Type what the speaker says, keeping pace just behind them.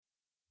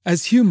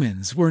As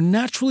humans, we're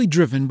naturally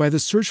driven by the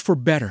search for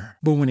better.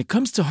 But when it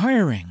comes to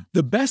hiring,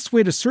 the best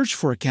way to search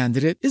for a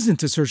candidate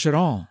isn't to search at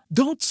all.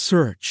 Don't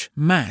search,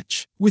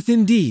 match with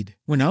Indeed.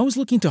 When I was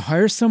looking to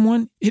hire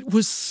someone, it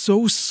was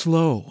so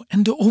slow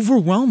and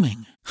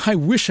overwhelming. I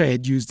wish I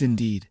had used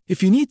Indeed.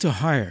 If you need to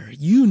hire,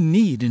 you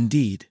need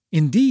Indeed.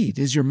 Indeed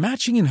is your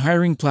matching and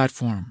hiring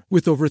platform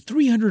with over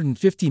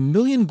 350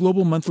 million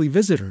global monthly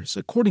visitors,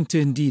 according to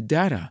Indeed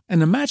data,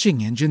 and a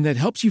matching engine that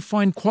helps you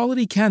find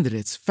quality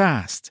candidates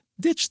fast.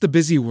 Ditch the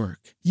busy work.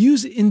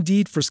 Use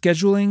Indeed for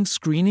scheduling,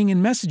 screening,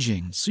 and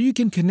messaging so you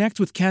can connect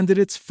with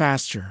candidates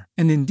faster.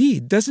 And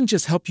Indeed doesn't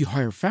just help you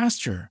hire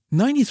faster.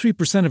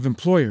 93% of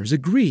employers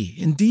agree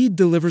Indeed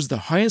delivers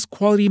the highest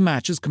quality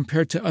matches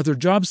compared to other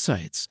job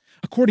sites,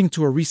 according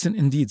to a recent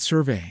Indeed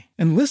survey.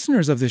 And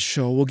listeners of this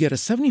show will get a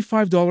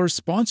 $75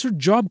 sponsored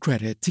job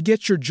credit to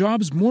get your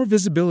jobs more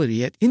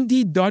visibility at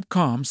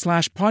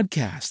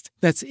Indeed.com/podcast.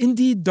 That's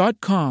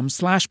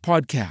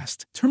Indeed.com/podcast.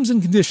 Terms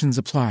and conditions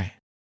apply.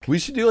 We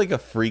should do like a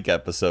freak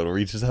episode where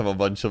we just have a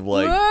bunch of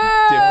like different.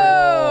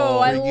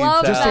 I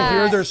love just that. to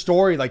hear their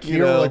story, like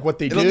hear like what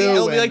they do.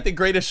 It'll be like The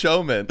Greatest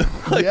Showman.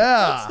 Like,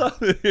 yeah.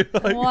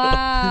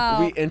 Wow.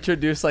 We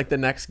introduce like the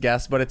next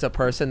guest, but it's a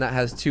person that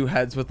has two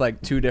heads with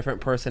like two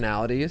different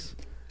personalities.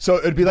 So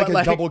it'd be like But, a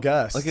like- double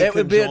guest. Like a It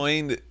would be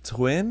conjoined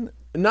twin?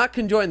 Not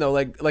conjoined though,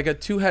 like a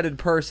two-headed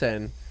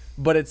person,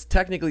 but it's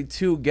technically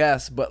two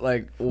guests, but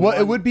like well, it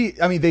one- would be.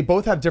 I mean, they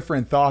both have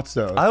different thoughts,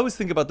 though. I always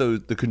think about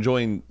the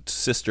conjoined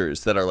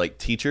sisters that are like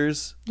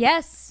teachers.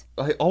 Yes.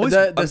 I always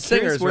The I'm curious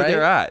singers, where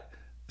they're right? at.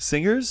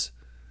 Singers?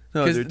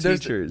 No, 'cause they're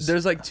teachers.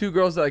 There's like two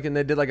girls that, like, and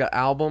they did like an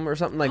album or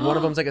something. Like one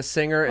of them's like a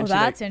singer, Oh, and she,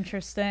 that's like,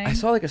 interesting. I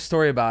saw like a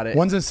story about it.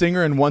 One's a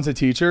singer and one's a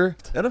teacher.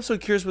 And I'm so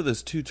curious where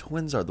those two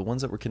twins are, the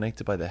ones that were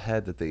connected by the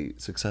head that they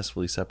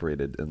successfully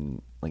separated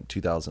in like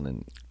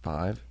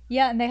 2005.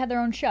 Yeah, and they had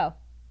their own show.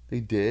 They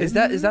did? Is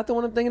that the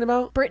one I'm thinking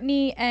about?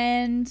 Brittany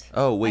and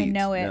Oh, wait. I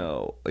know it.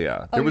 No.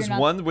 Yeah. Oh, There was you're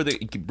not- one where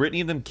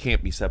Brittany and them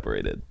can't be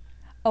separated.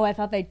 Oh, I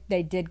thought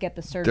they did get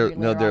the surgery.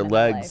 No, later their on in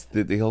their legs.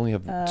 life. They only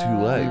have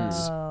two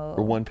legs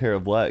or one pair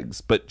of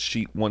legs. But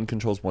one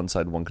controls one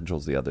side, one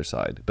controls the other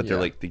side. But they're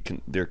Yeah.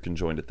 like they're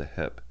conjoined at the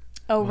hip.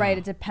 Oh, right.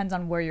 It depends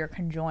on where you're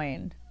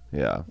conjoined.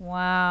 Yeah.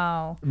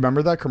 Wow.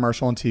 Remember that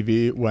commercial on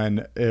TV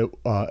when it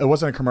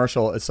wasn't a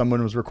commercial. It's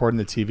someone was recording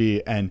the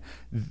TV and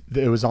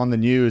it was on the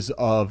news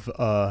of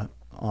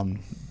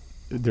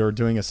they were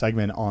doing a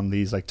segment on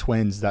these like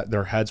twins that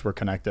their heads were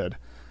connected.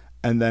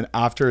 And then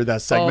after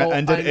that segment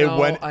ended, it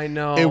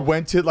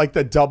went to like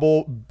the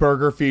double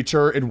burger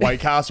feature in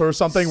White Castle or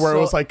something where it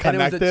was like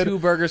connected. And it was the two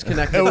burgers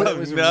connected. It was- That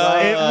was no.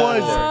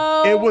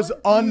 right. It was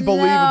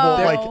unbelievable.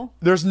 no. Like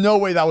there's no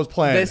way that was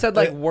planned. They said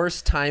like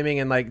worst timing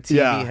in like TV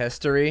Yeah.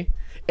 history.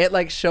 It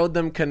like showed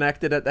them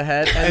connected at the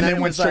head, and then it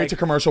went was, straight like, to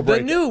commercial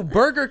break. The new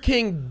Burger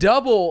King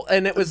double,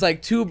 and it was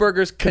like two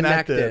burgers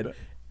connected. Connected.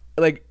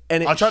 Like,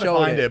 and it I'll try to showed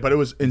find it, but it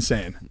was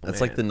insane. That's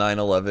like the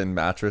 9/11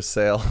 mattress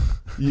sale.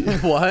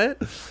 What?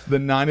 The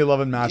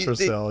 9/11 mattress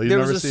sale. You've There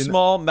never was a seen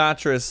small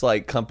mattress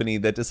like company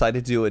that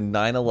decided to do a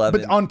 9/11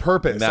 But on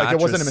purpose. Like, it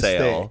wasn't a mattress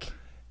sale, mistake.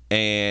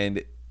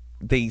 and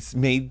they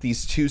made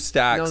these two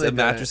stacks No, they of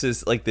didn't.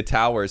 mattresses like the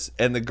towers,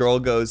 and the girl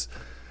goes,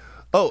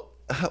 "Oh,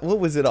 what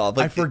was it all?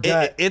 Like, I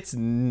forget. It's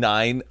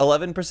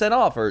 11%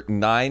 off or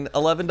 $11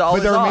 But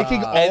they were off."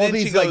 making And all then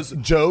she these goes,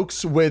 like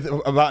jokes with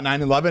about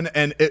 9/11,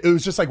 and it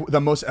was just like the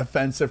most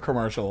offensive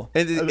commercial.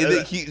 And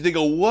they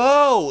go,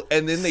 whoa!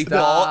 And then they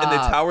fall, and the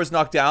Stop. tower's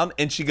knocked down.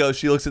 And she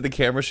looks at the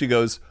camera. She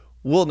goes,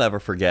 "We'll never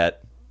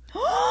forget."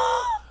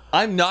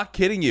 I'm not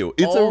kidding you.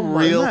 It's Oh a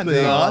my real God.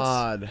 thing.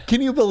 God.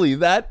 Can you believe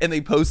that? And they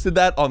posted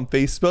that on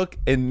Facebook,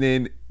 and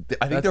then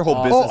I think That's their whole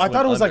awesome. business. Oh, I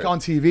thought it was went like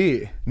under. on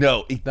TV.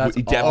 No, it That's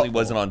definitely awful.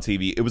 wasn't on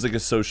TV. It was like a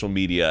social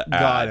media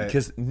Got ad it.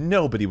 because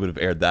nobody would have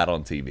aired that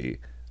on TV.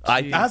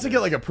 It has to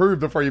get like approved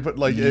before you put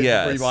like before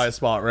Yes. you buy a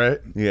spot, right?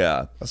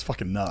 Yeah, That's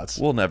fucking nuts.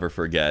 we'll never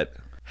forget.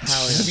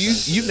 Have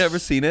you've never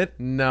seen it?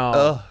 No.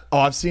 Ugh. Oh,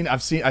 I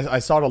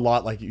saw it a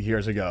lot like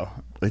years ago.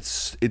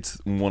 It's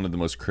one of the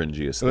most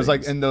cringiest. It was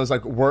like in those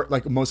like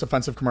most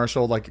offensive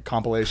commercial like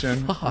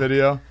compilation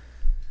video.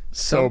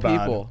 So Some bad.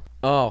 people.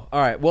 Oh, all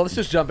right. Well, let's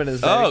just jump into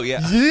this. Oh baby.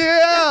 yeah.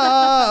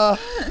 Yeah.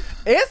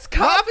 It's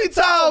coffee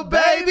time,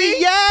 baby.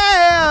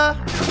 Yeah.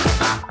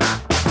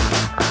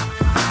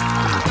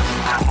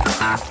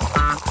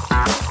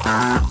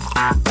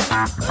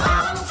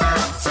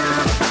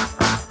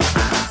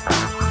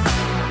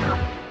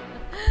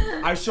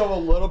 I show a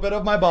little bit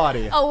of my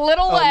body. A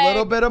little leg. A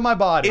little bit of my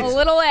body. A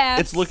little ass.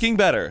 It's looking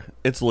better.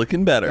 It's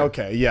looking better.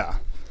 Okay, yeah.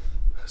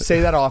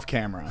 Say that off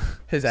camera.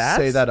 His ass?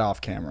 Say that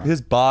off camera.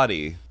 His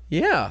body.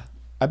 Yeah.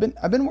 I've been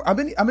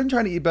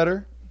trying to eat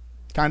better.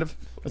 Kind of.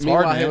 It's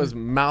Meanwhile, hard, man. he was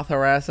mouth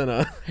harassing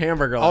a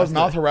hamburger. I was last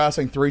mouth night.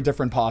 harassing 3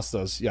 different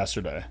pastas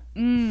yesterday.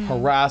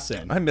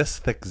 Harassing. I miss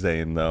Thick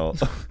Zane though.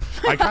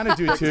 I kind of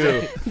do too.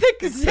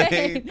 Thick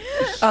Zane.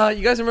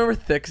 You guys remember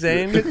Thick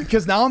Zane?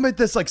 Because now I'm at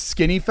this like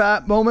skinny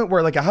fat moment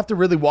where like I have to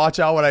really watch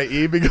out what I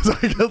eat because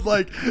I get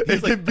like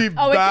it can be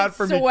Oh, it bad could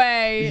for me.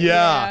 sway.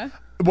 Yeah.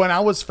 when I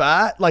was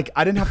fat, like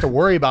I didn't have to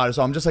worry about it.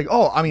 So I'm just like,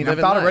 oh, I mean, I'm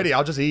Living fat life. already.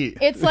 I'll just eat.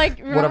 It's like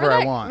Whatever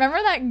I want.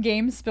 Remember that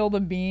game Spill the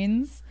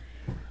Beans?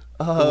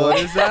 What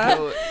is that?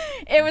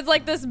 It was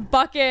like this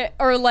bucket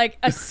or like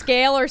a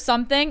scale or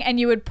something, and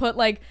you would put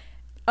like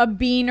a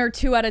bean or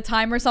two at a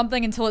time or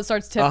something until it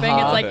starts tipping.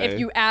 Uh-huh. It's like Okay. if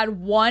you add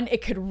one,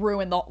 it could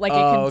ruin the like it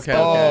Oh, can okay, spill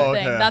the okay. whole Oh,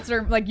 thing. okay. That's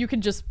where like you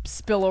can just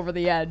spill over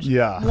the edge.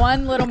 Yeah.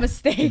 One little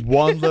mistake.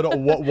 one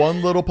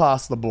little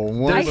pasta bowl.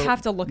 One I little,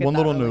 have to look at one that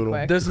little really noodle.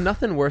 quick. There's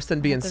nothing worse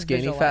than being to skinny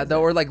visualize fat though,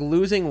 it. or like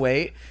losing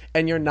weight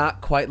and you're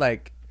not quite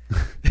like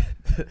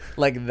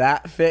like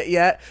that fit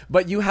yet,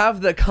 but you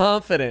have the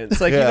confidence.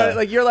 Like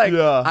Yeah. you're like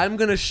Yeah. I'm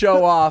gonna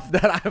show off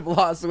that I've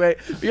lost weight.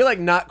 But you're like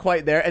not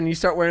quite there, and you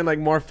start wearing like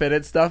more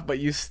fitted stuff, but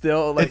you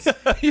still like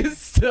you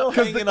still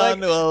Hanging like,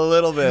 on to a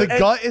little The bit.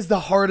 gut is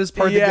the hardest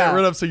part to Yeah. get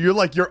rid of. So you're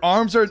like your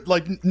arms are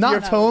like not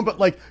You're- toned, but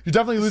like you're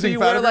definitely so losing you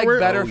fat wear like everywhere.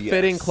 better Oh, yes.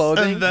 fitting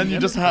clothing. And then you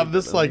just have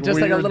this like just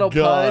like a weird little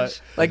gut.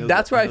 pudge. Like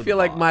that's where I feel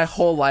like my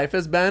whole life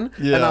has been.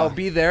 Yeah. And I'll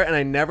be there and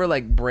I never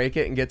like break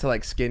it and get to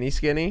like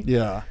skinny.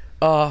 Yeah.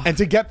 Oh. And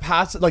to get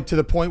past it, like to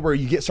the point where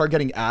you start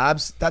getting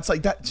abs, that's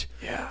like that.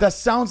 Yeah. That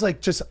sounds like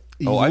just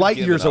Oh, I've light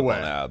given years up away.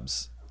 on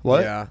abs.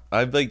 What? Yeah.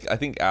 I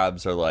think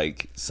abs are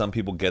like some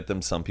people get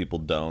them, some people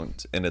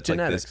don't, and it's like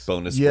Genetics. this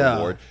bonus Yeah.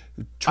 reward.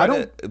 Try I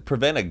to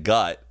prevent a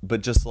gut,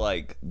 but just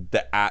like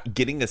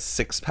getting a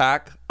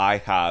 6-pack, I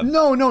have.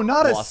 No,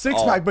 not a lost 6-pack,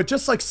 all. but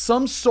just like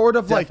some sort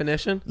of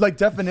Definition? like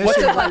definition. What's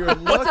it where like? you're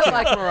What's it looking.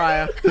 like,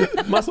 Mariah?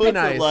 Must be What's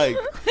nice. it like?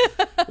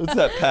 What's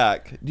that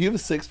pack? Do you have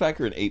a 6-pack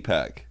or an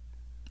 8-pack?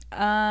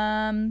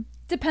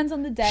 Depends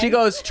on the day. She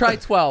goes, try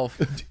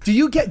 12. Do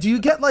you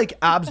get like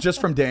abs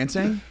just from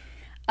dancing?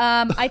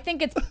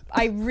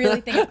 I really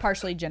think it's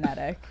partially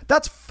genetic.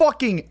 That's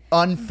fucking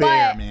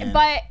unfair,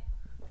 But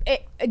man.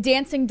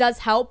 dancing does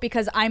help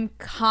because I'm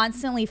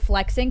constantly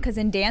flexing because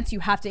in dance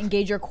you have to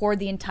engage your core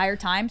the entire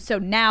time. So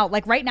now,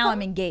 like right now,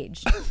 I'm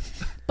engaged.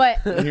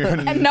 But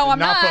and no, I'm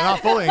not. Not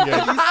fully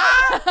engaged.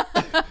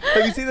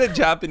 Have you seen that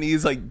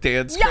Japanese like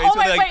dance Yeah. craze Oh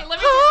where wait, they, like, wait.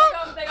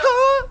 Let me think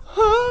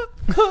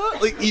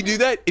of. like you do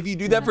that if you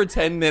do that for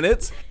 10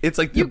 minutes, it's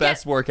like the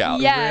best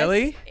workout. Yes,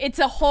 Really? It's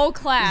a whole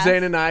class.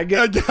 Zane and I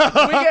get we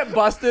get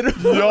busted.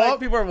 Like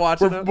people are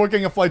watching We're them.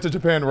 booking a flight to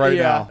Japan right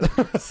Yeah.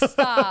 now.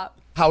 Stop.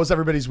 How has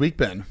everybody's week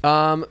been?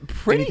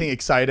 Pretty. Anything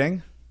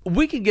exciting?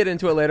 We could get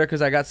into it later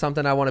because I got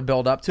something I want to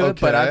build up to it.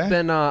 But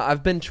Okay.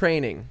 I've been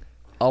training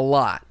a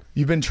lot.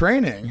 You've been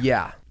training.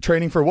 Yeah,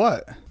 Training for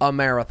what? a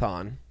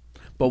marathon.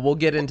 But we'll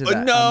get into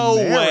that. No A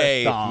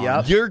way.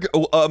 marathon.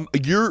 Yep.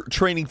 You're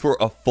training for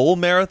a full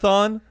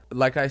marathon,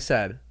 Like I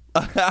said,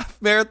 a half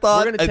marathon,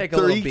 we're gonna a take a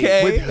little beat.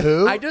 3K. With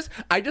who?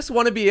 I just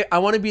want to be. I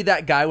want to be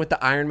that guy with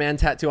the Iron Man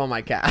tattoo on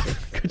my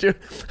calf. Could you,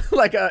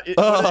 like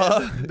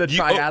the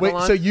triathlon?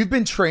 Wait, so you've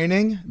been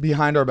training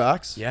behind our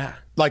backs? Yeah.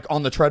 Like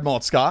on the treadmill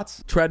at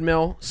Scott's?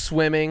 Treadmill,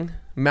 swimming,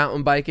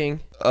 mountain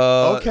biking.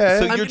 Okay.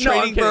 So I'm- you're no,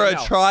 training I'm for a kidding,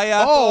 no.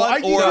 triathlon Oh, I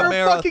think or you're a a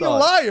marathon? fucking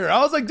liar. I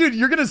was like, dude,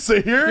 you're gonna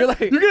sit here? You're like-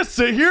 you're gonna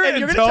sit here and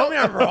You're gonna tell me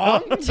I'm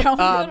wrong? Tell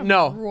me I'm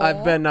No,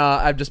 wrong.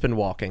 I've just been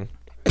walking.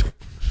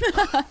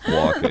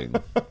 Walking.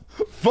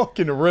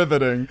 fucking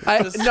riveting. Move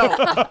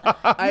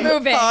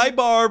it. Hi,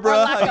 Barbara.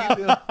 Or How let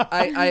you go.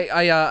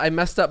 doing? I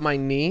messed up my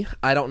knee.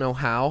 I don't know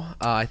how.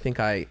 I think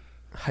I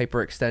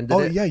hyperextended Oh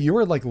it. yeah, you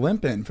were like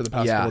limping for the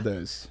past Yeah. couple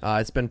days.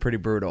 It's been pretty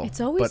brutal.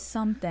 It's always but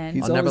something.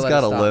 He's I'll never always let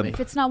got it a stop limp. me. If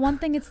it's not one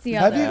thing, it's the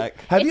Have other. you?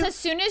 Have It's you? as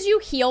soon as you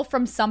heal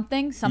from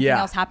something Yeah.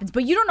 else happens,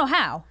 but you don't know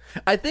how.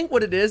 I think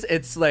what it is,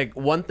 it's like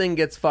one thing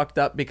gets fucked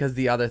up because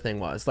the other thing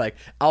was like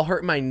I'll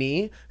hurt my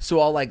knee, so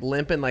I'll like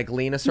limp and like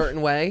lean a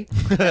certain way,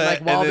 and like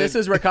while And then- this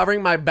is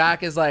recovering, my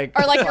back is like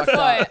Or like your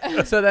fucked up.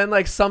 foot. So then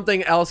like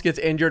something else gets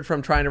injured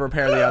from trying to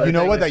repair the other. You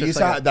know thing. what? It's That just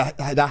used to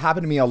like that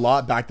happened to me a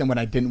lot back then when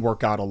I didn't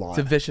work out a lot. it's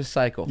a vicious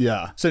cycle.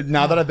 Yeah. So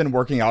now that I've been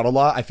working out a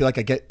lot, I feel like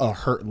I get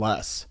hurt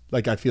less.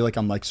 Like I feel like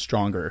I'm like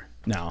stronger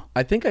now.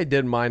 I think I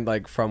did mine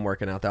like from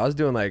working out though. I was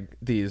doing like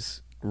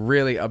these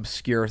really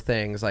obscure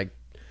things like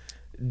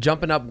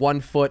jumping up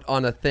one foot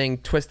on a thing,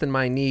 twisting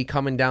my knee,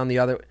 coming down the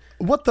other.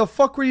 What the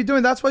fuck were you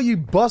doing? That's why you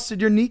busted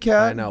your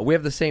kneecap. I know. We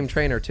have the same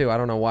trainer too. I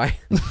don't know why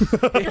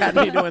he had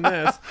me doing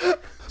this.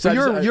 So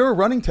So you were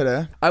running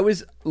today I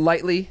was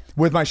lightly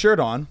with my shirt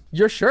on.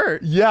 your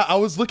shirt. Yeah, I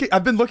was looking.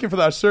 I've been looking for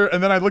that shirt,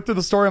 and then I looked at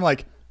the story. I'm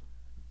like,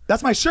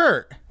 that's my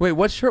shirt, Wait,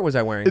 what shirt was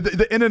I wearing?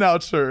 the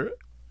In-N-Out shirt.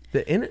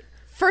 The in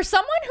For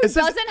someone who It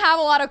says- doesn't have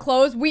a lot of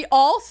clothes, we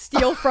all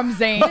steal from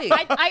Zane. Zane,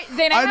 I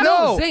have,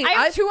 know. Zane, I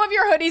have I- 2 of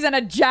your hoodies and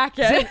a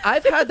jacket. Zane,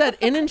 I've had that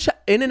in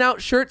and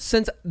out shirt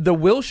since the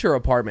Wilshire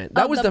apartment.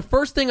 That Oh, was the- the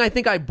first thing I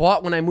think I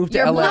bought when I moved to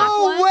Your LA. black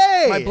No one?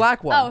 way. My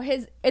black one. Oh,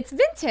 it's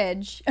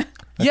vintage.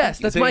 Yes,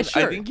 that's my Zane,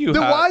 shirt. I think you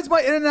Then have. why is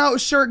my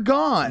In-N-Out shirt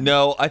gone?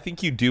 No, I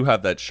think you do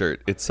have that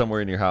shirt. It's somewhere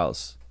in your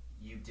house.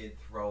 You did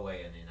throw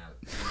away an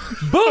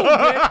in-out. Boom!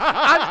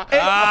 Man.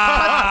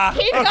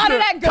 He got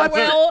it at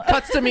Goodwill.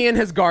 Cuts to me in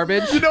his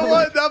garbage. You know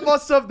what? That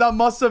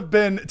must have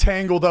been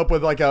tangled up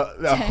with like a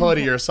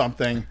hoodie or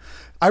something.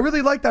 I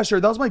really like that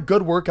shirt. That was my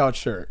good workout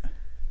shirt.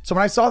 So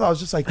when I saw that, I was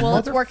just like, Well,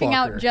 it's working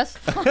out motherfucker. just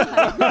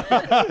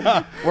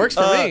fine. Works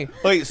for me.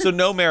 Wait, so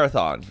no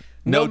marathon,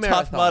 no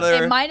Tough marathon.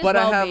 Mudder. It might as But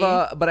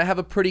well I have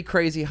a pretty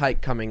crazy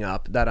hike coming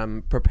up that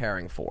I'm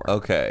preparing for.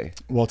 Okay.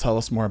 Well, tell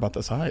us more about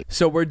this hike.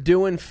 So we're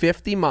doing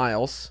 50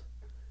 miles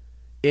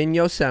in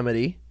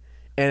Yosemite,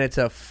 and it's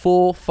a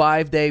full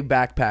 5-day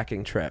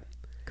backpacking trip.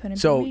 Couldn't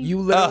So be me. you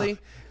literally.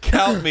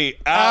 Count me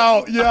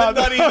out. yeah.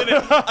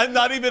 I'm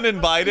not even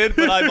invited,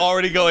 but I'm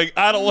already going,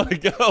 I don't want to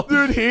go.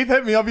 Dude, Heath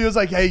hit me up. He was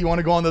like, hey, you want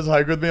to go on this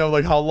hike with me? I was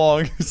like, how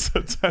long? He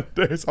said 10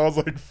 days. I was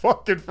like,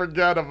 fucking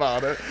forget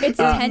about it. It's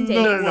 10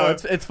 days. No,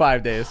 it's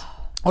 5 days.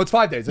 Oh, it's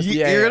 5 days. You're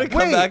Yeah. going to come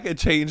Wait, back a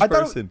changed I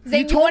thought- person.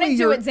 Zane, you wouldn't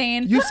do it,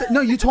 Zane. You said,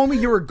 no, you told me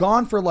you were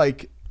gone for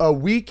like a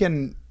week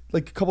and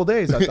like a couple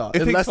days, I thought. It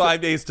takes Unless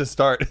 5 days to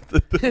start.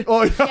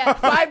 Oh, yeah. Yeah,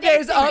 5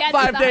 days to up, get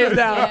 5 days to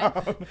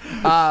down.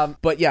 Yeah.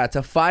 But yeah, it's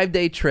a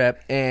 5-day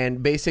trip,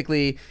 and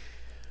basically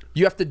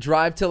you have to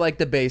drive to like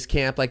the base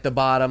camp, like the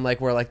bottom, like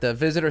where like the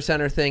visitor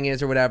center thing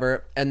is or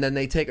whatever, and then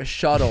they take a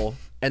shuttle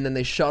and then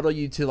they shuttle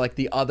you to like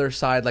the other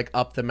side, like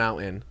up the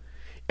mountain,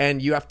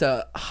 and you have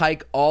to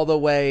hike all the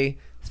way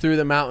through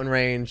the mountain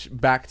range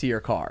back to your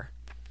car.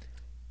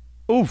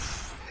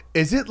 Oof.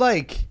 Is it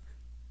like,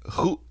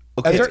 Who?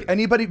 has Okay. there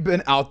anybody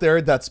been out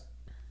there that's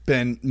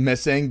been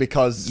missing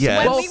because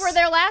Yes. When we were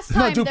there last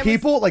time, No, do there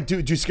people like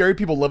do scary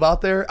people live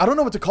out there? I don't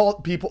know what to call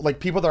people, like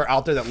people that are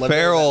out there that live there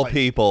Feral that, like,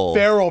 people.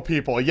 Feral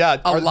people, yeah.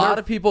 A lot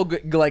of people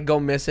like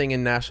go missing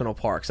in national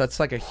parks. That's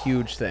like a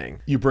huge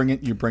thing. you bring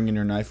in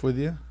your knife with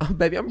you.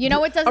 Baby, I'm, You know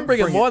what doesn't I'm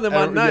bringing bring more than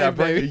one knife, yeah,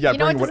 baby. Yeah, you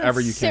know bring what whatever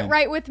doesn't you sit can.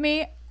 right with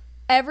me?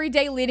 Every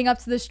day leading up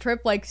to this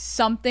trip, like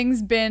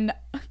something's been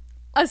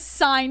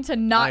assigned to I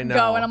not know.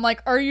 go, and I'm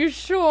like, are you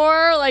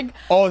sure? Like,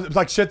 Oh,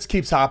 like shit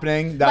keeps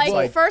happening. That's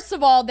like, first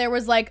of all, there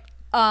was like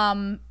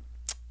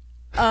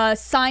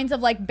signs of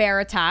like bear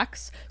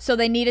attacks, so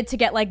they needed to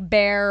get like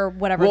bear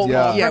whatever Well, it's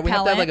Yeah. called, yeah, we have to have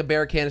repellent. like a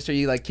bear canister.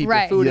 You like keep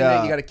Right. your food in Yeah.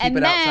 it. You got to keep And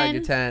it outside then-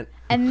 your tent.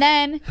 And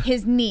then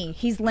his knee,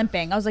 he's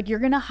limping. I was like, you're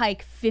gonna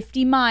hike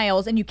 50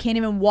 miles and you can't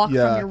even walk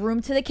Yeah. from your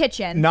room to the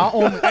kitchen. not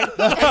only You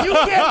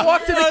can't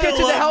walk to the kitchen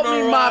to love help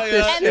me mop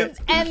this Mariah. shit.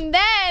 And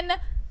then,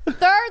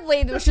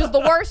 thirdly, which is the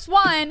worst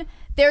one,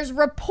 there's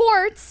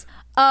reports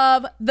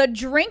of the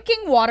drinking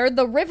water,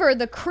 the river,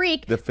 the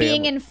creek The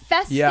being family.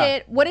 infested. Yeah.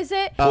 What is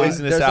it?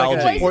 Poisonous there's like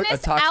a- algae. Poisonous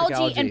a toxic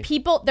algae, and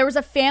people. There was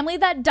a family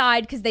that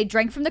died because they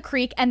drank from the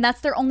creek, and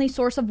that's their only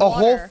source of a water.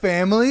 whole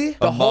family.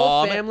 The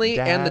whole Mom, family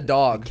dad, and the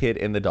dog. the kid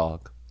and the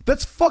dog.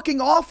 That's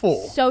fucking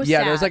awful. So Yeah,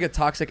 sad. there's like a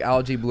toxic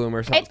algae bloom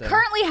or something. It's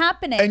currently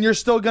happening. And you're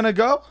still gonna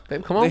go?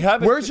 Babe, come on. They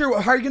have Where's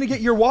your? How are you gonna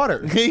get your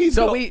water?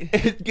 So we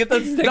get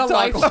this the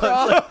life TikTok.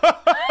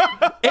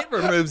 straw. It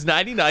removes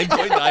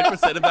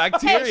 99.9% of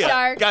bacteria. Hey,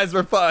 shark. Guys,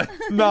 we're fine.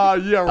 Nah,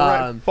 yeah,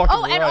 right. Fucking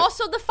oh, and right.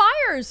 also the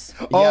fires.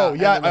 Oh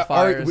Yeah, yeah, and then the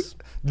Ari, fires.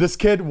 this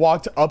kid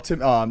walked up to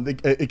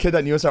a kid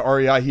that knew us at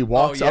REI. He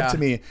walks Oh, yeah. up to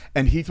me,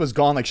 and Heath was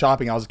gone like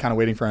shopping. I was kind of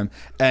waiting for him,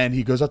 and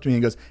he goes up to me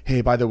and goes, "Hey,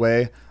 by the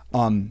way,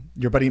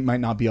 your buddy might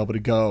not be able to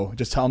go.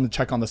 Just tell him to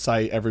check on the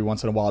site every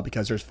once in a while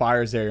because there's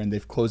fires there and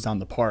they've closed down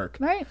the park."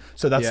 Right.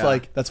 So that's Yeah.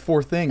 that's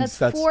 4 things.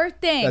 That's 4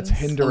 things. That's A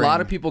hindering.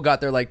 lot of people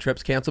got their like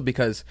trips canceled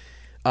because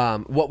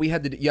what we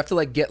had to do, you have to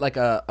like get like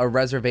a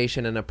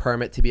reservation and a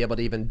permit to be able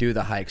to even do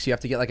the hike. So you have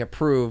to get like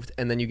approved,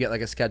 and then you get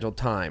like a scheduled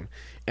time.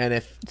 And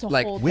if It's a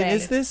like whole When thing.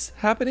 is this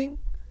happening?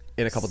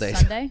 in a couple days.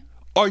 Sunday.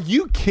 Are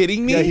you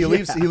kidding me? Yeah, he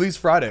leaves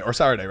Friday or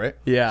Saturday, right?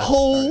 Yeah.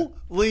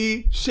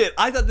 Holy shit.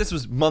 I thought this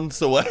was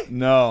months away.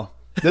 No.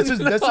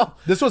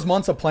 This was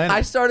months of planning.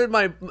 I started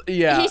my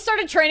He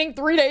started training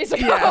 3 days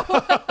ago.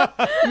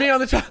 me on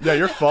the top. yeah,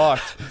 you're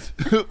fucked.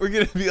 We're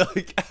gonna be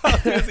like,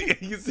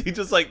 you see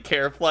just like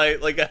care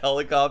flight, like a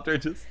helicopter,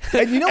 just.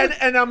 And you know,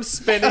 And I'm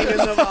spinning in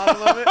the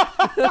bottom of it.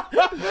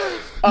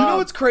 you know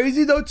what's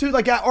crazy though too?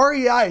 Like at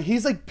REI,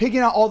 he's like picking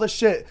out all the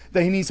shit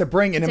that he needs to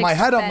bring, and It's in my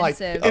head,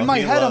 expensive.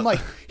 I'm like,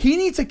 he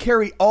needs to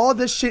carry all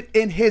this shit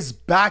in his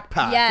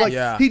backpack. Yes. Like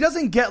Yeah. he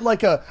doesn't get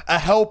like a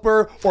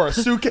helper or a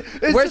suitcase.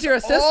 It's Where's just your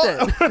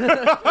assistant?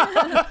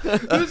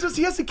 It's just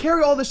he has to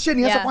carry all this shit. And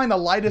he has Yeah. to find the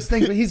lightest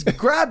things, but he's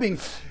grabbing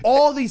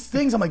all these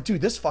things. I'm like,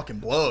 dude, this fucking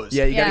blows.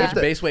 Yeah, you gotta Yeah. get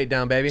your base weight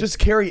down, baby. Just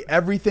carry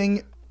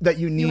everything that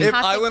you need. If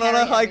have I to went on a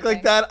carry hike like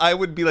everything. that, I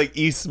would be like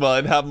Isma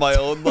and have my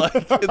own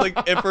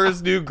like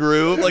Emperor's New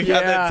Groove, like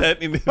have Yeah. that tent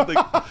and like.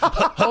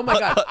 Oh my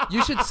god,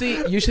 you should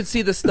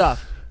see the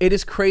stuff. It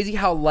is crazy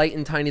how light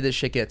and tiny this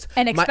shit gets.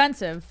 And My-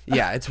 expensive.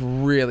 Yeah, it's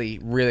really,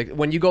 really.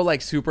 When you go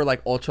like super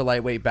like ultra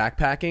lightweight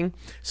backpacking,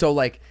 so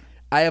like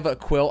I have a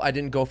quilt. I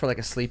didn't go for like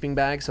a sleeping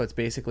bag, so it's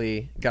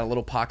basically got a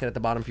little pocket at the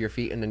bottom for your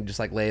feet, and then just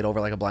like lay it over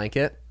like a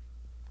blanket.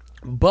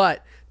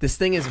 But this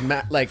thing is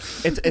like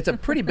it's a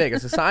pretty big.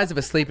 It's the size of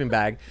a sleeping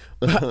bag.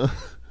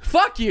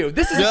 Fuck you.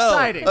 This is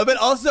exciting. But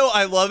also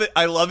I love it.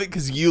 I love it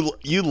because you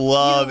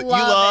love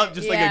love it,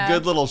 just like yeah. a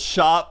good little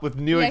shop with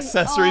new Yeah.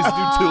 accessories,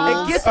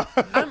 Aw. new It tools.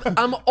 gets,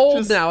 I'm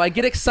old now. I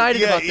get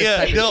excited yeah, about this yeah.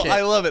 type No, of shit.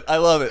 I love it. I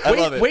love it. I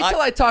love it. Wait till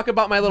I talk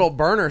about my little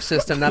burner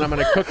system that I'm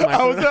gonna cook my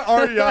I was food. at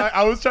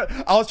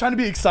REI. I was trying to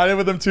be excited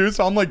with him too,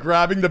 so I'm like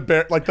grabbing the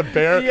bear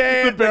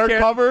Yeah, the bear the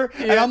cover,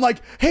 and yeah. I'm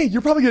like, "Hey,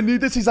 you're probably gonna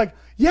need this." He's like,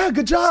 yeah,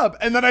 good job.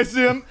 And then I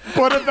see him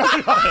put it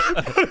back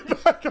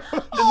on.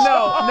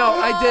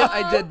 No,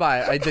 I did buy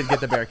it. I did get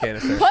the bear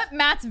canister. Put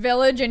Matt's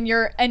village and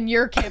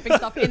your camping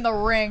stuff in the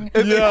ring.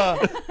 Yeah.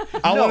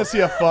 I want to see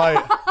a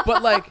fight.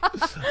 But like,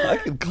 I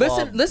can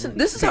clomp. listen.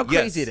 This is how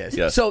crazy it is.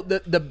 Yes. So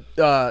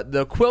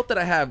the quilt that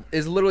I have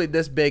is literally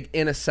this big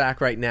in a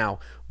sack right now.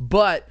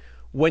 But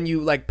when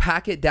you like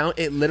pack it down,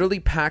 it literally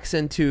packs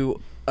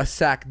into a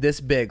sack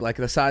this big, like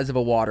the size of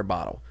a water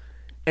bottle,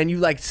 and you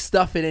like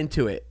stuff it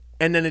into it,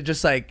 and then it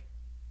just like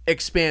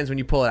expands when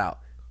you pull it out.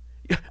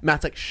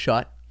 Matt's like,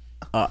 shut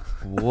up.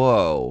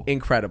 Whoa.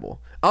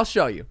 Incredible. I'll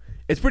show you.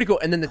 It's pretty cool.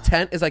 And then the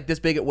tent is like this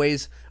big. It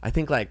weighs, I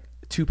think, like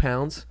 2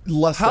 pounds.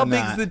 Less How than big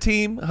that. is the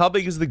team? How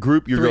big is the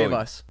group you're 3 going? of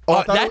us. Oh,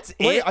 I thought that's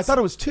wait, it? I thought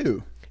it was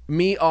 2.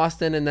 Me,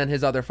 Austin, and then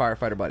his other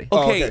firefighter buddy.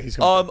 Okay. okay, he's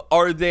going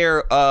Are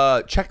there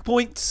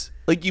checkpoints?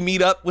 Like you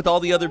meet up with all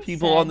the other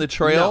people on the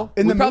trail?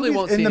 In We the probably movie,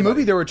 won't in see the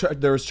movie anybody.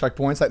 there was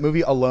checkpoints. That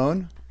movie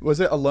Alone, was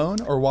it Alone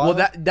or Wild?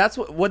 Well, that's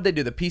what they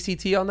do. The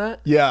PCT on that.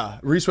 yeah,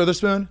 Reese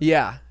Witherspoon.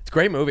 Yeah, it's a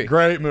great movie.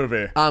 Great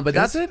movie. But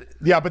that's it?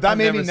 Yeah, but that I've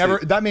made me never never.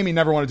 seen- That made me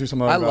never want to do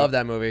something. I like love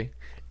that movie.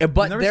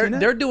 But never seen it?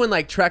 they're doing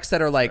like treks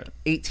that are like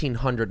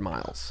 1,800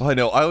 miles. Oh, I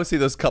know. I always see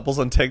those couples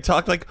on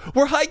TikTok like,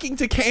 we're hiking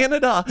to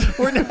Canada.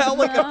 We're now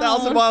like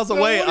 1,000 miles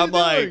away. what are I'm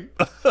you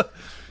like,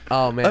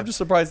 Oh man, I'm just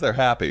surprised they're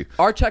happy.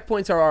 our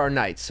checkpoints are our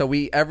nights. So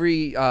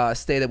every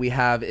stay that we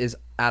have is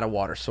at a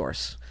water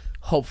source.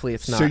 Hopefully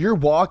it's not. So you're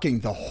walking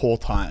the whole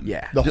time.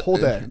 Yeah. the whole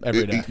day,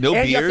 every day. No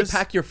and you have beers? to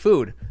pack your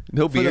food.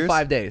 No for the beers?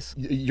 5 days.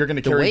 You're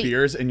gonna carry weight.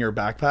 beers in your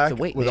backpack The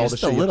weight, with man. all the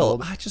Just a shit you little.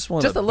 pulled. I just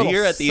want Just a little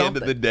beer at the end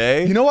of the something.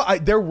 day. You know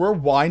what? There were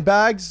wine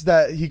bags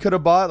that he could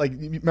have bought. Like,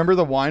 you remember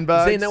the wine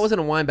bags? Zane, that wasn't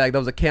a wine bag. That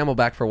was a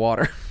Camelback for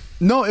water.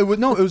 No, it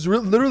was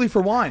literally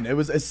for wine.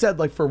 It said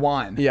like for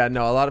wine. Yeah,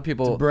 no, a lot of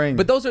people bring.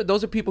 But those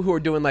are people who are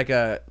doing like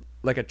a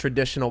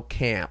traditional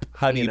camp.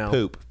 How do you know.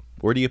 poop?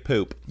 Where do you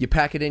poop? You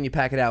pack it in, you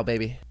pack it out,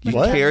 baby. You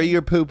What? carry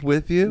your poop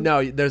with you?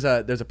 No, there's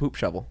a poop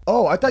shovel.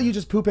 Oh, I thought you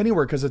just poop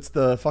anywhere because it's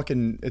the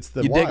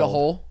You dig a wild.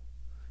 hole,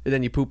 and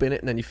then you poop in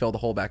it, and then you fill the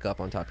hole back up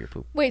on top of your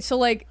poop. Wait, so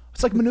like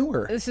It's like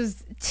manure. this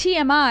is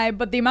TMI,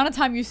 but the amount of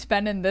time you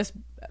spend in this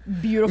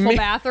beautiful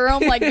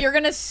bathroom, like you're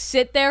gonna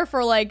sit there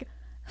for like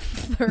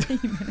 30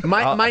 minutes.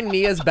 My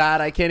knee is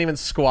bad. I can't even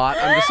squat.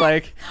 I'm just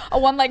like, A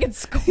one-legged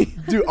school.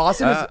 Dude,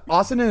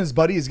 Austin and his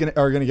buddy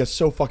are gonna get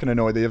so fucking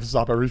annoyed they have to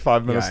stop every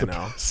 5 minutes I to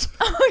know. piss.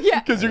 Yeah.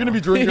 Because you're gonna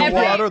be drinking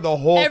water the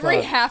whole every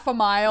time. half a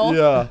mile.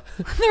 Yeah,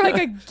 They're like,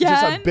 again.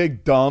 just a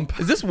big dump.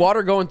 is this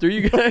water going through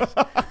you guys?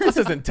 This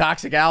isn't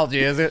toxic algae,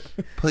 is it?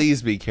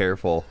 Please be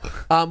careful.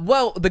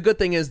 Well, the good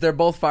thing is they're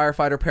both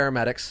firefighter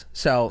paramedics,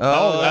 so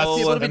Oh, that's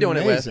people to be doing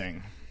it with.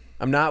 amazing.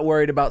 I'm not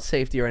worried about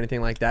safety or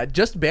anything like that.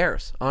 Just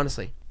bears,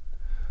 honestly.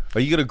 Are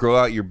you gonna grow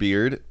out your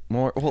beard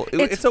more? Well,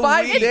 It's a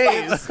 5 week.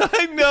 days.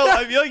 I know.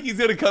 I feel like he's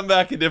gonna come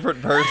back a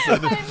different person. I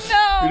You're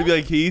know. gonna be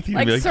like Heath. You're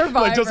Like gonna be like, Survivor.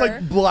 Like just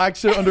like black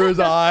shit under his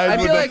eyes I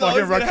with feel the like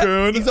fucking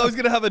raccoon. he's always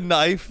gonna have a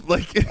knife.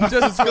 Like it's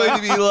just going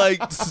to be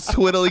like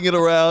twiddling it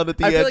around at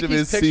the I feel edge like of he's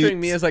his picturing seat.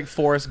 me as like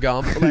Forrest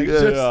Gump. Like, Yeah.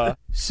 just- Yeah.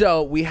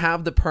 So we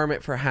have the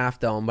permit for Half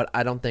Dome, but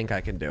I don't think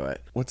I can do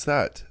it. What's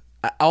that?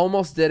 I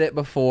almost did it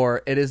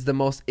before. It is the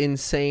most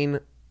insane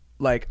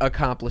like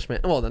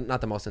accomplishment. Well,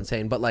 not the most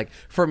insane, but like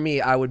for me,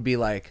 I would be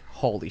like,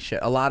 holy shit.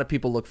 A lot of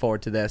people look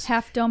forward to this.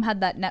 Half Dome had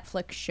that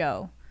Netflix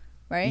show,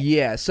 right?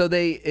 Yeah, so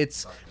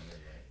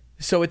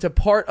it's a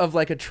part of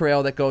like a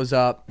trail that goes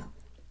up,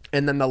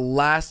 and then the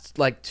last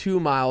like 2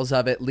 miles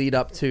of it lead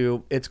up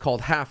to, it's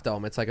called Half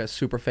Dome. It's like a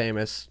super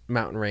famous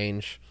mountain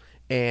range,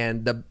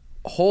 and the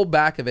whole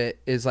back of it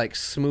is like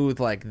smooth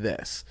like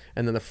this,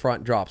 and then the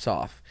front drops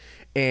off,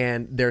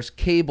 and there's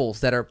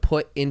cables that are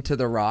put into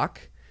the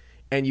rock,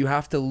 and you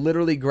have to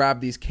literally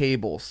grab these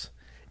cables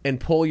and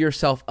pull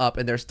yourself up,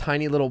 and there's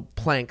tiny little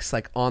planks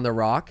like on the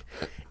rock,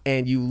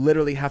 and you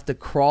literally have to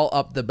crawl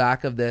up the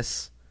back of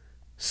this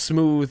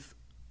smooth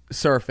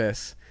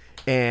surface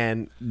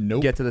and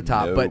Nope. get to the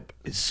top. Nope.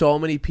 But so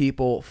many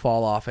people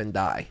fall off and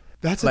die.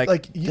 That's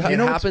like you it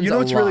know happens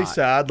what's a really lot.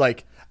 sad.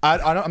 Like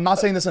I'm not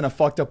saying this in a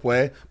fucked up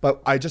way,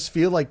 but I just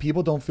feel like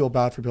people don't feel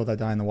bad for people that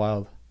die in the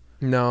wild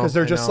No, because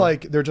they're I just know.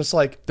 like They're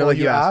well, like,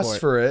 you you asked asked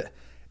for it.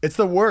 It's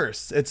the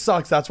worst. It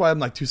sucks. That's why I'm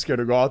like too scared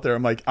to go out there.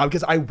 I'm like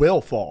because I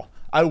will fall.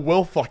 I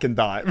will fucking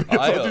die because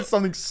I'll do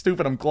something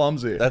stupid. I'm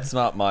clumsy. That's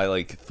not my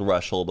like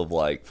threshold of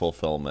like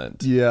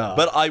fulfillment. Yeah.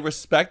 But I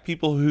respect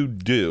people who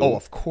do. Oh,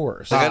 of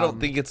course. Like I don't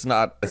think it's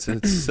a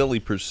silly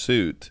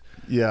pursuit.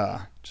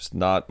 Yeah. Just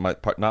not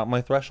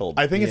my threshold.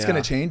 I think it's Yeah.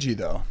 gonna change you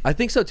though. I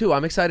think so too.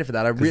 I'm excited for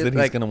that. I Because really then he's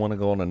like gonna want to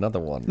go on another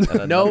one and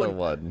another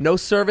one. no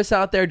service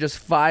out there. Just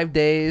 5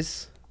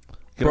 days.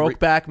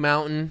 Brokeback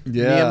Mountain. Me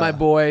Yeah. and my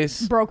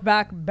boys. Broke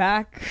back,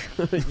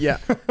 Yeah.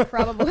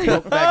 probably.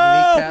 Brokeback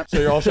kneecap. So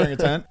you're all sharing a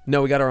tent.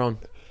 No, we got our own.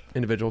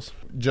 individuals,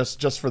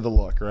 Just for the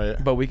look,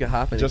 right? but we could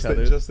hop in Just each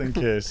other. just in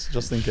case.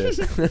 Just in case.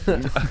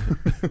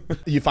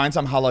 You find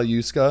some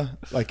halayuska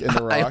like in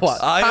the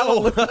rocks.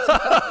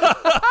 Hallelujah.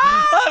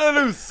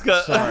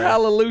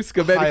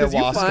 Hallelujah, baby, because you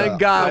Ayahuasca. find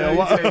God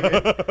when you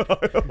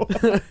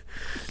take it.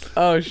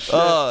 Oh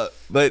shit!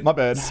 But My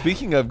bad.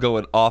 Speaking of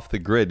going off the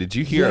grid, did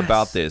you hear Yes.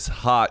 about this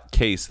hot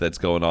case that's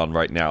going on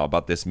right now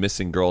about this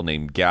missing girl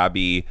named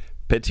Gabby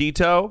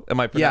Petito? Am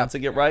I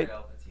pronouncing it right?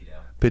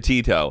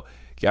 Petito.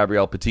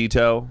 Gabrielle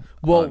Petito.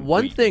 Well,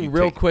 one thing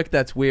real quick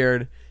that's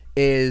weird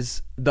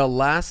is the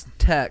last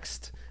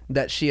text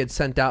that she had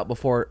sent out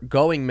before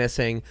going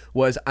missing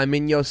was, "I'm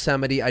in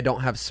Yosemite. I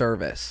don't have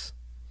service."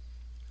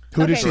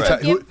 Who did Okay, she so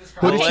text? Who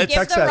okay, did she give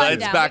text the that? rundown.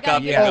 Let's back We gotta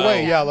up. give Yeah. the Oh wait,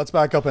 rundown. yeah. Let's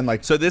back up and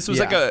like. So this was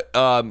like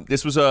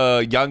this was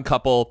a young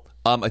couple.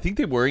 I think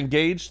they were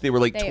engaged. They were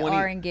like They 20,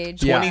 are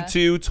engaged.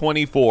 22,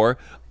 24.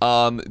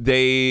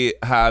 They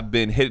have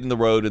been hitting the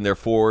road in their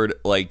Ford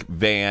like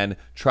van,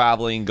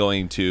 traveling,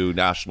 going to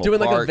national Doing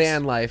parks. like a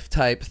van life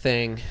type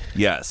thing.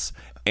 Yes.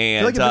 I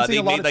And feel like I've been they seeing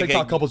a lot made of like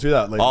TikTok couples do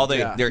that lately. all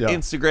Yeah. their Yeah.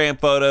 Instagram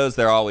photos.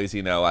 They're always,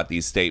 at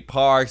these state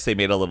parks. They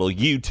made a little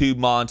YouTube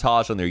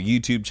montage on their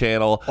YouTube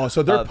channel. Oh,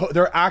 so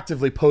they're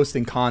actively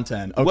posting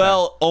content. Okay.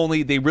 Well,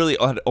 they really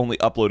had only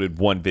uploaded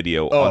one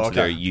video onto okay.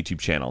 their YouTube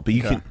channel, but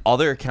you Okay. can all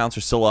their accounts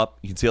are still up.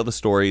 You can see all the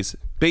stories.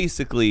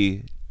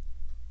 Basically,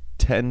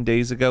 10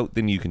 days ago,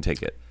 then you can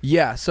take it.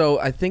 Yeah, so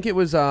I think it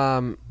was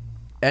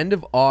end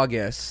of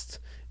August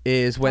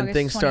is when August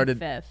things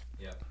 25th.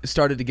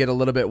 started to get a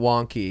little bit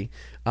wonky.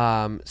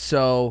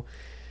 So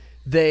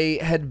they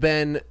had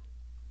been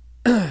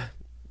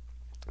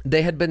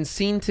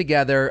seen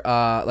together.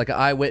 Like an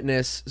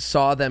eyewitness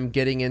saw them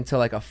getting into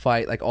like a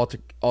fight, like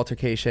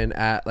altercation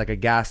at like a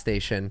gas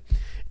station,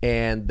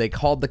 and they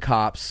called the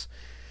cops.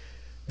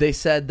 They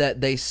said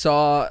that they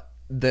saw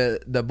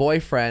the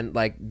boyfriend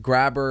like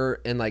grab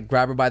her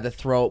by the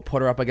throat,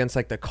 put her up against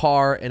like the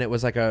car, and it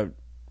was like a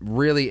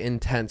really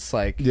intense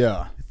like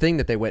thing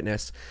that they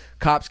witnessed.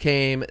 Cops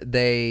came.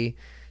 They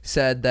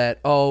said that,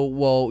 oh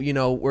well,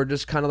 we're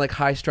just kind of like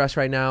high stress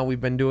right now.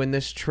 We've been doing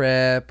this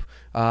trip.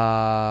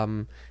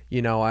 Stress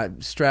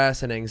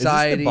and Is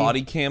anxiety. this the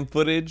body cam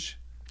footage?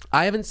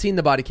 I haven't seen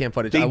the body cam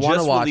footage. They I want to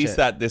just watch released it.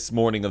 that this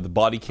morning of the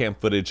body cam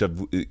footage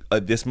of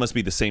this must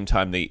be the same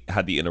time they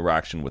had the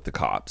interaction with the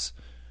cops.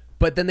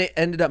 But then they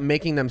ended up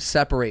making them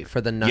separate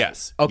for the night.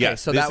 Yes. Okay,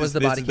 yes. so This that was is- the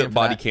this body is cam. their for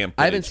body that. cam.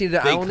 I haven't footage. seen it.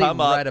 I They only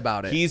come up, read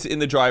about it. He's in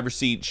the driver's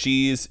seat.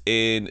 She's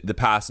in the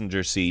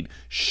passenger seat.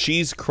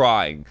 She's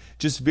crying,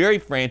 just very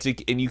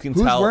frantic, and you can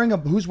who's tell. wearing a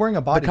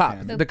body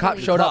cam? The cop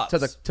police. showed up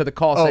Cops. to the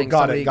call Oh, saying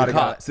got it, somebody got it, got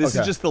it. Cops. This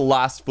Okay. is just the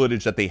last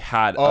footage that they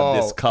had of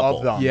this couple.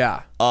 of them.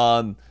 Yeah.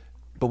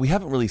 But we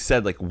haven't really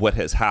said like what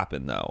has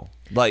happened though.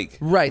 Like,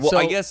 Right, Well, so-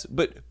 I guess,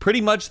 but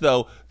pretty much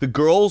though, the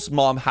girl's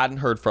mom hadn't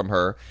heard from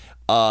her.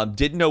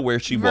 Didn't know where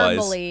she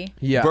Verbally. was.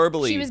 Yeah.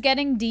 Verbally. She was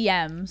getting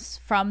DMs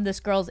from this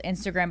girl's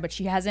Instagram, but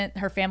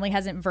her family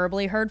hasn't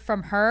verbally heard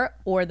from her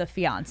or the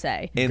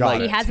fiance. in Got like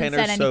it. He hasn't 10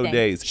 or said so anything.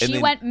 days. She And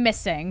then went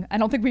missing. I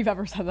don't think we've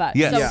ever said that.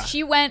 Yes. So Yeah.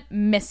 she went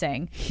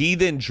missing. he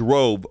then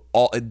drove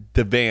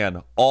the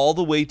van all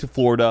the way to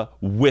Florida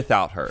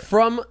without her.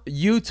 From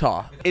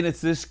Utah. And it's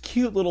this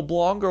cute little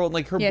blonde girl, and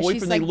like her Yeah, she's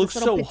boyfriend, like they look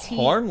this so little petite.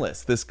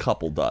 harmless. This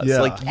couple does.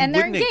 Yeah. Like, you And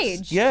they're wouldn't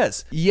engaged.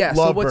 Yes. Yeah,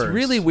 so what's Lovebirds.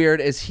 really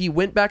weird is he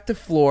went back to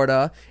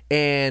Florida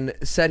and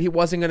said he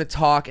wasn't going to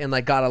talk and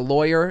like got a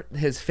lawyer.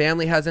 His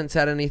family hasn't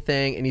said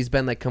anything, and he's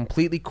been like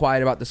completely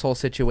quiet about this whole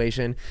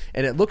situation,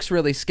 and it looks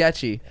really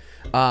sketchy.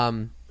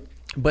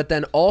 But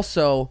then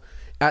also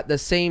at the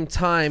same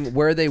time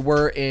where they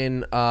were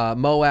in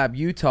Moab,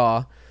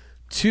 Utah,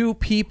 2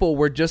 people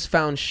were just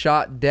found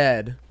shot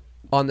dead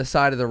on the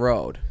side of the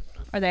road.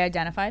 Are they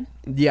identified?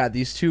 Yeah,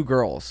 these 2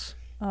 girls.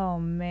 Oh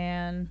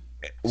man.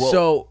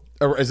 So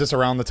Or is this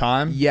around the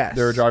time? Yes.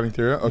 They were driving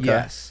through? Okay.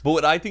 yes. But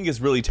what I think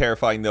is really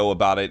terrifying, though,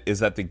 about it is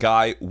that the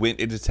guy went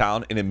into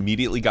town and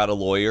immediately got a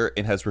lawyer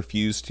and has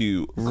refused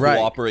to Right.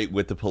 cooperate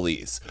with the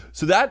police.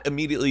 So that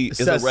immediately is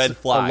a Says red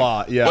flag. a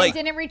lot, yeah. Like,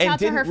 And didn't reach and out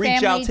to didn't her reach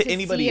family out to to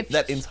anybody see if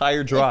that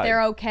entire drive. If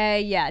they're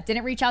okay. Yeah.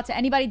 Didn't reach out to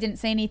anybody. Didn't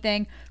say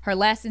anything. Her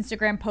last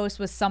Instagram post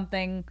was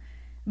something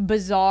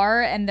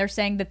bizarre, and they're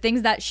saying the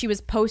things that she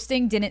was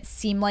posting didn't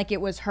seem like it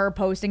was her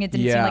posting. It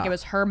didn't seem Yeah. like it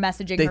was her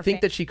messaging. They her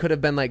think that she could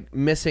have been like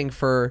missing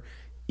for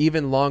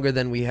even longer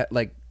than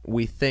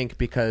we think,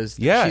 because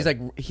Yeah. she's like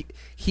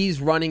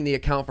he's running the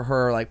account for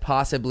her, like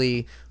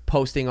possibly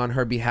posting on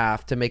her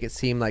behalf to make it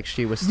seem like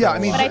she was still Yeah, I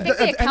mean, But I alive. think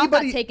the If account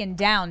anybody- got taken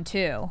down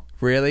too.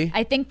 Really?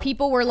 I think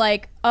people were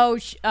like, "Oh,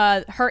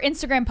 her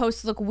Instagram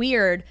posts look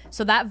weird,"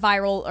 so that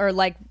viral or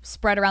like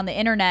spread around the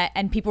internet,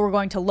 and people were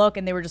going to look,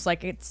 and they were just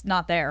like, "It's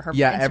not there." Her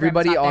Yeah, Instagram's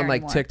everybody not on there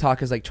like anymore.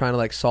 TikTok is like trying to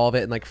like solve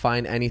it and like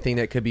find anything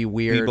that could be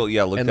weird. People,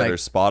 looked and, at like, her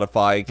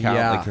Spotify account.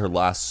 Yeah. Like her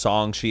last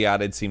song she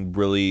added seemed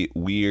really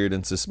weird and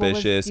What was-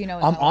 suspicious. do you know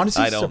what I'm that was?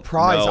 honestly I don't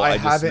surprised know. I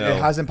just haven't. know.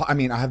 It hasn't. I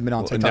mean, I haven't been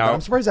on TikTok. now- But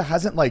I'm surprised it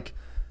hasn't like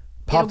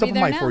popped It'll up be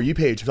on my there For now. You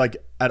page like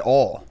at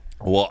all.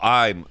 Well,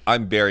 I'm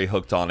very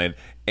hooked on it,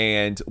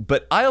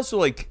 but I also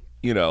like,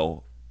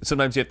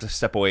 sometimes you have to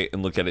step away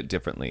and look at it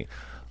differently.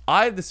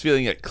 I have this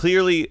feeling that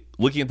clearly,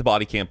 looking at the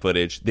body cam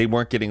footage, they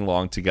weren't getting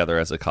along together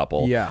as a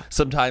couple. Yeah.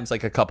 Sometimes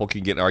like a couple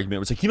can get an argument. It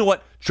was like, you know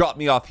what? Drop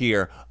me off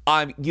here.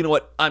 You know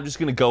what? I'm just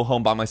gonna go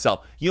home by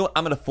myself. You know what?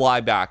 I'm gonna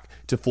fly back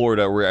to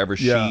Florida, or wherever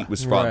she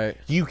was from. Right.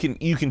 You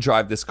can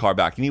drive this car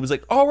back. And he was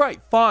like, all right,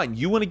 fine.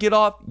 You want to get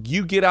off?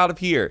 You get out of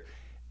here.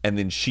 And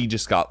then she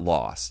just got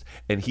lost,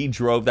 and he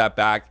drove that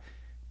back.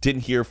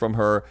 Didn't hear from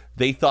her.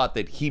 They thought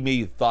that he may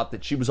have thought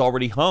that she was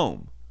already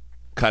home.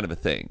 Kind of a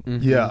thing.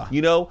 Yeah.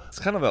 You know, it's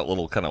kind of a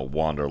little kind of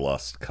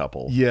wanderlust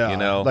couple. Yeah. You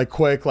know, like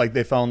quick, like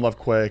they fell in love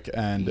quick,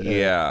 and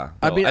yeah.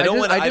 I mean, I don't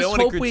just want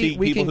to hope critique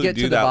we people can who get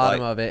do to the that, bottom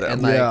like, of it that.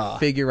 and Yeah.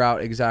 figure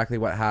out exactly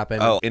what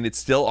happened. Oh, and it's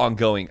still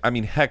ongoing. I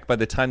mean, heck, by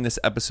the time this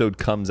episode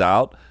comes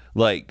out,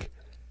 like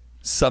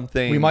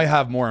something we might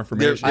have more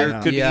information. There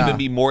now. could Yeah. even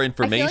be more I feel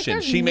like information.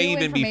 there's She may new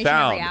even be information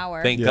found. every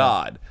hour. Thank Yeah.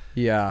 God.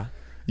 Yeah.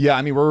 Yeah,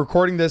 I mean, we're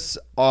recording this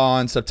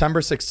on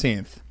September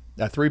 16th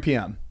at 3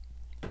 p.m.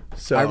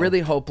 So I really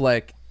hope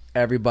like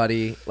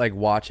everybody like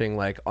watching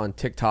like on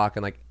TikTok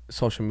and like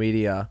social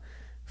media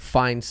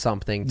finds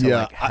something to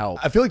like help.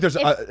 I feel like there's.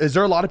 Is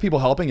there a lot of people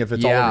helping if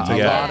it's all Yeah, over a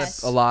TikTok? lot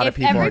of- a lot of if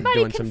people are everybody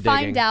doing can some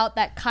find digging. out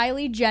that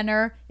Kylie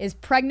Jenner is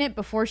pregnant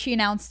before she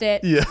announced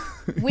it, Yeah,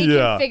 we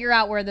yeah. can figure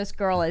out where this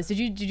girl is. Did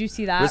you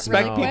see that?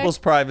 Respect really quick? people's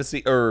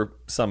privacy, or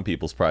some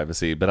people's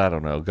privacy, but I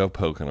don't know. Go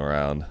poking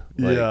around.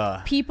 Like,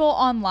 Yeah, People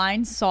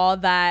online saw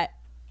that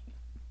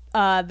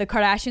the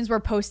Kardashians were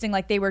posting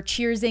like they were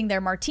cheersing their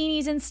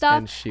martinis and stuff,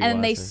 And she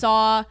and they wasn't.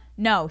 saw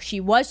she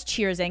was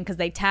cheersing because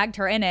they tagged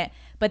her in it,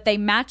 but they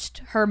matched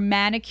her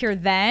manicure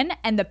then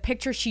and the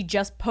picture she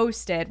just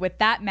posted with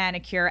that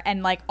manicure,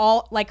 and like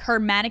all like her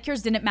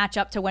manicures didn't match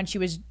up to when she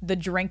was the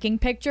drinking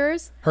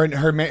pictures. her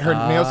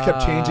nails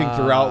kept changing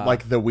throughout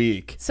like the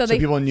week, So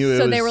people knew.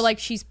 So it was, they were like,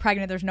 she's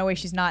pregnant. There's no way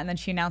she's not. And then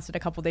she announced it a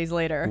couple days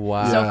later.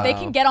 Wow. So if they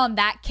can get on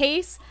that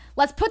case,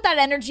 let's put that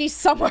energy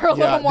somewhere a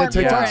yeah, little more the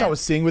TikToks important. I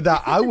was seeing with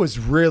that, I was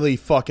really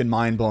fucking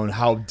mind blown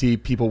how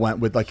deep people went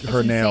with like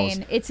her nails.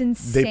 It's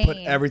insane. They put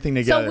everything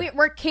together. So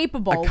we're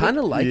capable. I kind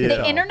of like Yeah. it. The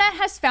though. internet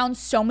has found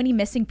so many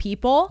missing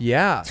people.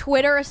 Yeah.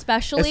 Twitter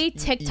especially,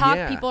 TikTok.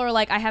 yeah. People are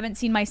like, I haven't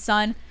seen my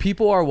son.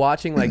 People are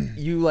watching like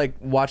you like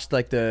watched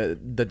like the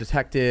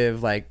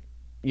detective like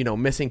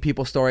missing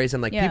people stories,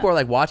 and like Yeah. people are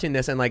like watching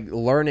this and like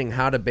learning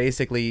how to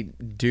basically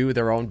do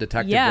their own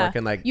detective Yeah, work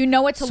and like you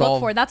know what to look solve-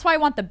 for. That's why I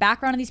want the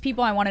background of these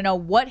people. I want to know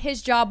what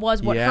his job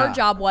was, what Yeah. her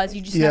job was.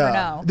 You just never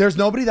know. There's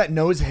nobody that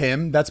knows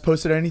him that's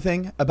posted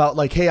anything about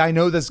like, hey, I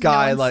know this No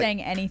guy. one's like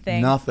saying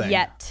anything nothing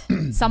yet.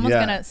 Someone's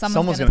Yeah, gonna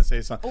gonna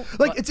say something.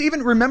 Like it's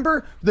even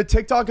remember the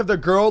TikTok of the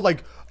girl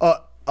like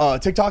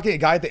TikToking a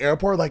guy at the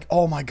airport like,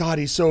 oh my god,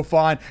 he's so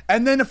fine,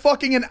 and then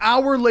fucking an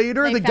hour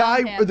later They the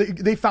guy found him.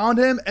 they found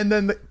him, and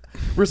then the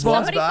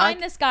response Somebody back.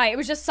 find this guy. It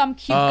was just some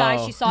cute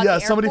guy she saw at Yeah,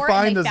 the somebody airport,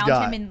 find and they this found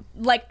guy. him.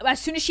 And like as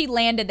soon as she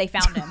landed, they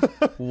found him.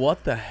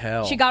 What the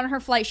hell? She got on her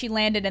flight. She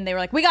landed, and they were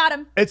like, "We got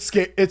him." It's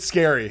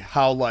scary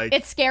how like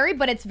It's scary,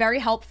 but it's very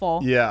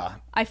helpful. yeah.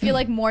 I feel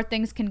like more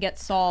things can get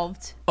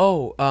solved.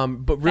 But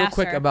real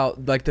quick Faster.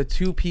 about like the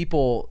two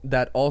people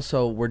that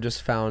also were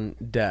just found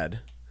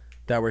dead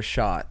that were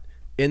shot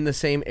in the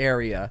same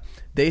area.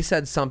 They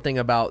said something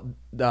about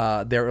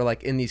they were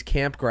like in these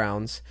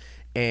campgrounds,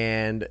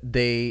 and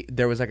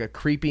there was like a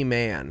creepy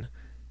man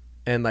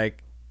and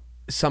like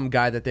some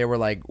guy that they were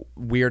like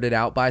weirded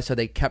out by, so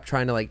they kept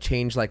trying to like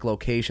change like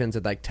locations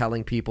and like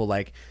telling people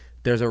like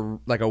there's a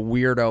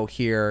weirdo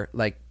here,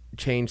 like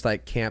change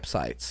like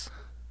campsites.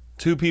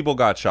 2 people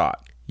got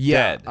shot.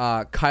 Yeah, Dead.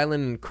 Kylan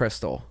and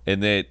Crystal.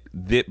 And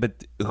but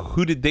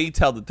who did they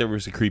tell that there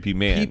was a creepy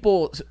man?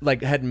 People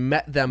like had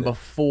met them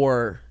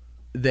before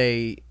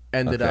they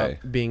ended Okay.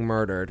 up being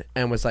murdered,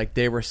 and was like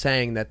they were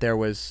saying that there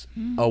was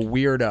a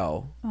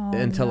weirdo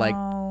into like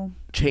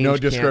change No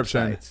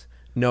description. campsites.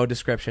 No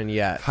description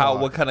yet.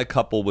 What kind of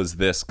couple was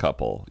this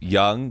couple?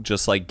 Young,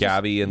 just like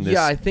Gabby and this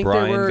Yeah, I think they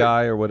Brian were-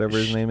 guy or whatever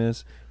his name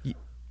is.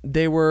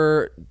 They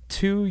were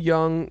 2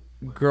 young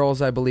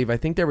girls, I believe. I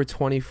think they were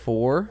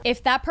 24.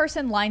 If that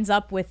person lines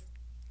up with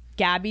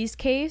Gabby's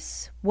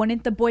case,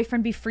 wouldn't the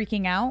boyfriend be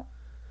freaking out?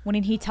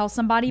 Wouldn't he tell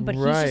somebody? But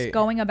he's Right. just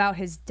going about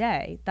his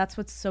day. That's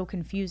what's so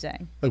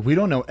confusing. Like we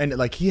don't know, and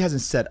like he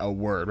hasn't said a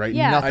word, right?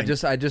 Yeah.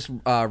 Nothing. I just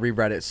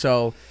reread it.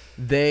 So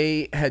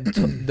they had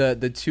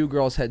the 2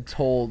 girls had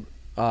told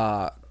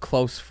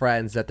close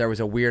friends that there was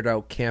a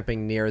weirdo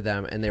camping near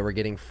them, and they were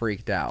getting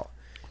freaked out.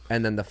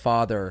 And then the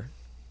father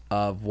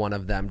of one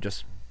of them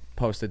just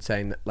posted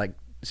saying that, like,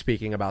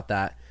 speaking about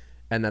that,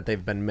 and that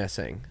they've been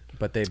missing,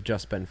 but they've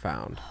just been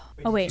found.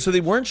 Oh wait, So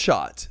they weren't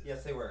shot.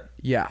 Yes, they were.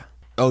 Yeah,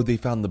 Oh, they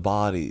found the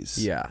bodies.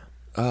 yeah.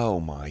 Oh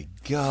my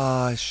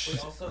gosh.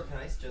 Also, can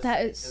I just That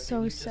say is the thing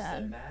so you just said,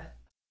 sad. Matt?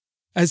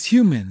 As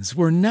humans,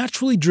 we're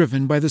naturally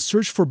driven by the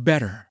search for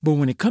better. But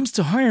when it comes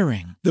to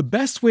hiring, the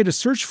best way to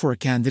search for a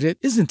candidate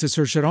isn't to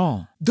search at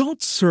all.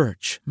 Don't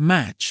search,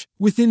 match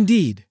with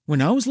Indeed.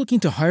 When I was looking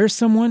to hire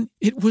someone,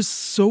 it was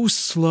so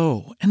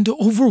slow and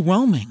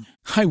overwhelming.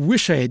 I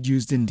wish I had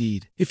used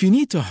Indeed. If you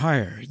need to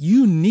hire,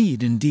 you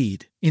need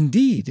Indeed.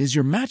 Indeed is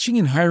your matching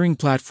and hiring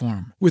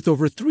platform with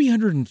over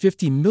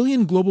 350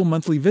 million global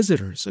monthly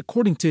visitors,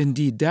 according to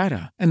Indeed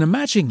data, and a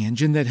matching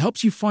engine that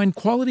helps you find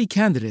quality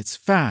candidates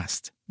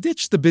fast.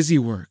 Ditch the busy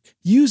work.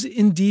 Use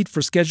Indeed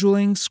for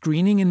scheduling,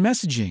 screening, and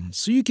messaging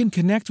so you can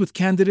connect with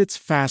candidates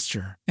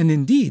faster. And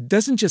Indeed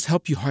doesn't just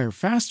help you hire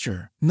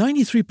faster.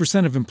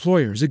 93% of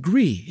employers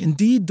agree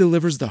Indeed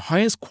delivers the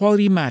highest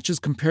quality matches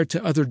compared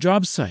to other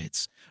job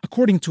sites,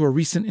 according to a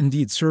recent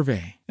Indeed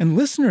survey. And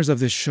listeners of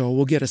this show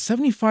will get a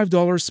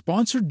 $75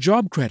 sponsored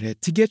job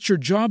credit to get your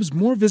jobs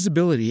more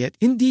visibility at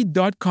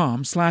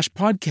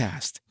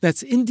Indeed.com/podcast.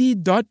 That's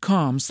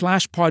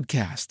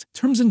Indeed.com/podcast.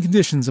 Terms and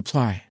conditions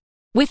apply.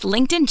 With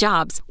LinkedIn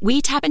Jobs,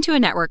 we tap into a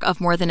network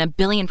of more than 1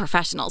 billion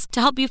professionals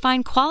to help you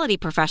find quality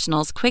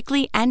professionals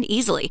quickly and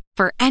easily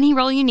for any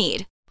role you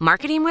need.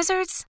 Marketing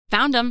wizards?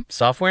 Found them.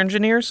 Software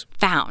engineers?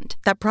 Found.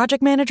 That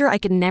project manager I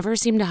could never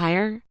seem to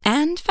hire?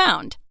 And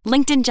found.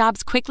 LinkedIn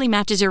Jobs quickly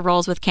matches your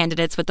roles with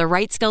candidates with the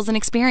right skills and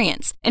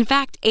experience. In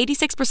fact,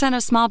 86%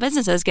 of small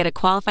businesses get a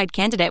qualified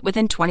candidate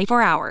within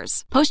 24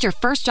 hours. Post your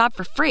first job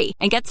for free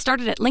and get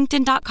started at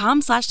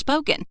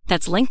linkedin.com/spoken.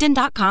 That's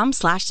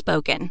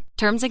linkedin.com/spoken.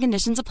 Terms and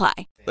conditions apply.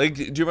 Like,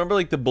 do you remember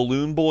like the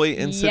balloon boy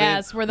incident?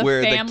 Yes, where the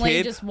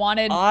family just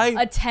wanted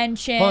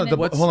attention. Hold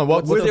on,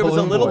 what's where the there was a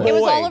balloon little boy? boy. It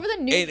was all over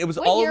the news. And it was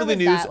What all year over the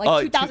was news. that?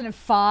 Like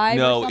 2005 or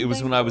No, it was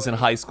something? when I was in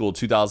high school,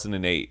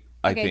 2008.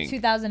 I Okay, think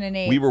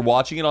 2008. We were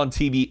watching it on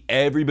TV.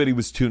 Everybody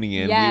was tuning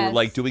in. We were Yes.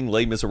 like doing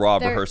Les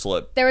Miserables There-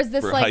 rehearsal there was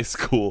this, for like, high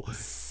school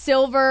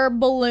silver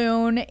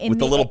balloon in with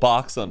the little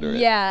box under it.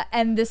 Yeah,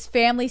 and this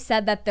family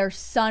said that their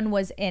son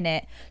was in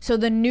it. So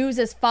the news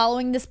is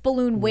following this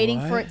balloon,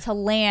 waiting for it to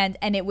land,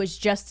 and it was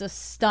just a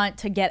stunt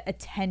to get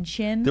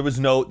attention. There was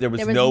no boy in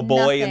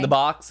nothing. the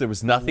box. There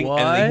was nothing.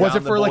 What? And they Was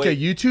found it for the like boy. a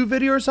YouTube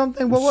video or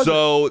something? What was it?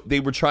 So they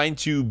were trying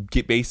to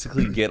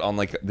get on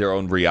like their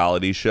own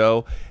reality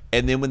show.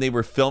 And then when they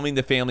were filming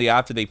the family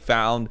after, they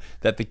found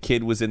that the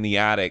kid was in the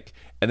attic.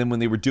 And then when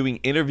they were doing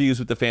interviews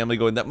with the family,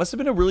 going, that must have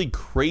been a really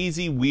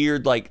crazy,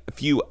 weird, like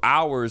few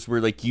hours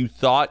where like you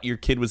thought your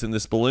kid was in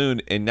this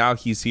balloon and now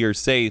he's here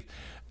safe.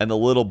 And the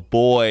little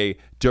boy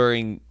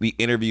during the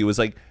interview was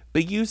like,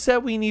 but you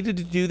said we needed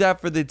to do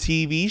that for the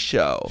TV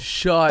show.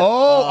 Shut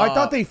Oh, up. I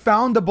thought they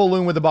found the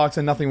balloon with the box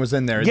and nothing was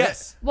in there.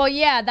 Yes. Well,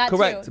 yeah, that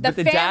Correct. too. But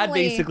the dad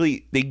family-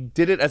 basically, they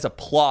did it as a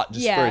plot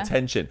just for Yeah.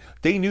 attention.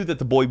 They knew that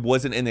the boy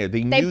wasn't in there.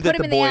 They They knew put that him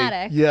the in the boy.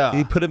 attic. Yeah.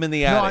 They put him in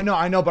the No, attic.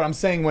 I know, but I'm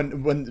saying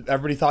when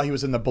everybody thought he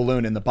was in the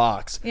balloon in the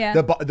box, Yeah.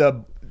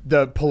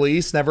 the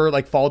police never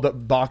like followed the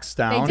box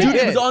down. They Dude,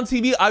 did. it was on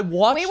TV. I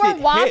watched We were it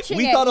hit. watching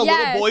We it, thought a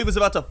yes. little boy was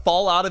about to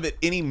fall out of it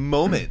any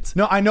moment.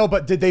 No, I know,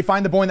 but did they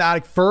find the boy in the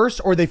attic first,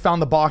 or they found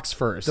the box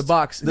first? The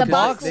box. The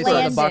box They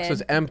said the box landed.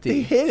 was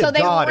empty. Hit So him. they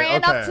Got it,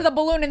 ran up okay. to the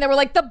balloon and they were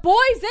like, the boy's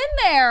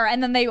in there.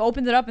 And then they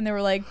opened it up and they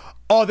were like,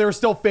 Oh, they were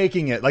still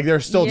faking it. Like they were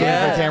still doing it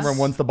Yes. for camera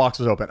once the box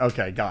was open.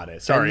 Okay, got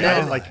it. Sorry, I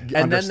didn't like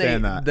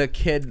understand that. The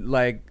kid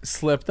like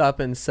slipped up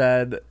and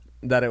said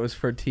that it was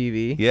for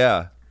TV.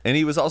 Yeah. And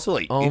he was also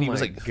like, Oh and he was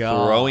my like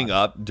God. throwing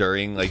up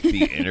during like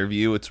the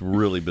interview. It's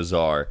really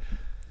bizarre.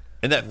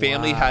 And that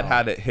family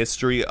had a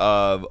history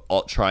of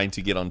trying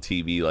to get on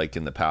TV like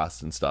in the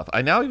past and stuff.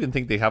 I now even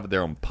think they have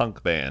their own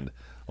punk band.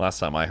 Last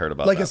time I heard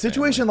about Like that a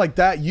situation family. like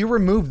that, you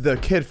remove the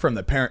kid from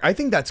the parent. I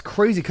think that's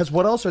crazy because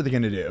what else are they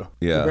going to do?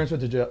 Yeah. The parents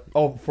went to jail.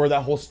 Oh, for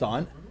that whole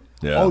stunt.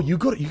 Yeah. Oh, you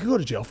could go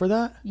to jail for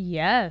that.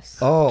 yes.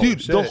 Oh,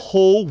 Dude, shit. the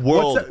whole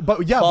world. What's that-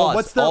 but yeah, but paused.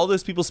 what's the- all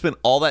those people spent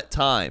all that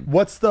time.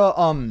 What's the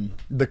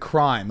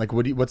crime? Like,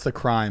 what's the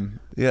crime?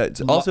 Yeah,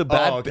 it's also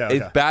bad. Oh, okay,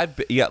 It's okay.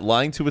 bad. Yeah,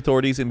 lying to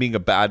authorities and being a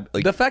bad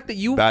like The fact that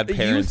you bad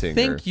parenting.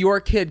 think your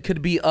kid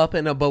could be up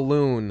in a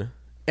balloon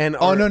and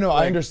Oh no, I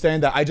like,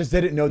 understand that. I just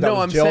didn't know that No,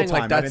 was I'm jail saying, time.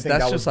 like, I that's- didn't think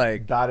that's that just, was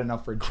like, bad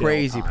enough for jail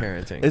crazy time.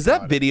 parenting. Is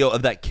that video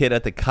of that kid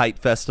at the kite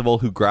festival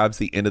who grabs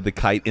the end of the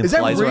kite and Is that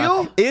flies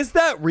around? real? Is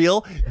that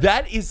real?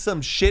 That is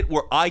some shit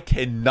where I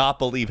cannot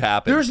believe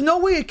happened. There's no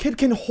way a kid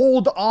can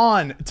hold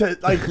on to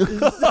like.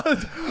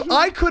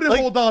 I couldn't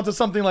hold on to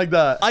something like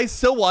that. I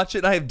still watch it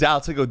and I have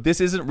doubts. I go, this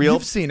isn't real.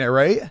 You've seen it,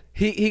 right?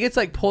 He gets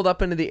like pulled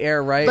up into the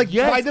air, right? Like,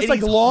 Yes, by this and like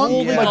he's long,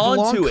 holding like on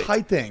long to it.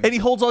 kite thing, And he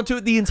holds on to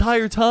it the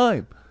entire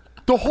time.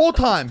 the whole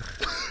time,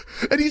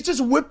 and he's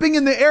just whipping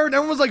in the air, and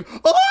everyone's like,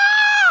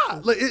 "Ah!"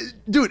 Like,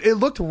 dude, it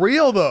looked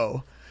real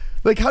though.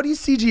 Like, how do you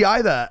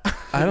CGI that?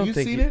 I don't you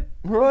think seen you- it,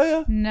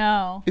 Mariah?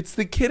 No. It's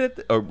the kid at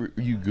the. Are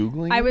you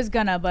Googling I it? was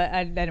gonna, but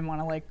I didn't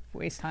want to like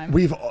waste time.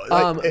 We've, But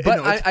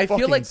I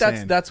feel like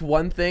that's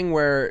one thing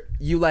where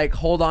you like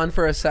hold on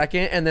for a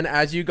second, and then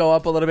as you go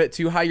up a little bit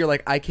too high, you're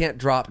like, I can't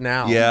drop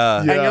now. Yeah.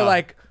 And Yeah. you're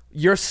like,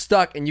 you're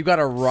stuck, and you got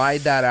to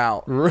ride that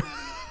out.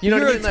 You know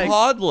You're what I a mean? Like,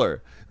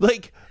 toddler.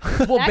 Like, well,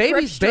 That grip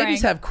babies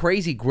strength. have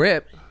crazy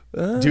grip.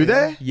 Do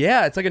they?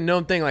 Yeah, it's like a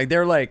known thing. Like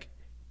they're like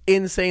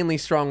insanely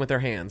strong with their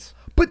hands.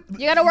 But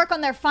You got to work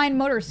on their fine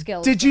motor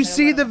skills. did when you they're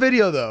see little. the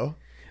video though?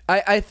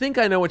 I think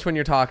I know which one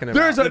you're talking about.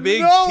 There's The a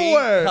big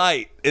nowhere. pink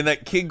kite, and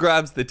that kid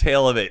grabs the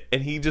tail of it,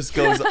 and he just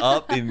goes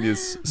up and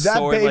just That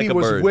soaring baby like a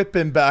was bird.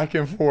 whipping back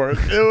and forth.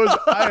 It was.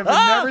 I have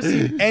never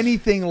seen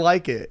anything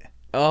like it.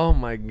 Oh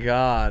my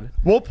god.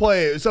 We'll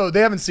play it. So they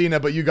haven't seen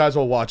it, but you guys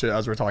will watch it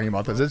as we're talking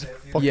about this. It's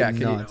fucking Yeah,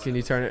 nuts. can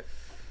you turn it?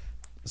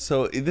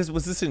 So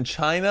was this in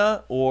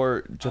China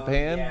or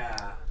Japan?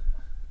 Yeah.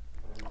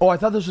 Oh, I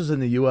thought this was in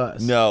the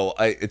U.S. No,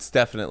 it's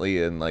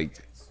definitely in like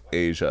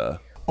Asia.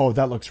 Oh,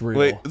 that looks real.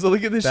 Wait, so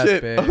look at this That's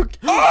shit. big. Okay.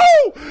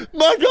 Oh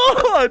my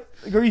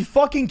god! Are you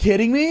fucking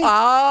kidding me?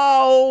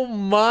 Oh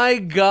my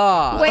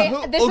god.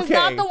 Wait, this is okay.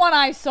 not the one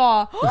I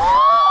saw.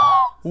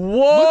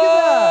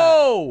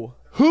 Whoa.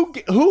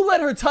 Who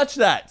let her touch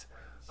that?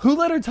 Who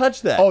let her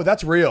touch that? Oh,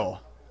 that's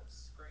real.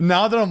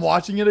 Now that I'm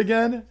watching it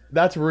again,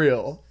 that's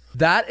real.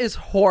 That is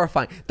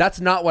horrifying. That's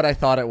not what I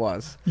thought it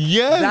was.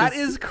 yes. That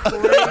is crazy.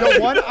 The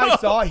one I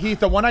saw, Heath,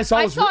 the one I saw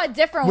I was, saw a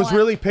different was one.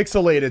 really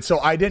pixelated, so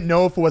I didn't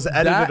know if it was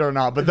edited or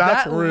not, but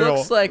that's that real.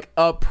 looks like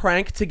a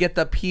prank to get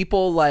the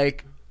people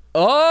like,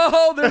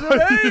 oh, there's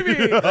a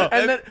baby.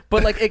 And then,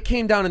 but like it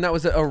came down and that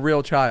was a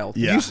real child.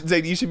 Yeah.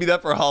 You should be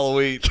that for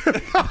Halloween.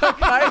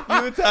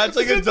 You attach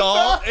like a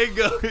doll and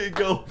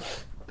go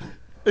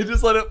and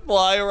just let it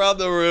fly around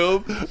the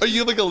room. Or you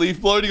have like a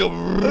leaf blower and you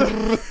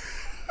go.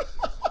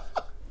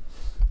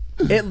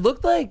 It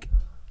looked like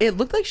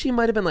she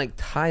might have been like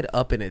tied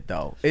up in it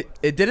though. It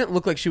didn't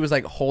look like she was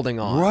like holding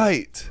on.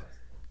 Right.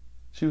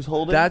 She was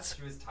holding. That's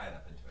She was tied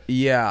up into it.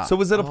 yeah. So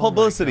was it a Oh my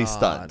publicity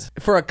God. stunt?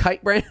 for a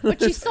kite brand?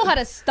 But she still had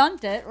to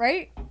stunt it,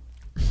 right?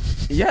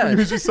 yeah.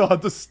 You just saw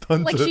the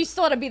stunt. Like she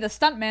still had to be the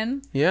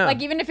stuntman. Yeah. Like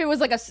even if it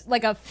was like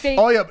a fake.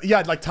 Oh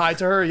yeah, like tied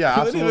to her. Yeah,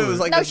 What if absolutely. it was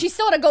like No, a- she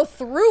still had to go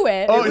through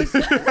it. Oh, It was,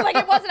 like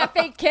it wasn't a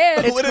fake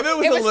kid. What if it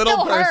was a little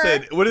still her.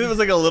 person? What if it was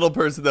like a little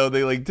person though?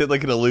 They like did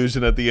like an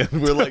illusion at the end.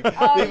 We're like, they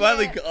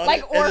finally yeah. got Like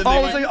it, and then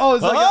Oh, they it went,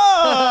 was like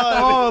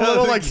 "Ah!" a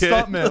little like Kid.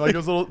 stuntman. Like it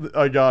was a little.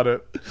 I got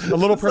it. A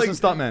little It's like- person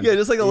stuntman. Yeah,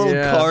 just like a little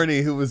Yeah.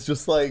 carny who was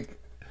just like,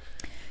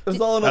 it was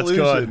all an That's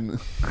illusion.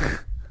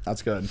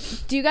 That's good.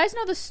 Do you guys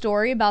know the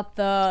story about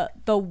the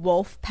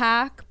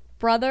Wolfpack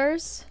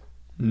brothers?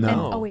 No. And,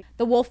 oh wait,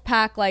 the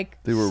Wolfpack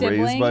like They were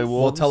siblings? raised by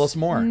wolves. Well, tell us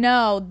more.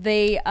 No,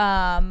 they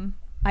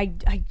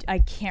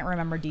I can't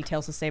remember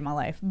details to save my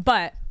life,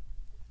 but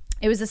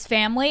it was this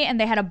family and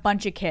they had a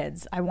bunch of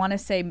kids. I want to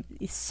say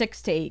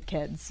 6 to 8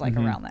 kids, like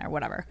around there,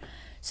 whatever.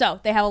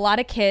 So they have a lot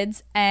of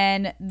kids,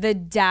 and the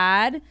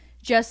dad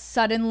just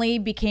suddenly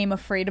became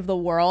afraid of the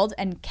world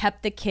and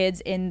kept the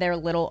kids in their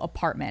little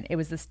apartment. It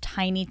was this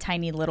tiny,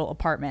 tiny little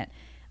apartment.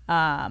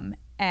 And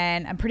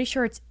I'm pretty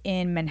sure it's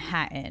in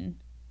Manhattan,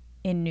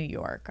 in New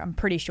York. I'm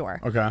pretty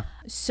sure. Okay.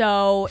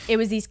 So it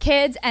was these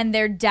kids, and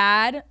their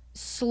dad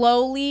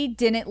slowly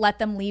didn't let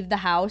them leave the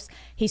house.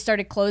 He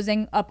started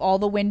closing up all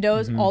the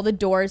windows, all the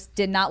doors,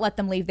 did not let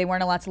them leave. They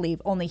weren't allowed to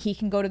leave. Only he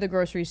can go to the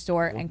grocery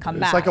store and come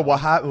It's back. like a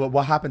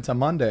what happened to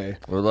Monday.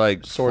 Or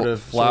like Sort of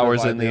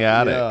flowers in the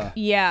attic. Yeah.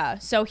 Yeah.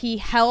 So he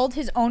held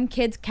his own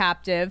kids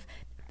captive.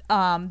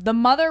 The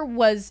mother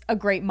was a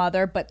great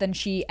mother, but then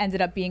she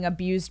ended up being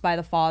abused by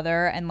the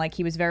father, and like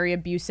he was very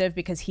abusive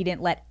because he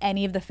didn't let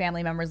any of the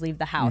family members leave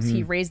the house.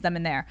 He raised them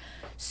in there.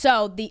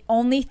 So the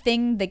only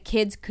thing the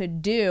kids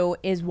could do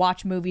is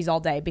watch movies all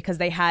day because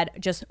they had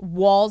just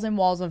walls and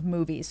walls of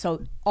movies.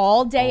 So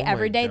all day,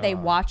 every day, they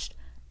watched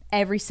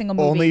every single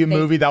movie. Only a They-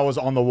 movie that was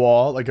on the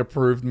wall, like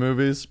approved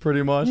movies,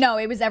 pretty much. No,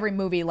 it was every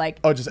movie.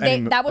 Like, Oh, just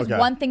any that was okay.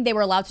 one thing they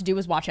were allowed to do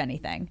was watch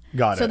anything.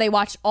 Got So it. they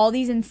watched all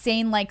these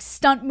insane like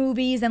stunt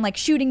movies and like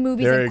shooting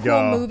movies There and you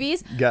cool go.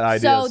 movies. Get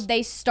ideas. So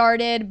they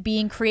started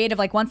being creative.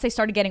 Like once they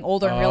started getting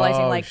older and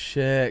realizing Oh, like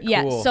shit,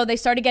 yeah. cool. So they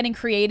started getting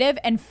creative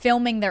and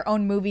filming their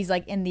own movies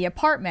like in the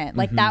apartment.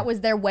 Like that was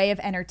their way of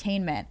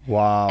entertainment.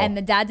 Wow. And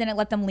the dad didn't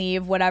let them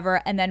leave,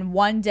 whatever. And then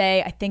one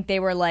day, I think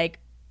they were like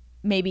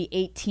maybe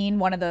 18,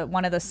 one of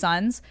the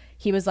sons,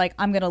 he was like,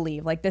 I'm gonna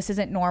leave, like this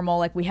isn't normal,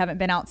 like we haven't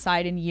been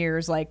outside in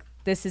years, like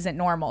this isn't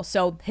normal.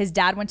 So his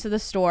dad went to the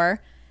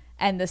store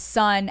and the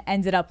son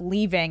ended up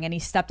leaving, and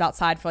he stepped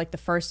outside for like the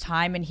first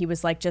time, and he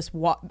was like just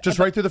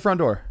right through the front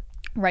door.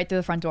 right through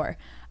the front door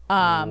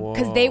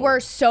because they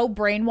were so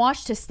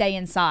brainwashed to stay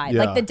inside.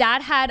 Yeah. Like the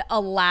dad had a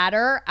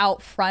ladder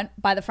out front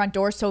by the front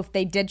door, so if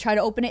they did try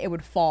to open it, it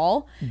would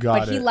fall.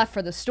 Got but he it. left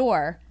for the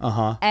store.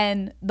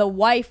 And the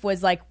wife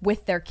was like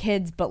with their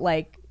kids, but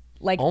like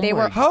Oh they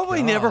my were. How have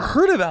I never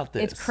heard about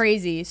this? It's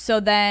crazy. So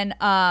then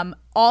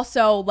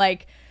also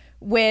like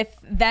with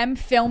them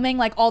filming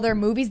like all their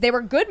movies, they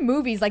were good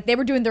movies. Like they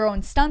were doing their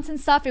own stunts and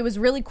stuff. It was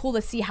really cool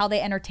to see how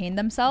they entertained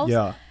themselves.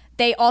 Yeah.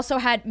 They also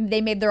they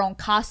made their own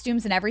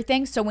costumes and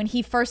everything. So when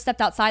he first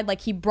stepped outside,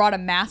 like he brought a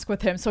mask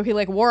with him. So he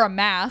like wore a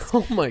mask.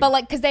 Oh my- But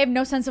like, cause they have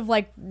no sense of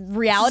like This is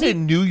reality.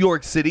 in New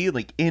York City,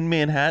 like in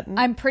Manhattan.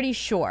 I'm pretty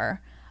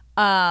sure.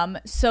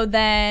 So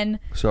then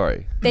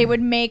Sorry. they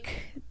would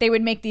make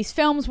these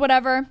films,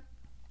 whatever.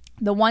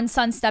 The one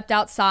son stepped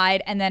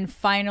outside, and then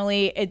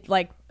finally it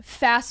like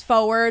fast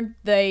forward,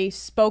 they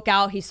spoke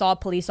out. He saw a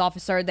police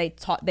officer.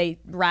 They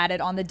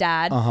ratted on the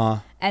dad.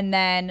 And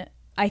then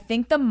I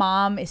think the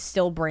mom is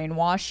still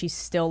brainwashed. She's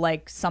still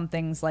like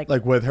something's like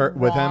with her,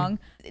 with him.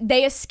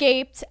 They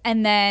escaped,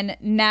 and then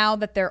now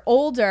that they're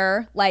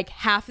older, like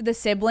half of the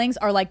siblings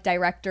are like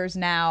directors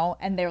now,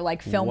 and they're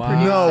like film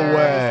producers. No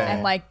way.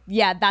 And like,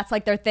 yeah, that's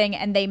like their thing.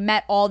 And they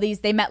met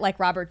like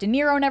Robert De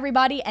Niro and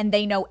everybody, and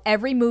they know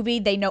every movie.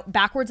 They know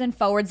backwards and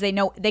forwards. They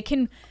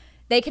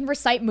can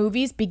recite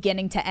movies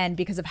beginning to end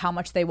because of how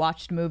much they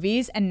watched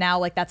movies, and now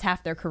like that's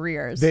half their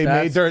careers.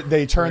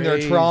 They turned their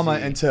trauma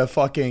into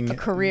fucking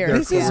career. Their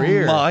This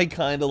career. is my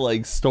kind of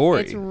like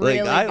story. It's really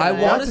I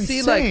want to That's see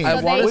insane. like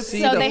I want to see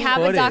so the they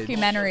have a footage.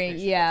 documentary.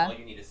 Yeah. All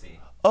you need to see.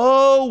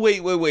 Oh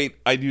wait!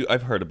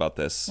 I've heard about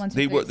this. One,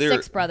 two, three, they're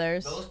 6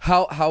 brothers.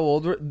 How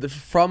old were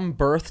from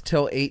birth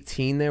till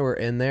 18? They were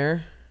in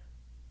there.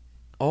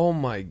 Oh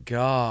my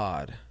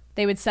god.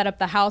 They would set up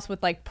the house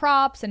with like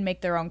props and make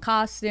their own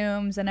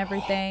costumes and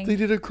everything. They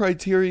did a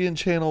Criterion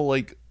Channel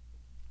like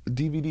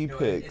DVD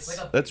picks. it's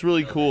like a That's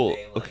really video that cool.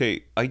 they, like-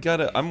 Okay,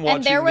 I'm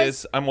And there watching was-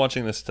 this. I'm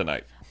watching this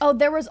tonight. Oh,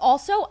 there was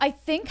also, I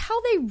think, how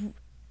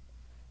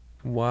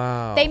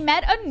Wow. they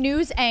met a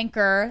news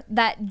anchor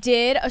that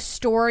did a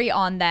story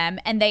on them,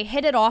 and they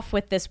hit it off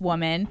with this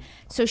woman.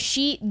 So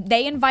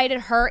they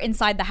invited her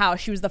inside the house.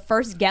 She was the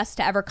first guest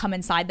to ever come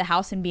inside the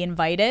house and be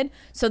invited.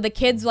 So the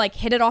kids like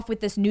hit it off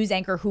with this news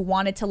anchor who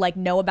wanted to like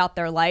know about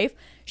their life.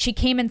 She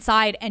came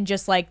inside and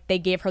just like they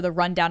gave her the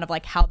rundown of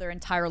like how their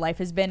entire life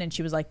has been, and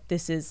she was like,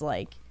 "This is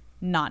like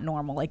not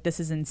normal. Like this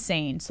is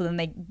insane." So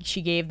then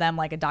she gave them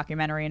like a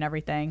documentary and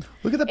everything.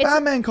 Look at the It's-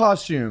 Batman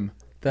costume.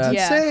 That's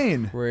Yeah.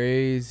 insane.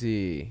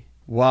 Crazy.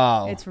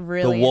 Wow. It's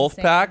really The Wolf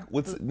insane. Pack.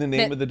 What's the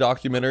name of the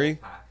documentary?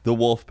 The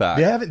Wolf Pack.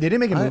 They didn't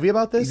make a movie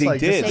about this. They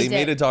Like, did. this They is-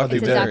 made a It's a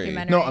documentary.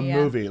 documentary. No, a yeah.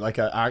 movie.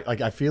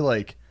 I feel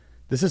like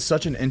this is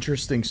such an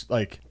interesting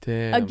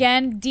Damn.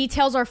 Again,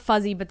 details are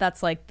fuzzy, but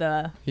that's like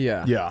the.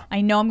 Yeah. Yeah.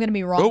 I know I'm gonna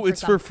be wrong. Oh,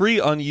 it's for some- free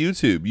on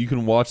YouTube. You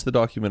can watch the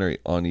documentary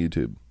on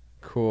YouTube.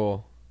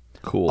 Cool.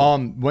 Cool.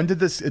 When did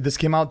this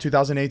came out?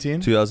 2018.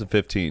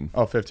 2015.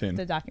 Oh, 15.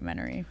 the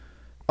documentary.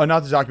 Oh,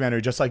 not the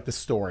documentary. Just like the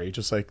story.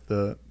 Just like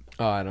the.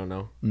 Oh, I don't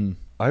know.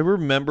 I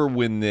remember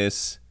when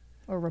this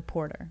Or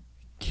reporter.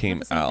 came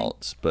the same thing?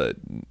 out, but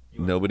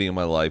nobody in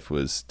my life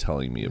was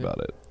telling me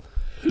about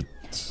it.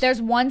 There's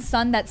one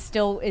son that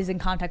still is in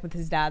contact with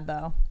his dad,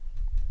 though.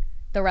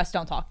 The rest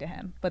don't talk to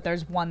him, but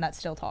there's one that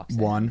still talks to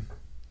him. One.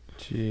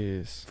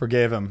 Jeez.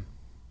 Forgave him.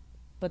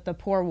 But the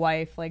poor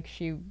wife, like,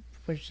 she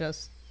was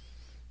just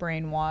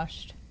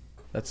brainwashed.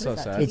 That's What so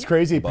is that, sad. It's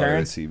crazy. Bought it at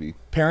Parents TV.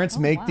 Parents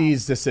make wow.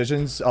 these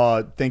decisions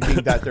thinking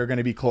that they're going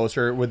to be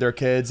closer with their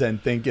kids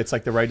and think it's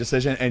like the right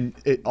decision, and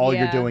all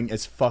you're Yeah. doing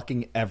is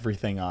fucking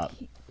everything up.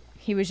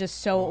 He was just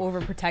so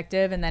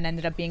overprotective and then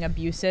ended up being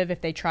abusive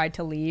if they tried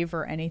to leave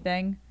or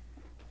anything.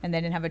 And they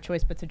didn't have a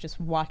choice but to just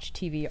watch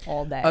TV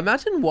all day.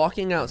 Imagine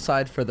walking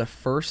outside for the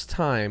first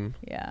time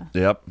Yeah.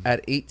 Yep.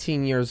 at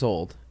 18 years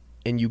old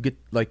and you get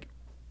like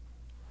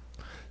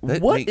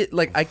That what make- it,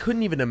 like I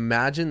couldn't even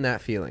imagine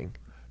that feeling.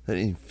 That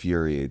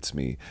infuriates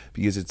me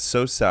because it's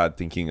so sad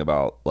thinking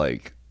about,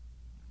 like,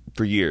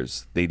 for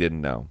years they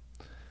didn't know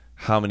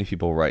how many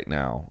people right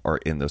now are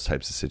in those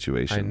types of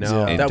situations. I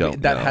know and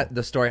don't know.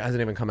 the story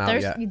hasn't even come out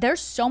yet. There's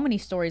so many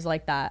stories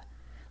like that.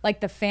 Like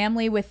the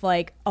family with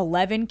like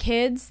 11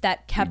 kids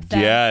that kept them.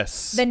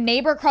 Yes. The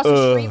neighbor across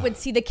the street would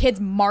see the kids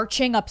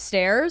marching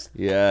upstairs,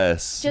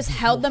 Yes. just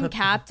held them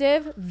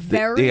captive.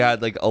 They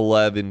had like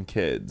 11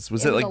 kids.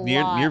 Was It it, was like a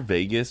near lot.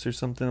 Vegas or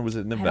something? Or was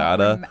it I don't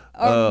Nevada?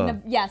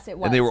 yes, it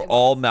was. And they were It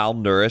all was.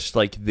 malnourished.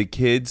 Like the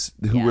kids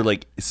who Yeah. were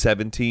like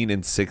 17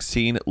 and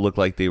 16 looked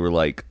like they were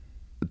like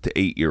the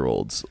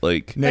 8-year-olds.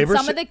 Like But Neighbors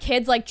some of the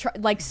kids like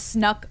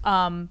snuck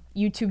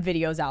YouTube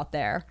videos out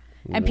there,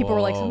 and people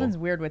were like, Whoa. "Something's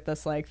weird with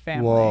this like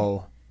family."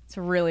 Whoa. It's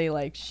really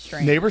like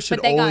strange. Neighbors should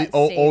But they got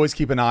saved. always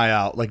keep an eye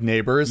out. Like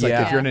neighbors, like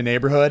Yeah. if you're in a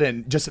neighborhood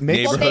and just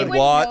make Well, they Neighborhood would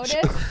watch.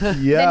 notice.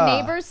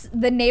 Yeah.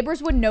 The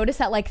neighbors would notice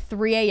at like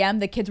 3 a.m.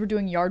 the kids were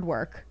doing yard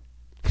work.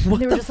 They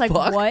were just like,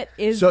 fuck? "What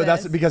is So this?"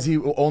 that's because they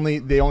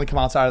only come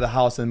outside of the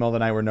house in the middle of the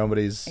night where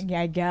nobody's.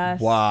 Yeah, I guess.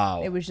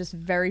 Wow. It was just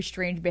very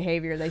strange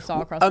behavior they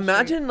saw across the street.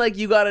 Imagine like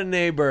you got a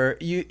neighbor,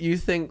 you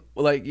think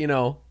like, you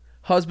know,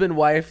 husband,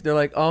 wife, they're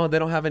like, oh, they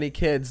don't have any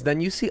kids.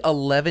 Then you see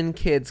 11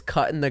 kids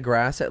cutting the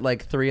grass at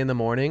like 3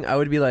 a.m. I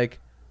would be like,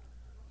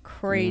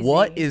 crazy.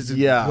 what is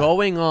Yeah.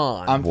 going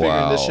on? I'm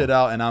figuring this Wow. shit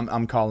out, and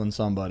I'm calling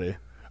somebody.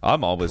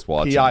 I'm always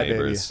watching PI, baby.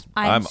 Neighbors.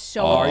 I'm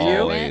so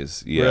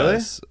always. observant.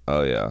 Yes.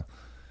 Oh yeah.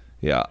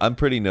 Yeah, I'm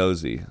pretty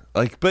nosy.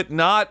 Like, but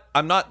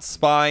I'm not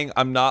spying.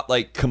 I'm not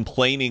like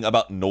complaining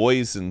about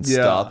noise and Yeah.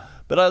 stuff.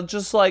 But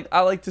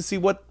I like to see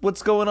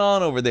what's going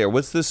on over there.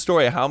 What's this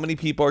story? How many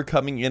people are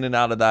coming in and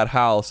out of that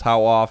house?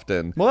 How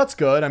often? Well, that's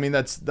good. I mean,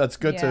 that's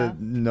good Yeah. to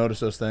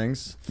notice those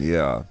things.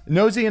 Yeah.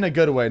 Nosy in a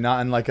good way,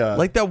 not in like a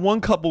Like that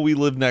one couple we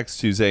live next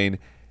to, Zane.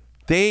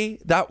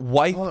 That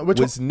wife Hold on, which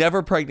was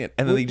never pregnant,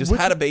 and then they just which-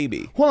 had a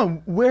baby. Hold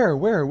on, where,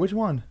 which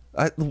one?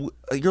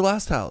 Your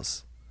last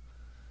house.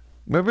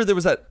 Remember there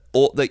was that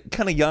old, like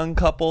kind of young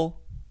couple.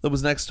 that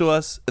was next to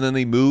us, and then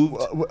they moved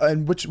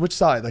And which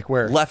side? Like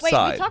where? left Wait,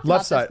 side. we talked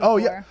Left about side. this Oh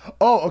before. yeah.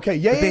 Oh okay.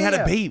 Yeah. They yeah, had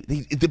yeah. a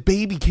baby. The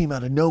baby came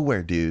out of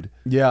nowhere, dude.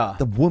 Yeah.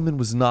 The woman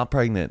was not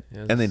pregnant,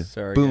 Yeah, and then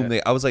surrogate. boom.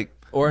 I was like,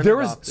 Or an There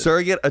was adopted.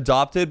 surrogate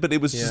adopted, but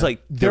it was just Yeah.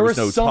 like there was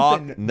no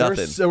something. talk,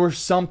 nothing. There was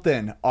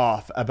something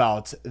off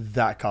about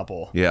that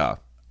couple. Yeah,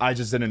 I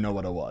just didn't know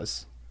what it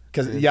was.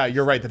 Because yeah,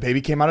 you're right. The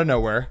baby came out of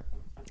nowhere.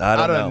 I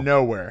don't out know. of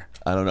nowhere.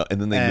 I don't know. And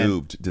then they And-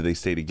 moved. Did they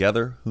stay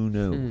together? Who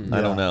knew?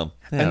 I don't know.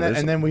 Yeah, and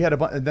there's then we had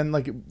and then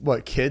like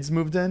what kids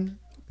moved in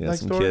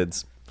next some door?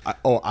 kids.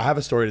 I have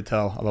a story to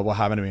tell about what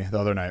happened to me the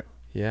other night.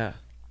 Yeah.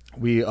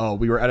 We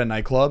were at a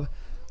nightclub.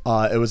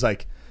 It was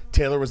like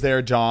Taylor was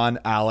there, John,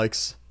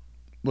 Alex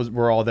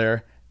were all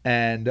there,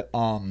 and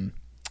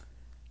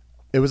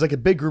it was like a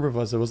big group of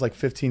us. It was like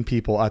 15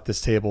 people at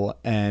this table,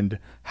 and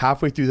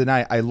halfway through the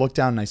night, I look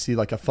down and I see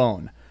like a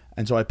phone,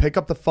 and so I pick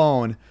up the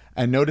phone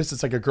and notice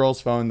it's like a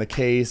girl's phone, the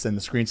case and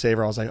the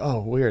screensaver. I was like,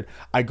 oh, weird.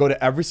 I go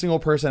to every single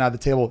person at the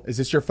table. Is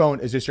this your phone?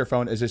 Is this your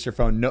phone? Is this your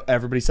phone? No,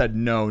 everybody said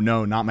no,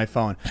 not my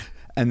phone.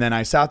 And then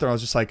I sat there. I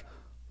was just like,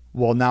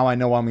 well, now I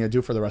know what I'm going to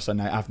do for the rest of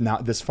the night. Now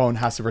this phone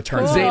has to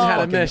return. Cool. to its Zane had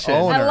a fucking mission.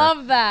 owner. I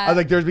love that. I was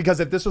like,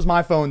 because if this was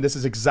my phone, this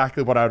is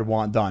exactly what I would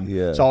want done.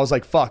 Yeah. So I was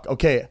like, fuck,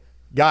 okay,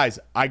 guys,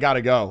 I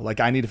gotta go. Like,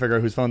 I need to figure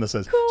out whose phone this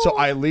is. So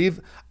I leave.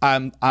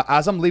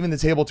 As I'm leaving the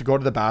table to go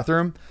to the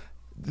bathroom,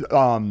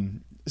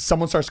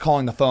 someone starts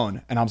calling the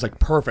phone, and I was like,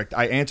 perfect.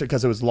 I answered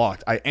because it was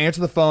locked. I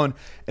answer the phone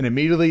and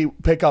immediately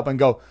pick up and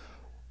go,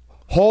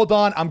 hold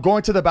on, I'm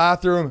going to the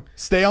bathroom.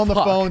 Stay on the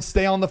phone,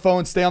 stay on the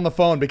phone, stay on the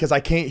phone, because I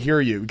can't hear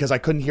you, because I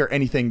couldn't hear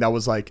anything that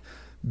was like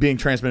being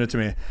transmitted to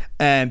me.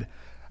 And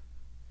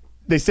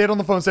they stayed on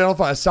the phone.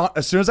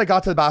 As soon as I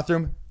got to the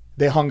bathroom,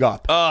 they hung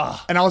up.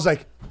 And I was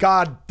like,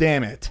 God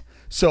damn it.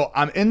 So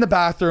I'm in the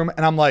bathroom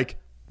and I'm like,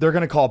 they're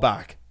going to call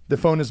back. The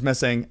phone is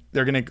missing.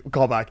 They're going to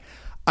call back.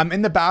 I'm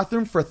in the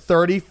bathroom for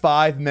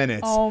 35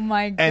 minutes. Oh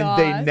my And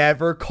they God.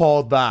 never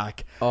called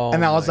back. Oh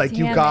and I was my like,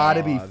 you Damn gotta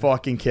it. be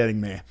fucking kidding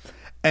me.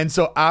 And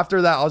so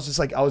after that, I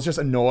was just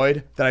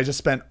annoyed that I just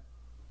spent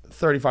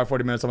 35,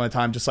 40 minutes of my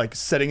time just like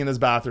sitting in this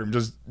bathroom,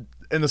 just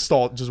in the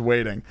stall, just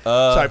waiting. So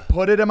I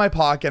put it in my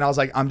pocket and I was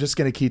like, I'm just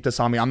going to keep this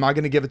on me. I'm not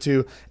going to give it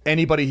to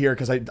anybody here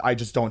because I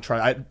just don't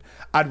try.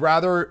 I'd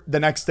rather the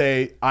next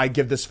day I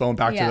give this phone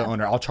back to Yeah. the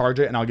owner. I'll charge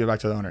it and I'll give it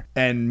back to the owner.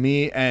 And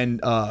me and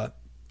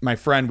my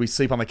friend, we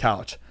sleep on the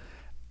couch.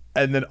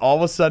 And then all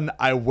of a sudden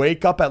I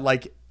wake up at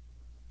like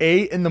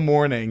 8 in the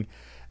morning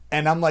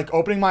and I'm like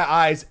opening my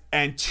eyes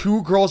and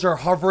two girls are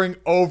hovering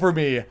over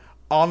me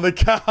on the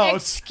couch.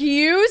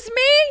 Excuse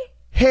me?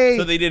 Hey,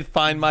 So they did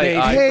find my They-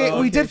 iPhone. hey,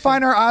 we did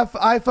find our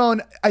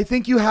iPhone. I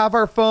think you have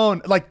our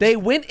phone. Like They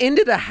went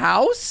into the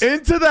house?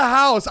 into the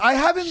house. I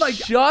haven't like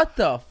Shut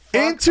the fuck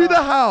into up.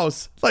 the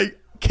house. Like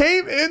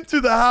came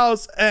into the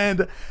house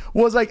and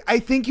was like, I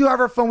think you have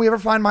our phone. We ever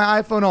find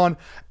my iPhone on.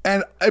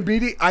 And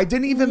immediately, I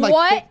didn't even like.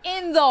 What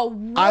in the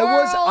world?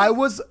 I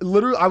was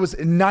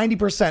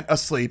 90%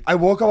 asleep. I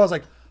woke up. I was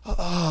like,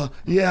 oh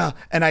yeah,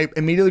 and I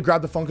immediately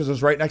grabbed the phone because it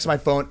was right next to my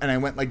phone, and I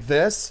went like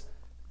this,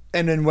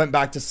 and then went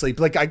back to sleep.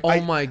 Like I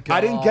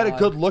didn't get a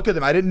good look at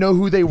them. I didn't know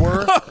who they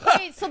were.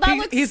 Wait, so that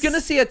looks. He's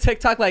gonna see a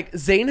TikTok like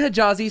Zayn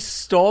Hijazi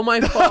stole my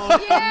phone from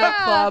the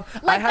club.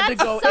 I had to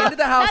that go sucks. into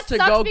the house That to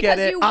sucks go get because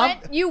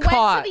it. You went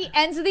caught. to the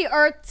ends of the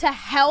earth to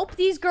help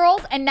these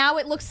girls, and now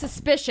it looks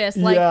suspicious.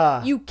 Like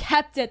Yeah. you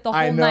kept it the whole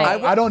I know.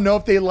 night. I don't know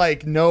if they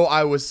like know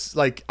I was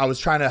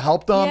trying to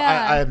help them.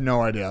 Yeah. I have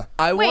no idea.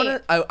 I Wait.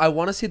 want to. I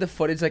want to see the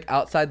footage like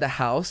outside the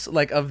house,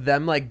 like of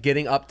them like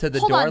getting up to the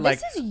Hold door. on, like,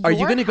 this is are you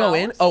your gonna go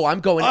in? house? Oh, I'm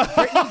going.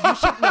 Brittany, you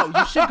should no.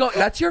 You should go.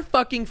 That's your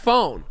fucking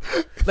phone.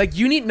 Like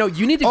you need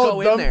to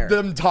go in there.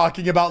 them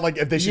talking about like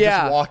if they should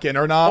Yeah. just walk in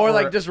or not, or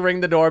like just ring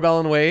the doorbell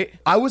and wait.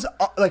 I was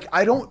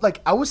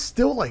I was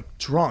still like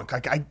drunk.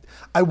 Like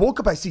I woke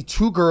up, I see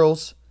two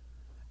girls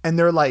and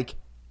they're like,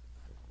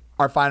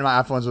 our Find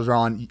My iPhones was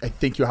wrong. I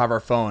think you have our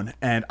phone.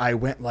 And I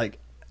went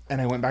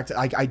back to,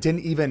 I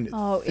didn't even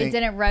it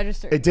didn't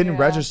register. It didn't Yeah.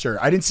 register.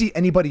 I didn't see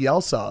anybody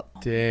else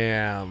up.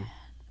 Damn.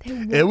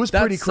 It was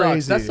That pretty sucks.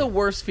 crazy. That's the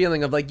worst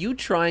feeling of like you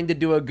trying to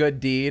do a good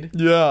deed.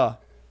 Yeah,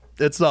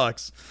 it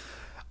sucks.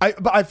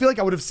 But I feel like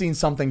I would have seen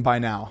something by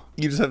now.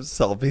 You just have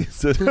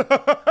selfies.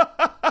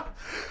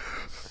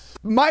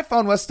 My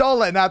phone was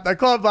stolen at the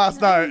club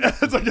last night.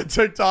 It's like a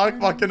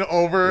TikTok fucking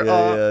over.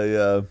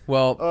 yeah.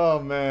 Well, Oh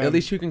man. at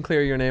least you can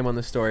clear your name on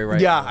the story,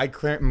 right? Yeah, now.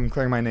 I'm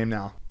clearing my name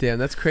now. Damn,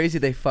 that's crazy.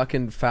 They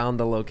fucking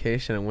found the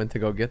location and went to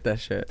go get that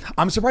shit.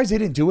 I'm surprised they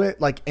didn't do it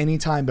like any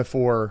time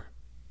before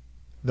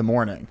the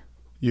morning.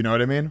 You know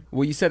what I mean?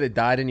 Well, you said it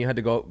died and you had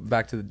to go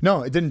back to the.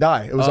 No, it didn't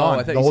die. It was Oh, on I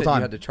thought the you whole said time.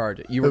 you had to charge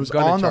it. You It were was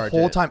gonna on the charge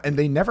whole it. time, and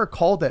they never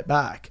called it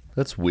back.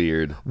 That's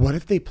weird. What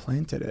if they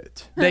planted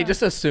it? They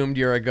just assumed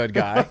you're a good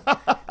guy.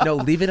 No,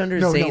 leave it under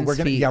No, Zane's we're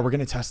gonna feet. we're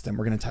gonna test them.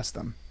 We're gonna test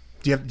them.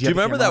 Do you Do you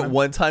remember that one?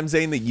 one time,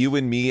 Zane, that you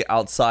and me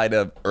outside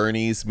of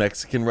Ernie's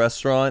Mexican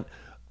restaurant,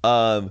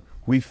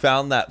 we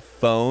found that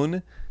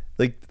phone,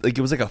 like it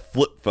was like a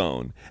flip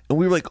phone, and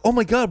we were like, "Oh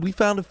my god, we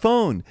found a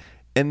phone!"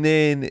 And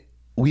then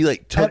We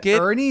like took it.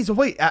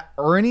 At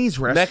Ernie's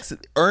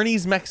restaurant.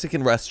 Ernie's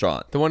Mexican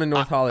restaurant. The one in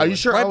North Hollywood. Are you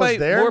sure Right I was by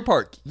there? Moore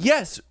Park.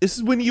 Yes. This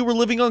is when you were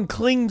living on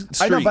Kling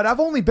Street. I know, but I've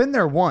only been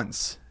there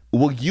once.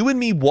 Well, you and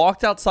me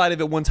walked outside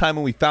of it one time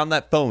and we found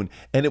that phone.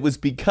 And it was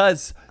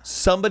because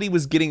somebody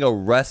was getting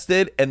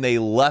arrested and they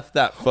left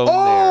that phone there.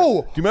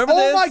 Oh, Do you remember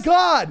this? Oh my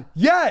God!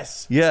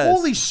 Yes. Yes.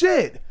 Holy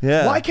shit!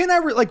 Yeah. Why can't I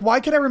why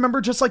can't I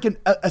remember just like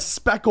a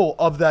speckle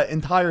of that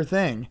entire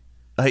thing?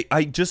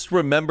 I just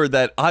remember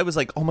that I was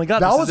like, oh my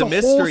God, That this was is a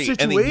a whole mystery.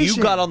 And then you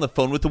situation. got on the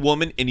phone with the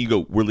woman and you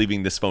go, we're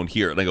leaving this phone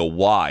here. And I go,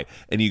 why?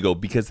 And you go,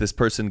 because this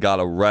person got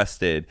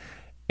arrested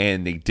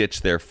and they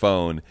ditched their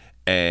phone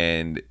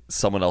and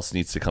someone else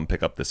needs to come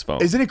pick up this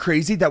phone. Isn't it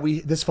crazy that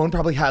this phone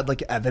probably had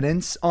like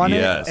evidence on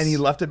Yes. it, and he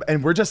left it,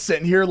 and we're just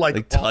sitting here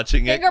like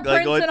touching it, like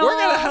Fingerprints going, and we're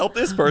gonna all. help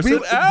this person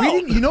out.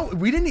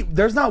 we didn't.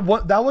 There's not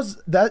one. That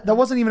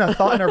wasn't even a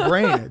thought in our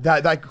brain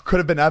that could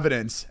have been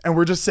evidence, and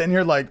we're just sitting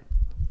here like,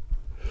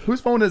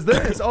 whose phone is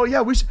this? Oh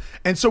yeah, we should.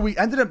 And so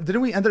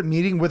didn't we end up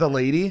meeting with a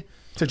lady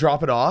to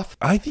drop it off?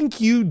 I think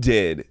you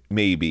did,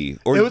 maybe.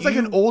 Or It was like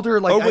an older,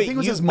 like, I think it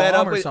was you his met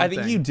mom up or I think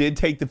something. you did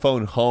take the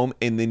phone home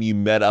and then you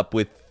met up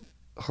with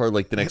her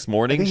like the next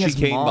morning. think She his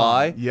came mom.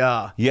 by.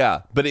 Yeah.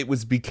 Yeah. But it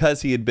was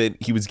because he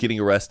was getting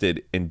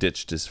arrested and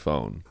ditched his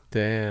phone.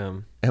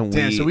 Damn. And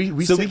Damn, so we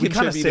kind of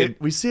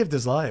contributed. saved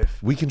his life.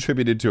 We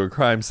contributed to a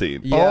crime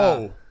scene. Yeah.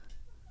 Oh.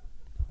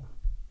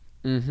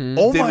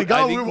 Oh Did my we- I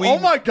God! think Oh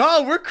my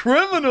God! We're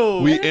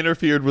criminals. We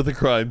interfered with a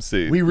crime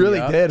scene. We really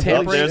Yeah. did.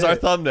 Tamper- Holy There's shit. our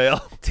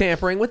thumbnail.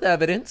 Tampering with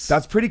evidence.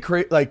 That's pretty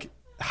crazy. Like,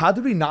 how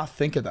did we not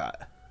think of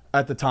that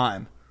at the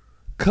time?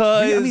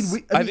 Cause I I, mean,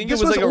 think it this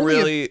was was like a only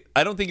really.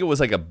 I don't think it was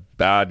like a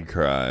bad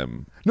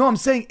crime. No, I'm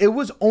saying it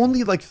was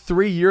only like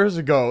 3 years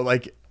ago.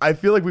 Like, I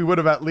feel like we would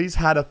have at least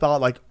had a thought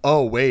like,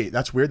 oh wait,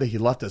 that's weird that he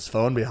left his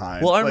phone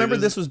behind. Well, I Like, remember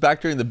it's- this was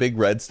back during the Big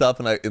Red stuff,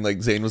 and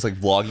like Zane was like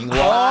vlogging a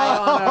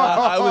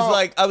lot.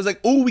 I was like,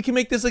 oh, we can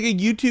make this like a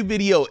YouTube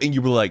video, and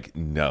you were like,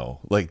 no,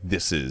 like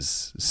this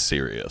is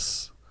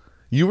serious.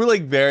 You were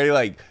like very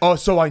like, Oh,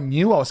 so I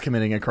knew I was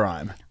committing a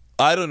crime.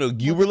 I don't know.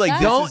 You were like,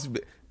 this is.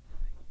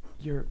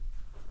 You're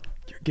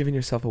giving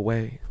yourself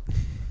away.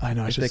 I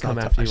know. I If should they stop come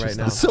ta- after I you should right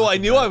stop. now. So I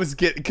knew I was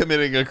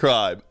committing a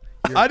crime.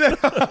 I did.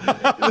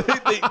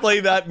 they play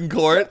that in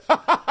court.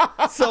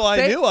 So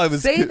I knew I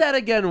was. Say that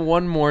again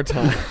one more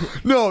time.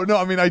 No.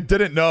 I mean, I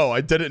didn't know.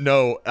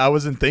 I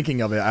wasn't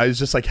thinking of it. I was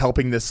just like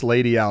helping this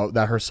lady out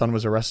that her son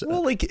was arrested.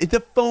 Well, like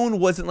the phone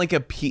wasn't like a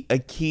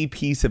key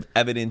piece of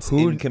evidence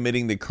in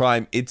committing the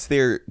crime. It's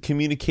their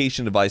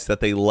communication device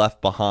that they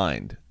left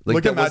behind. Like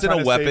Look that at Matt wasn't trying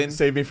a to weapon.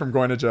 save me from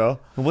going to jail.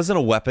 It wasn't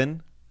a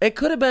weapon. It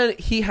could have been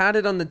he had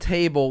it on the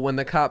table when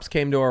the cops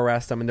came to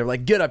arrest him, and they're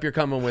like, "Get up, you're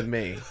coming with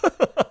me."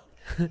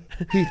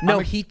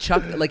 He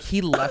chucked like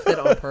he left it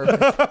on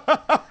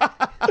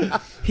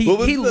purpose.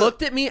 He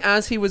looked at me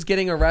as he was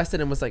getting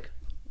arrested and was like,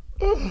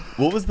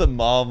 What was the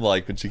mom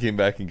like when she came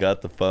back and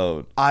got the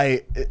phone?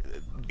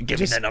 Give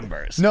me the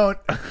numbers. No.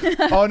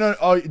 Oh no.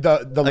 Oh, the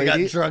I got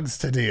lady. drugs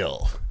to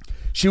deal.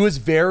 She was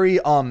very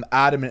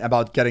adamant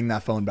about getting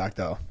that phone back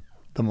though.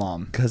 The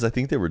mom. Because I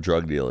think they were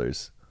drug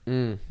dealers.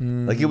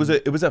 Like it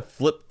was a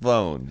flip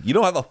phone. You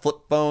don't have a flip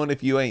phone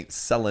if you ain't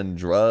selling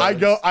drugs.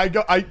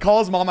 I call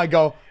his mom. I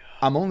go,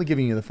 I'm only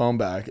giving you the phone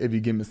back if you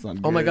give me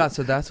something. "Oh my good." God!"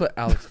 So that's what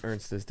Alex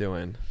Ernst is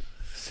doing,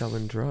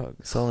 selling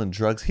drugs. selling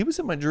drugs. He was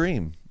in my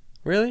dream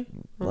Really?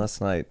 last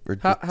night. Or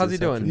How's he this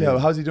doing? afternoon. Yeah,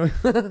 how's he doing?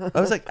 I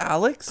was like,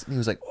 Alex? And he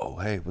was like, oh,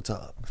 hey, what's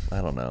up?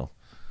 I don't know.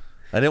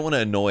 I didn't want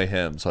to annoy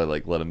him, so I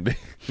like let him be.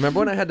 Remember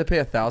when I had to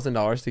pay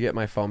 $1,000 to get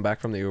my phone back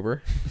from the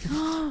Uber?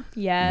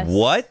 Yes.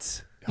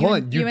 What? Hold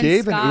and- on, you you and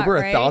gave an Scott, Uber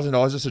right?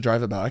 $1,000 just to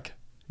drive it back?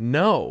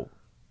 No,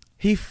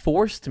 he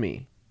forced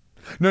me.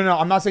 No,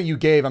 I'm not saying you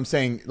gave. I'm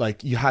saying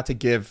like you had to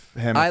give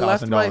him $1,000. I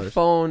left my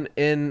phone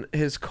in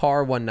his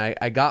car one night.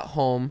 I got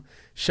home,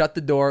 shut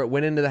the door,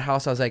 went into the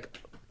house. I was like,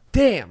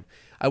 damn.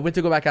 I went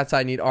to go back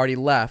outside and he'd already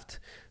left.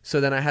 So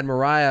then I had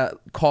Mariah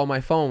call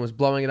my phone, was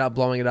blowing it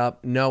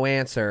up, no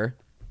answer.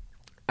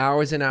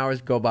 Hours and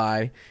hours go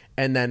by.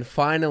 And then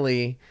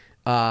finally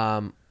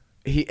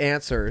he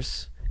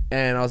answers.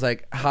 And I was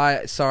like,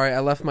 hi, sorry, I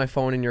left my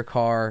phone in your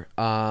car.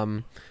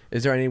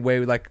 Is there any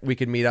way we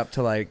could meet up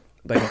to like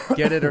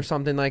get it or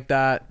something like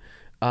that?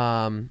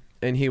 And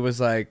he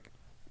was like,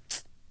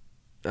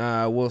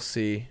 we'll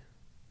see.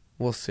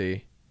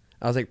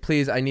 I was like,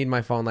 please, I need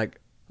my phone.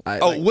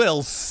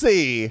 We'll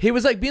see. He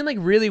was like being like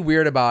really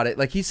weird about it.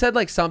 Like he said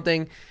like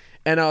something,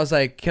 and I was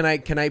like, can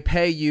I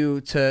pay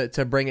you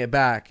to bring it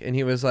back? And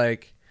he was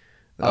like,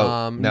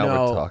 now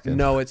we're talking.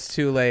 no, it's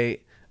too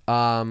late.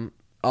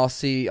 I'll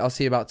see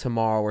about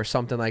tomorrow or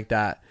something like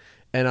that.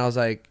 And I was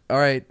like, all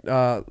right,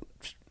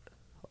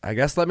 I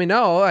guess let me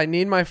know. I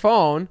need my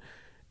phone.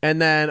 And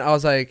then I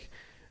was like,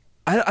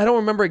 I don't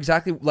remember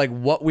exactly like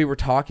what we were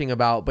talking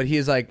about, but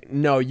he's like,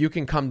 no, you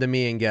can come to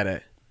me and get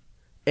it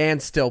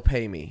and still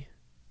pay me.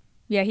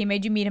 Yeah, he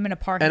made you meet him in a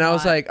parking And lot. I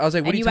was like, what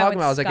And are you went talking with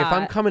about? I was like, if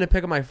I'm Scott. coming to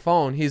pick up my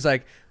phone, he's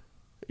like,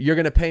 you're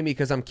going to pay me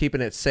because I'm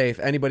keeping it safe.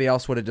 Anybody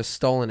else would have just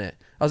stolen it.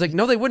 I was like,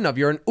 no, they wouldn't have.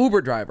 You're an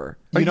Uber driver.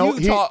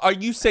 Are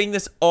you saying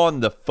this on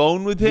the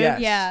phone with him? Yes.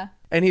 Yeah.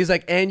 And he's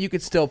like, and you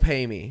could still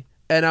pay me.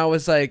 And I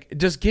was like,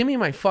 just give me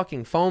my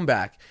fucking phone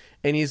back.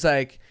 And he's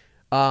like,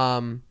 I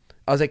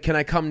was like, can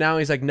I come now?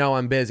 He's like, no,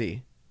 I'm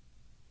busy.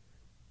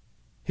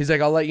 He's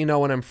like, I'll let you know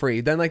when I'm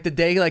free. Then like the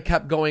day like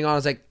kept going on. I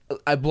was like,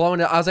 I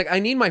was like, I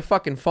need my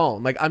fucking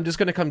phone. Like, I'm just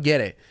going to come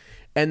get it.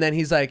 And then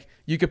he's like,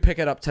 you could pick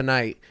it up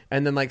tonight.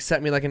 And then like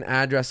sent me like an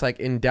address like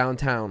in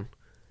downtown.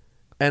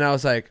 And I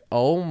was like,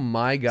 oh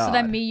my God. So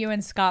then me, you,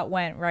 and Scott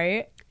went,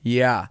 right?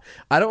 Yeah.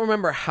 I don't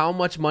remember how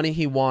much money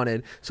he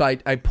wanted. So I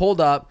pulled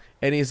up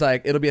and he's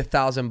like, it'll be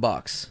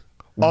 $1,000.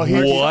 Oh,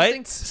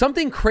 What?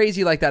 Something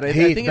crazy like that. I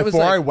Hey, think it was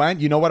before I like, went,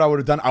 you know what I would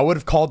have done? I would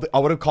have called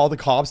the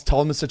cops, tell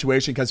them the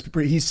situation because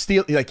he's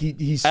stole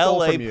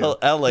LA, from you.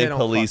 LA They don't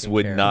police fucking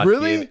would care. not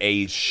Really? give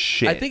a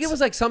shit. I think it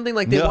was like something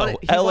like they wanted,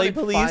 he LA wanted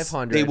police,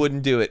 500. they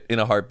wouldn't do it in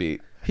a heartbeat.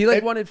 He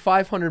like wanted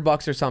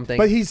 $500 or something.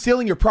 But he's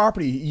stealing your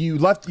property. You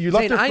left Saying, your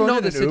phone I know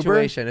in the an Uber.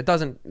 situation. It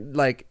doesn't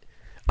like.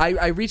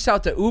 I reached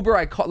out to Uber.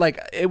 I called like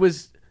it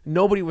was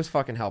nobody was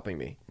fucking helping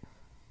me.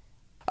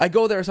 I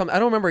go there or something. I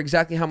don't remember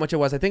exactly how much it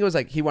was. I think it was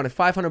like he wanted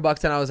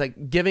 $500, and I was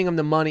like giving him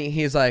the money.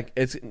 He's like,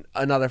 it's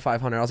another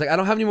 $500. I was like, I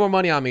don't have any more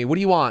money on me. What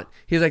do you want?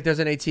 He's like, there's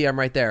an ATM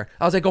right there.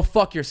 I was like, go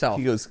fuck yourself.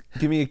 He goes,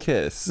 give me a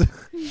kiss.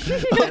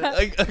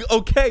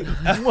 Okay.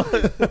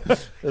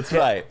 That's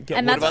right. And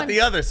What that's about when-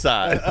 the other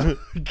side?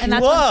 And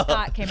that's when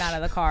Scott came out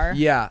of the car.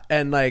 Yeah,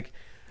 and like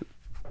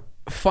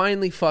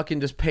finally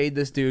fucking just paid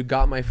this dude,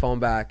 got my phone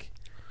back,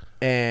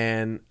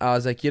 and I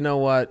was like, you know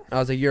what? I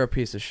was like, you're a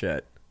piece of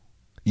shit.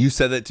 You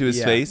said that to his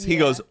Yeah. face. He Yeah.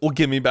 goes, well,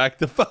 give me back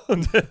the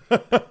phone.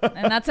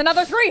 And that's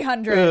another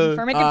 $300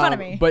 for making fun of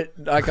me. But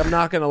like, I'm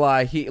not gonna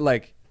lie, he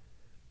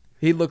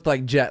looked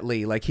like Jet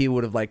Li. Like he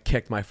would have like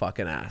kicked my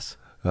fucking ass.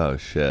 Oh,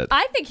 shit.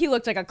 I think he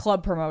looked like a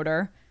club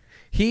promoter.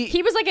 He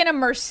He was like in a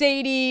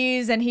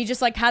Mercedes, and he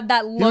just like had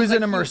that look. He was like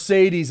in a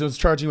Mercedes that was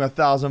charging you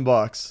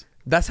 $1,000.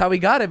 that's how he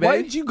got it, babe.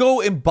 Why did you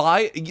go and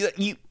buy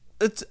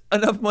it's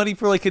enough money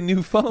for like a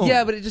new phone.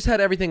 Yeah, but it just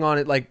had everything on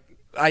it. Like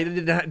I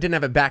didn't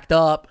have it backed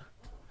up.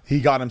 He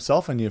got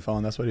himself a new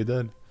phone. That's what he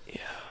did.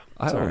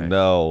 I don't alright.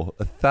 know.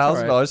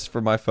 $1,000 alright.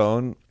 for my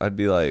phone, I'd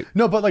be like,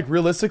 No, but like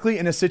realistically,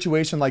 in a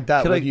situation like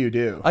that, what do you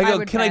do? I go,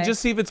 would can I pay.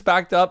 just see if it's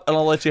backed up and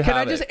I'll let you Can I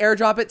have just it.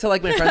 airdrop it to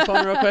like my friend's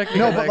phone real quick?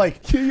 No, Because, but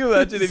like, Can you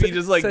imagine if you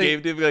just like Say- gave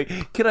it to him,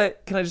 like, can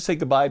I just say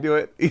goodbye to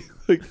it? He's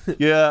like,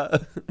 yeah.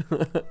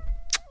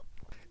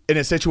 in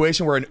a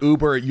situation where an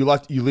Uber, you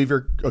leave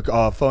your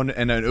phone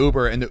in an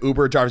Uber, and the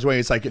Uber drives away,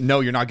 it's like,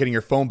 no, you're not getting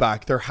your phone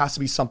back. There has to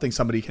be something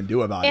somebody can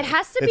do about it. It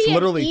has to It's be an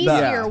literally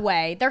easier that.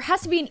 way. There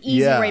has to be an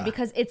easier Yeah. way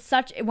because it's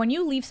such. When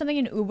you leave something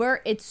in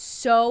Uber, it's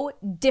so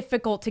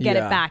difficult to get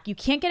Yeah. it back. You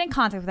can't get in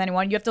contact with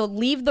anyone. You have to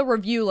leave the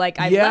review like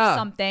I Yeah. left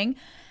something,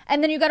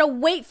 and then you got to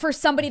wait for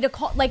somebody to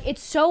call. Like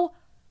it's so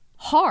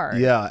hard.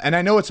 Yeah, and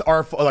I know it's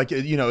our like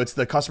it's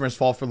the customer's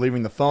fault for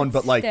leaving the phone,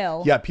 but like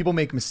still. yeah, people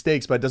make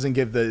mistakes, but it doesn't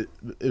give the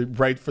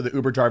right for the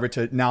Uber driver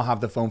to now have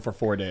the phone for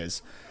 4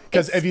 days.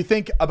 Because if you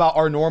think about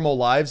our normal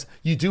lives,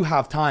 you do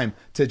have time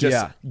to just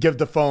Yeah. give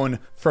the phone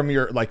from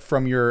your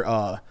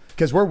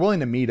because we're willing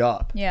to meet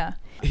up. Yeah.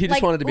 He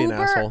just wanted to be an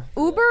asshole.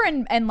 Uber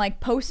and like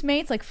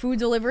Postmates, like food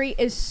delivery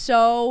is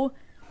so.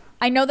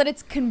 I know that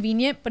it's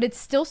convenient, but it's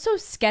still so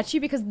sketchy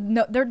because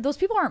those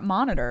people aren't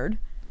monitored.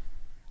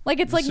 Like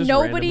it's like just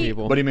random nobody.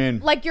 people. What do you mean?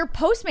 Like your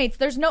Postmates,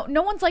 there's no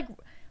one's like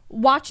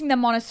watching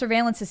them on a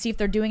surveillance to see if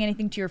they're doing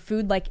anything to your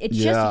food. Like it's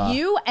Yeah. just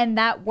you and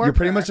that worker. You're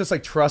pretty much just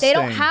like trusting. They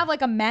don't have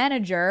like a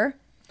manager.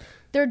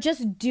 They're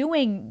just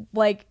doing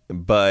like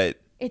But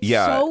it's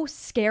yeah. so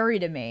scary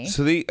to me.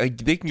 So they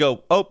can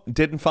go, oh,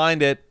 didn't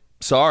find it.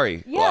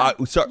 Sorry. Yeah.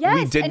 Sorry. Yes,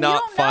 we did and you not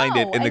don't find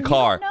know, it in the and you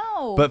car. don't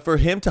know. But for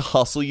him to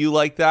hustle you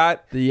like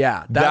that,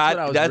 Yeah, that's what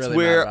I was that's really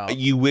where mad about.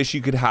 you wish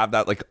you could have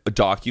that like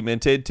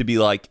documented to be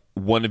like,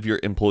 one of your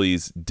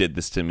employees did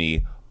this to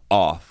me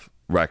off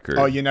record.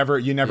 Oh, you never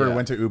Yeah.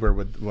 went to Uber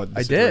with what?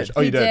 I did. Oh,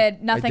 He you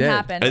did. Nothing I did.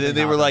 happened. and then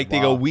they were like, they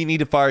go, Wow. we need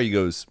to fire you. He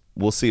goes,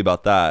 we'll see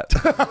about that.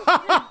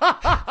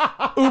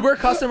 Uber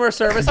customer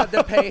service had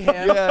to pay him.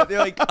 Yeah, they're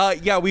like,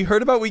 yeah, we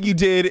heard about what you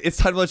did. It's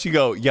time to let you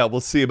go. Yeah,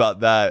 we'll see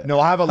about that. No,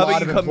 I have a How lot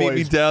about of you come meet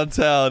me employees.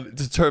 downtown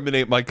to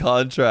terminate my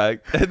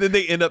contract? And then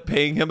they end up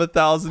paying him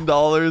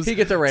 $1,000. He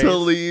gets a raise. to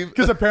leave.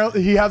 Because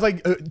apparently he has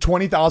like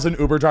 20,000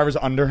 Uber drivers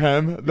under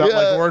him that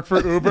like work for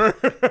Uber.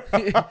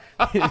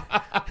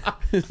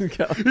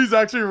 He's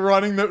actually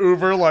running the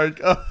Uber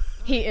like.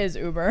 He is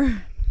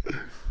Uber.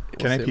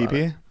 Can I see pee about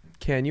pee?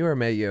 Can you or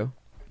may you?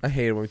 I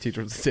hate it when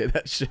teachers say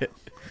that shit.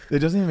 It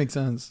doesn't even make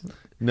sense.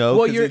 No,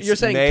 Well, 'cause you're it's,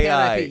 saying may can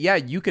I pee? Yeah,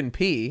 you can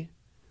pee,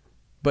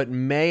 but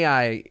may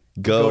I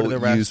go to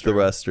the use the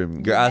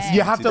restroom? You're asking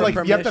You have to like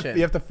permission.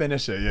 you have to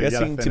finish it. You You're gotta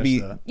asking to finish be.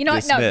 that. You know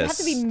what? No, you have to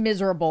dismissed. be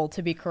miserable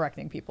to be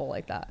correcting people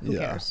like that. Who Yeah.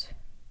 cares?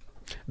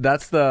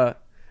 That's the.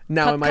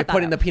 Now, Cut- am I cut that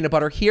putting out. the peanut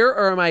butter here,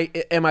 or am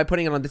I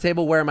putting it on the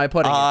table? Where am I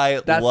putting it?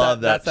 I That's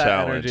love that that's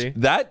challenge. energy.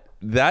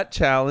 That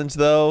challenge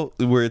though,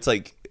 where it's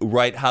like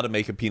write how to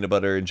make a peanut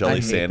butter and I jelly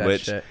hate that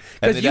sandwich. shit.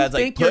 And 'Cause the you dad's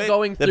like, think you're put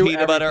going the through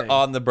peanut butter everything.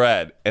 on the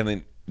bread. And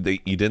then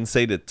you didn't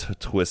say to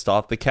twist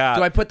off the cap.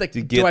 Do I put the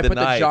to get the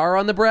knife. jar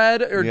on the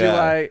bread or do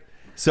Yeah. I?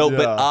 So, Yeah.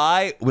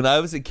 but when I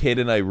was a kid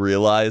and I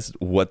realized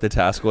what the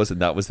task was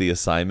and that was the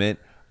assignment,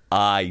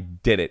 I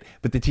did it.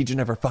 But the teacher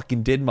never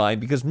fucking did mine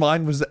because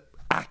mine was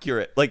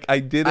accurate. Like I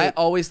did I it.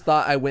 always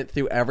thought I went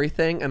through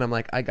everything, and I'm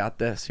like, I got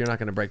this. You're not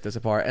going to break this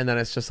apart. And then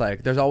it's just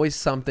like, there's always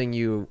something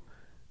you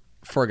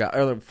forgot.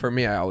 Or for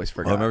me, I always I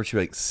forgot. remember she'd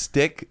be like,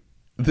 stick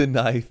the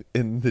knife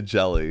in the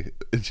jelly.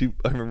 And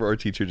I remember our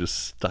teacher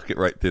just stuck it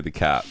right through the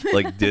cap.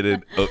 Like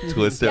didn't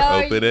twist it,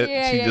 Oh, open it.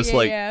 yeah, She yeah, just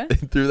yeah, yeah.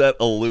 threw that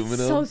aluminum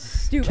So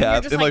stupid. cap.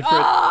 You're just and like,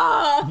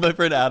 my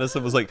friend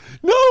Addison was like,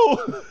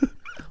 no.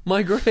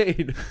 My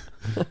grade.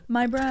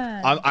 my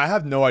bread. I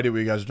have no idea what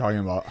you guys are talking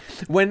about.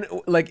 When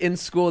like in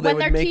school, they when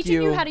would they're make teaching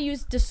you how to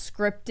use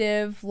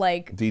descriptive,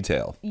 like,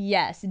 Detail.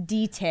 yes,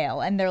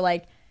 detail, and they're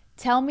like,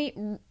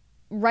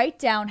 write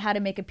down how to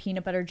make a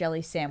peanut butter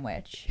jelly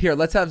sandwich. Here,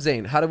 let's have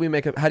Zane. How do you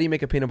make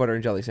a peanut butter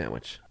and jelly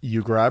sandwich?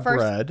 You grab First-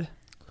 bread.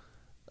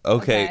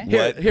 Okay. Okay.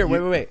 What? Here,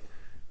 wait.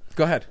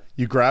 Go ahead.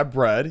 You grab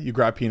bread. You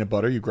grab peanut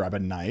butter. You grab a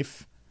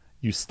knife.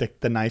 You stick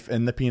the knife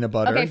in the peanut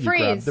butter. Okay, you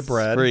grab freeze. the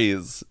bread.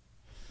 Freeze.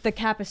 The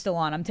cap is still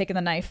on. I'm taking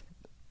the knife.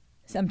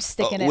 I'm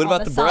sticking Oh, it what on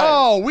about the the side. bread?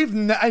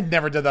 Oh, I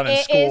never did that in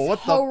It school. is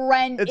What the?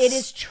 horrendous. It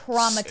is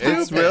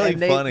traumatizing. It's really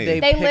And they- funny. they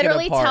They pick it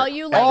literally apart. tell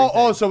you, like,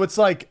 Oh, so it's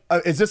like,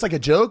 is this like a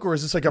joke or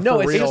is this like a No,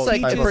 for it's real just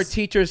like type for of-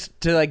 teachers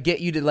to like get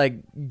you to like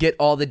get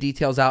all the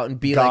details out and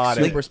be Got like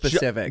it. super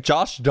specific.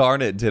 Josh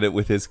Darnett did it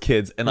with his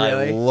kids, and I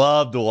Really?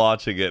 loved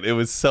watching it. It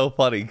was so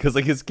funny because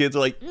like his kids are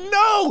like,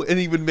 no, and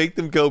he would make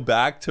them go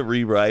back to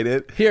rewrite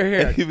it.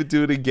 Here. And he would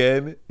do it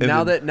again. And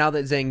Now then-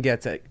 that Zane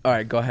gets it. All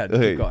right, go ahead.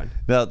 Okay, Keep going.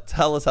 now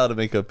tell us how to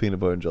make a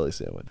peanut butter and jelly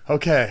sandwich.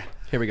 Okay.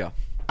 Here we go.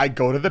 I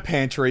go to the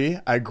pantry.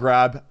 I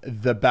grab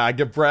the bag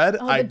of bread.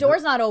 oh, the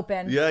door's not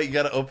open. Yeah, you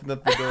got to open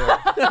up the door.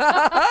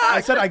 I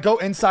said I go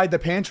inside the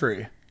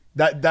pantry.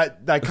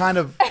 That kind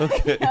of.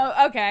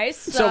 Oh, okay.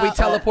 So we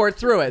teleport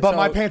through it. But so,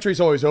 my pantry's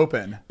always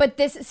open. But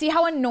see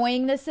how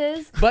annoying this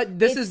is? But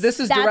this is That's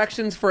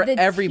directions for the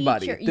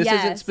everybody. teacher- This isn't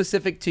yes.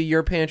 specific to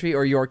your pantry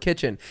or your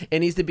kitchen. It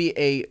needs to be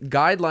a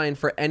guideline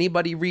for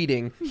anybody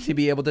reading to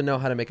be able to know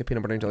how to make a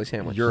peanut butter and jelly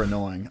sandwich. You're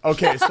annoying.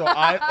 Okay, so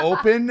I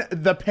open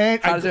the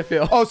pantry. How does it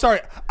feel? Oh,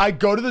 sorry. I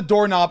go to the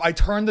doorknob. I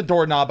turn the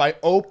doorknob. I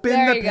open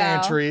There the you go.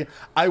 pantry.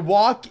 I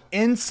walk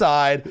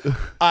inside.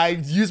 I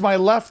use my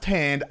left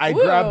hand. I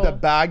grab the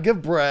bag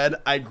of bread.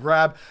 I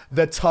grab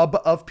the tub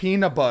of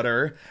peanut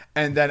butter.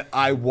 And then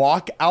I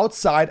walk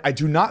outside. I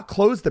do not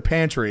close the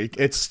pantry.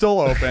 It's still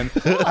open.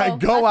 I go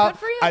that's out. good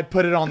for you. I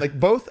put it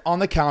both on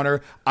the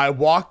counter. I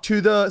walk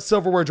to the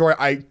silverware drawer.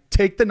 I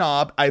take the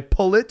knob. I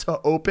pull it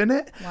to open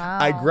it. Wow.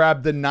 I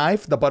grab the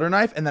knife, the butter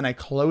knife, and then I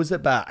close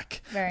it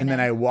back. Very and then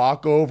nice. I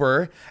walk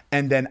over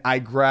and then I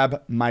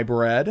grab my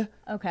bread.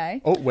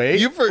 Okay. Oh,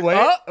 wait.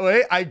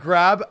 Wait. I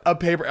grab a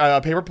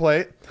paper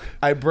plate.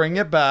 I bring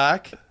it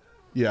back.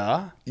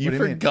 Yeah. What You do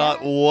mean?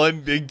 forgot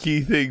one big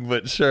key thing,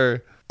 but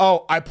sure.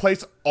 Oh, I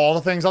place all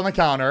the things on the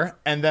counter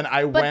and then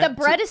I But went.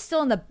 the bread is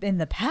still in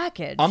the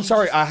package. I'm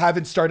sorry. I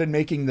haven't started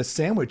making the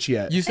sandwich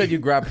yet. You said you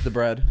grabbed the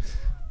bread.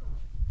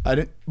 I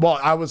didn't. Well,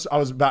 I was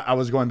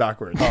going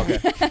backwards. Okay.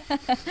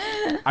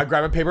 I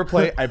grab a paper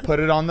plate. I put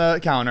it on the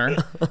counter,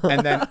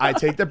 and then I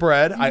take the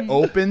bread. I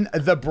open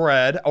the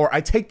bread, or I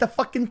take the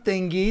fucking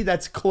thingy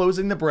that's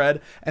closing the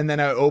bread, and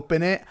then I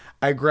open it.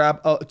 I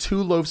grab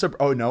 2 loaves of.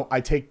 Oh no! I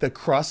take the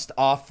crust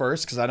off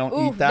first because I don't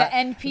Ooh, eat that. the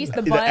end piece,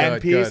 the The bun.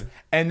 end piece, Good.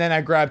 and then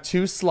I grab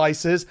 2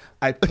 slices.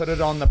 I put it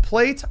on the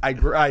plate. I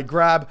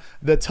grab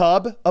the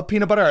tub of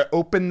peanut butter. I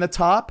open the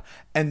top,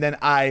 and then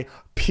I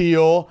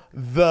peel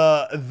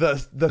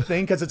the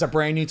thing because it's a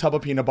brand new tub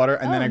of peanut butter,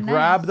 and then I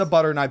grab nice. the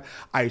butter knife.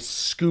 I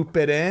scoop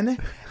it in,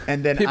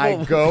 and then I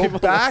People- go people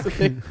back.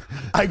 listening.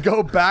 I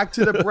go back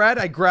to the bread.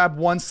 I grab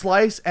 1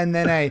 slice, and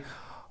then I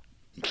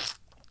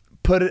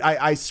put it.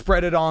 I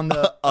spread it on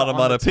the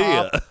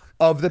Onomatopoeia. top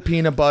of the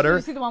peanut butter.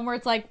 You see the one where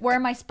it's like, where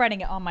am I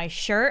spreading it? On my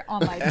shirt?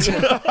 On my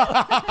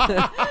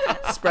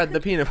Spread the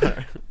peanut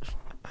butter.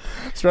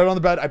 Spread it on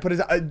the bread. I put it.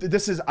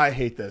 I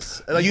hate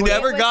this. Like, You what-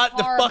 never was got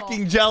the horrible.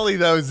 fucking jelly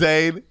though,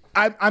 Zane.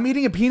 I'm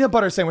eating a peanut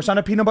butter sandwich, not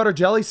a peanut butter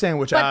jelly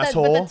sandwich,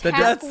 asshole. But the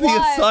That's task the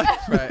was,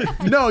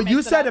 assignment. Right. No,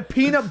 you said a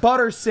peanut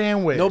butter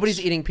sandwich.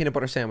 Nobody's eating peanut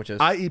butter sandwiches.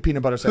 I eat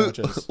peanut butter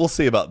sandwiches. We'll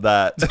see about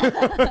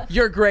that.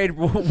 Your grade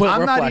will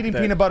I'm not reflect eating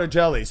it. peanut butter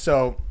jelly,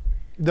 so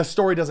the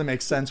story doesn't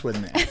make sense with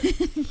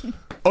me.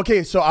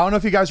 Okay, so I don't know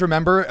if you guys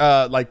remember,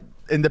 like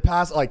in the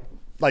past, like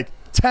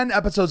 10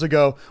 episodes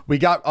ago, we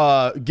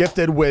got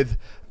gifted with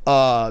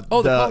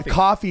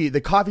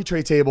the coffee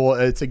tray table.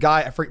 It's a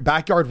guy at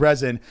Backyard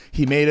Resin.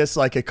 He made us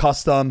like a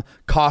custom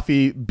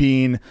coffee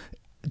bean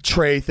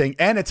tray thing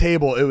and a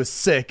table. It was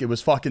sick. It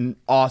was fucking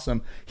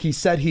awesome. He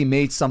said he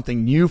made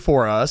something new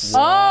for us. Oh,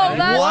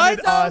 that's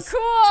Wanted so us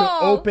cool. to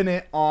open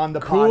it on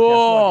the Cool.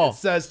 podcast. Look, it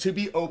says to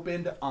be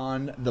opened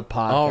on the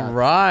podcast. All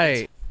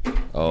right.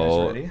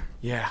 Oh, Ready?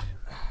 Yeah.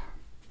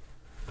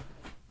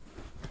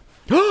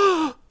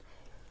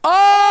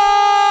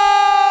 Oh!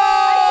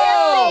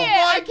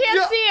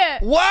 can't see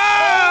it. Wow!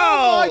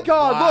 Oh my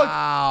God!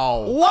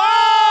 Wow.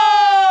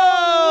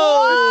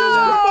 Wow! Look, it says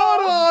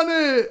Komodo on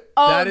it.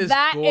 Oh, That is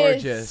that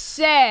gorgeous. is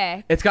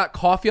sick. It's got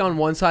coffee on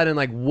one side and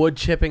like wood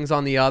chippings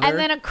on the other. And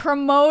then a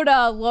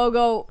Cremota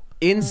logo.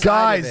 inside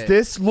Guys, of it.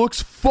 this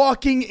looks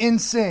fucking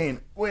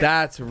insane. Wait,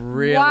 That's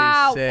really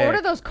Wow. sick. What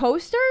are those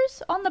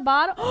coasters on the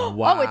bottom?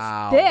 Wow. Oh,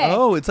 it's thick.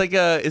 Oh, it's like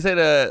is it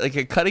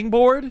a cutting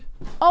board?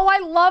 Oh, I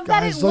love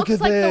that Guys, it look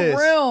looks at like this.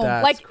 the room.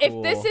 That's like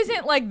cool. if this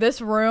isn't like this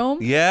room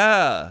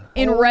Yeah.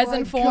 in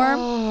resin form.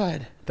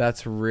 God.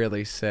 That's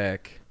really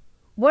sick.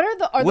 What are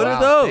the What those,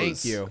 are those?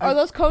 Thank you. Are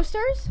those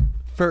coasters?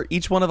 For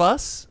each one of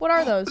us? What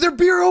are those? They're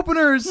beer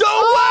openers.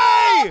 No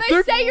way!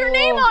 They say your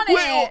name on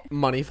it.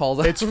 Money falls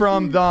out. It's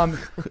from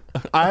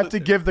I have to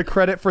give the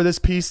credit for this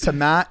piece to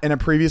Matt. In a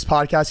previous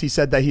podcast, he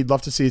said that he'd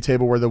love to see a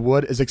table where the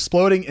wood is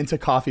exploding into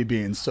coffee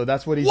beans. So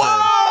that's what he said.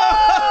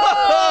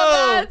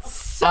 Whoa!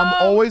 That's so I'm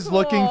always cool.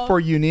 looking for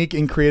unique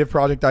and creative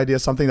project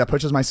ideas, something that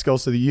pushes my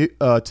skills to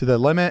the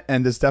limit,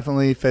 and this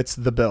definitely fits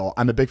the bill.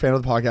 I'm a big fan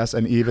of the podcast,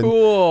 and even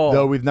Cool.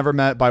 though we've never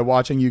met, by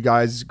watching you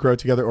guys grow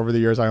together over the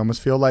years, I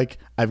almost feel like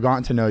I've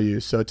gotten to know you.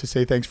 So to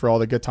say thanks for all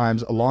the good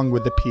times along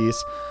with the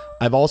piece,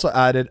 I've also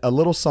added a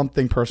little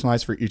something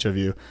personalized for each of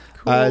you.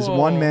 As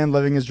one man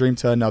living his dream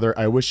to another,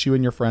 I wish you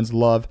and your friends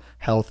love,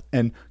 health,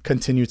 and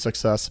continued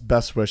success.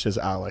 Best wishes,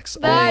 Alex.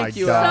 That's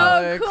you, so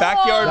Alex. cool.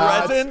 Backyard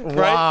That's- resin, right?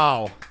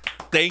 Wow.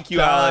 Thank you,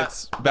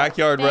 Alex.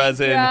 Backyard Thank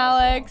resin. you,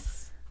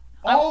 Alex.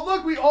 Oh,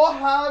 look, we all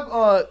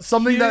have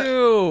something that...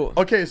 Cute.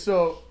 Okay,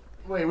 so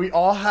wait, we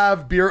all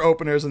have beer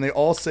openers, and they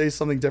all say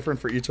something different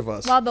for each of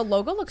us. Wow, the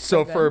logo looks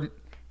So so good.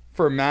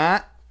 for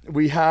Matt,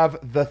 we have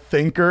the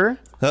thinker,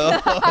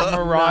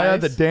 Mariah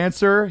the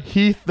dancer,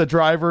 Heath the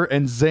driver,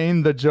 and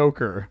Zane the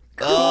joker.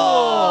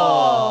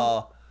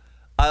 Oh,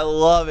 I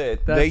love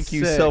it. That's Thank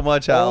you sick. so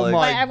much, Alex. Oh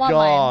my I want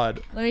God.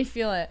 mine. Let me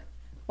feel it.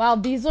 Wow,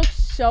 these look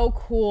so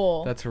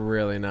cool. That's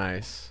really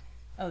nice.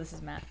 Oh, this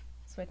is Matt.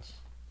 Switch.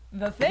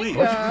 The Wait,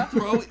 thinker.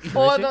 throw-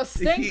 Or the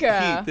stinker.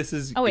 Heath, this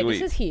is. Oh wait,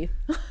 this is Heath.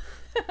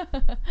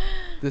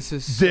 This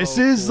is so This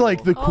is cool.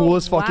 like the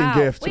coolest fucking wow.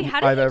 gift Wait, how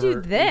did I've you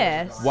ever. do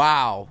this?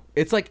 Wow.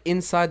 It's like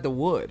inside the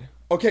wood.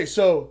 Okay,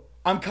 so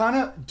I'm kind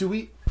of. Do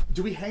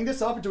we hang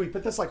this up or do we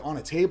put this like on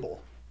a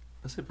table?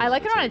 I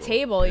like it on a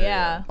table,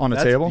 yeah. On a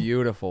That's table.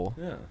 beautiful.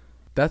 Yeah.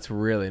 That's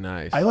really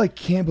nice. I like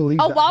can't believe.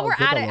 Oh, that, while how we're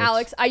good at that it, looks.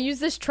 Alex, I use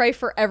this tray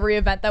for every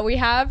event that we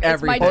have.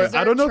 Every it's my day. dessert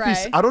I don't know tray.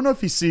 if I don't know if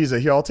he sees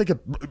it. Here, I'll take a.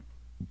 I'm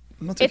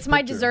gonna take It's a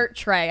my picture. dessert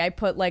tray. I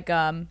put like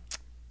a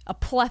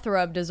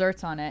plethora of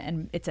desserts on it,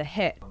 and it's a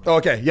hit.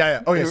 Okay,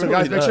 yeah. Okay, so really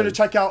guys, make sure to does.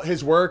 check out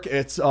his work.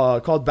 It's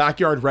called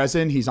Backyard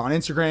Resin. He's on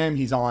Instagram.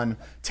 He's on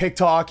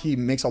TikTok. He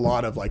makes a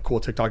lot of like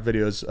cool TikTok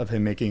videos of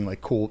him making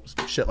like cool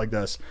shit like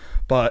this.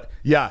 But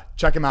yeah,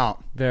 check him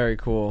out. Very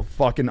cool.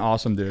 Fucking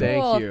awesome, dude.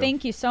 Thank Cool. you.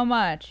 Thank you so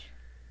much.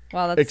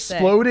 Wow, that's sick.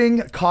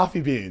 Exploding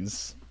coffee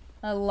beans.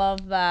 I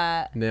love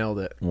that. Nailed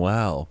it.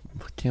 Wow,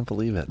 I can't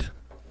believe it.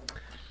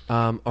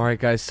 All right,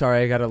 guys.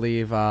 Sorry, I gotta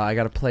leave. I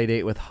got a play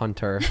date with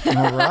Hunter.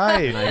 All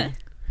right.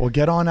 Well,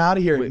 get on out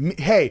of here.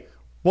 Hey,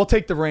 we'll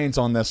take the reins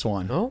on this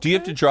one. Oh, Do you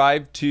have to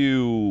drive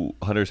to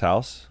Hunter's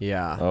house?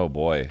 yeah. Oh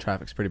boy,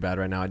 Traffic's pretty bad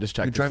right now. I just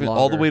checked. you're It's driving all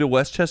the longer. way to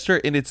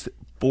Westchester, and it's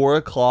 4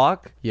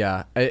 o'clock.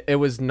 Yeah, it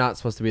was not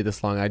supposed to be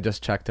this long. I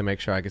just checked to make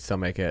sure I could still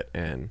make it,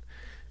 and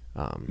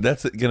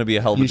That's gonna be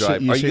a hell of a You should-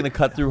 drive. you Are you should- gonna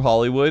cut through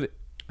Hollywood?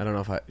 I don't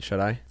know if I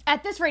should. I.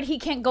 At this rate, he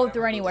can't go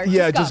through anywhere.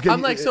 Yeah, just just go. get-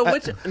 I'm like, so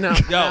which? No,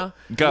 Go, no.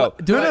 go.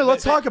 Do No, I- no,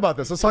 let's talk about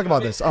this. Let's talk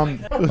about this.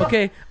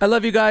 Okay, I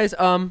love you guys.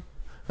 I'll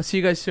see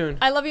you guys soon.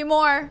 I love you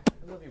more.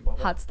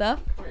 Hot stuff.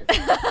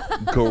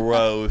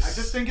 Gross. I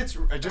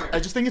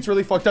just think it's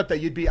really fucked up that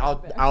you'd be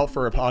out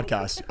for a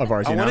podcast of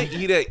ours. I You know? want to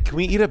eat it. Can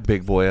we eat a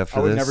Big Boy after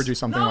I would this? never do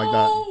something like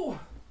that.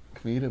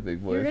 Can we eat a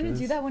Big Boy? You're after gonna this?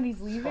 do that when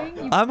he's leaving?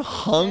 You- I'm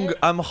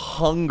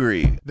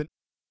hungry.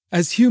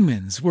 As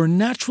humans, we're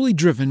naturally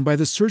driven by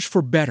the search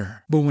for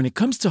better. But when it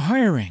comes to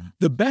hiring,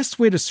 the best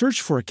way to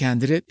search for a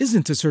candidate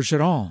isn't to search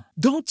at all.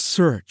 Don't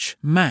search,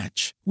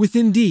 match with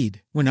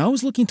Indeed. When I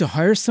was looking to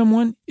hire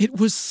someone, it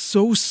was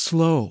so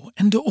slow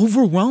and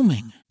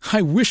overwhelming.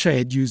 I wish I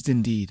had used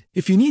Indeed.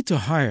 If you need to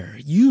hire,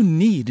 you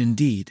need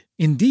Indeed.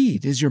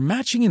 Indeed is your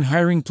matching and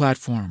hiring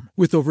platform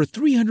with over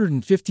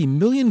 350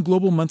 million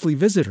global monthly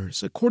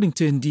visitors, according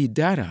to Indeed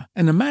data,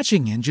 and a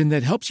matching engine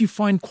that helps you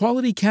find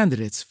quality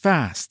candidates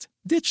fast.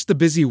 Ditch the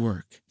busy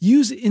work.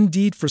 Use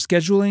Indeed for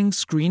scheduling,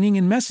 screening,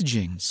 and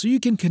messaging so you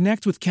can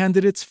connect with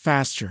candidates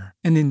faster.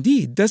 And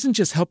Indeed doesn't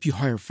just help you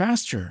hire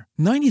faster.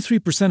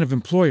 93% of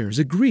employers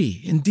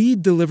agree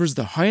Indeed delivers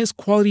the highest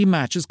quality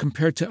matches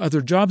compared to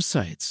other job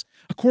sites,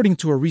 according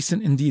to a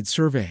recent Indeed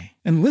survey.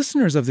 And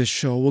listeners of this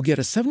show will get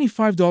a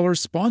 $75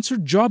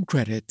 sponsored job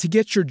credit to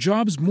get your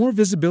jobs more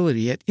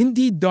visibility at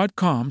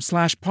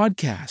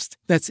Indeed.com/podcast.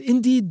 That's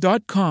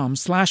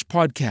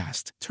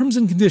Indeed.com/podcast. Terms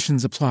and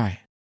conditions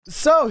apply.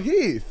 So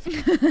Heath,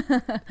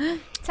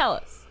 Tell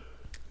us.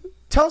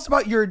 tell us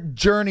about your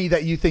journey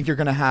that you think you're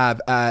going to have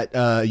at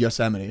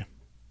Yosemite.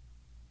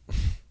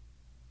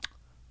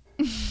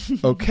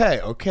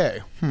 Okay.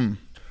 I'm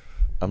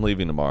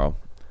leaving tomorrow.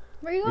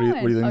 Where are you What are you-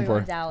 going? what are you Oh, looking you're going for?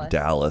 to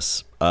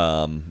Dallas.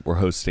 Dallas. We're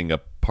hosting a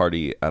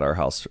party at our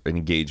house, an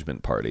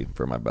engagement party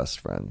for my best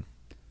friend.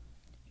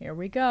 Here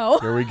we go.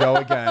 Here we go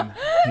again.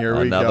 Here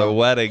we Another go.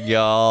 wedding,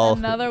 y'all.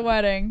 Another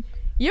wedding.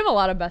 You have a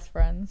lot of best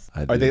friends.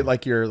 I Are do. they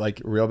like your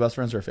like real best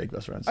friends or fake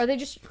best friends? Are they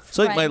just It's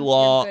like my friends?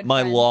 You're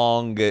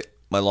good friends?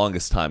 my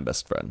longest time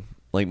best friend.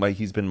 Like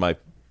he's been one of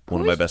my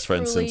Who's best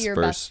friends truly since your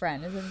first. best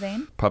friend? Is it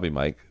Zane? Probably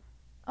Mike.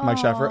 Mike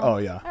Sheffer? Oh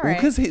yeah. All right.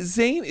 Because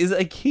Zane is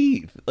like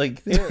Keith.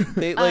 Like they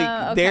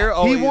okay. they're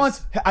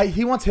always.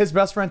 He wants his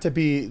best friend to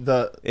be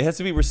the It has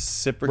to be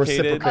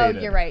reciprocated. Oh,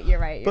 Reciprocate. you're right. You're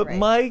right. You're But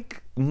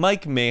right.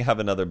 Mike may have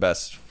another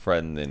best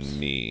friend than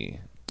me.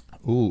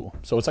 ooh.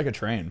 So it's like a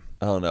train.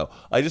 I don't know.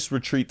 I just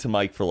retreat to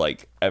Mike for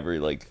like every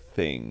like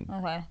thing.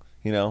 Okay.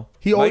 You know.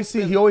 He always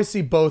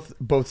see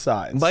both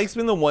sides. Mike's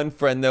been the one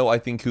friend though I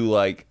think who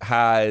like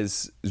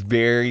has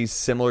very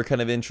similar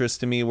kind of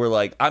interest to me where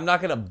like I'm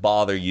not gonna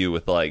bother you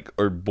with like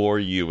or bore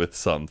you with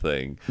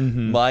something.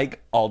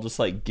 Mike, I'll just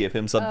like give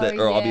him something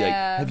Oh, or I'll be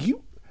yeah. like,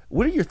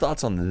 what are your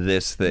thoughts on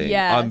this thing?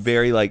 Yes. I'm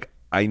very like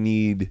I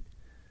need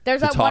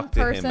There's to that one talk to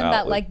him person out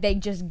that with. like they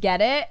just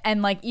get it,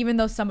 and like even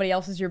though somebody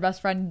else is your best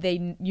friend,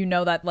 you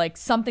know that like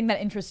something that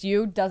interests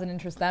you doesn't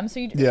interest them. So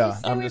you Yeah. just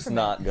stay I'm away just from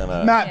not it.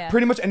 gonna Matt, Yeah.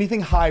 pretty much anything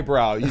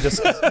highbrow, you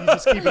just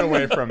keep it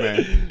away from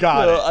me.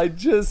 Got No, it. I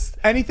just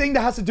Anything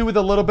that has to do with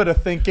a little bit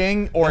of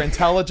thinking or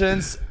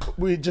intelligence,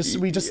 we just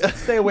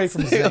stay away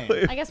from Zane.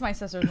 I guess my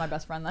sister's my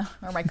best friend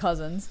though, or my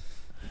cousins.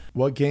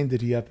 What game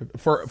did he have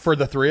for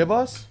the three of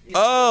us?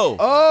 Oh,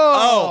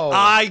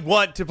 I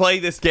want to play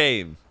this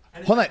game.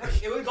 Hold on.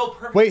 It would go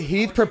perfect. Wait,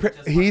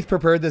 Heath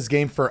prepared this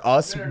game for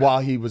us while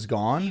he was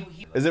gone.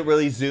 Is it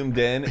really zoomed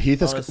in?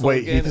 Heath is on a wait.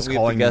 slogan? Heath is We have to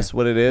calling guess me.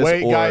 what it is.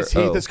 Wait, or- guys.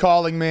 Heath oh. is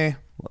calling me.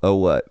 Oh,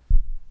 what?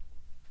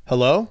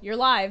 Hello. You're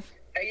live.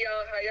 Hey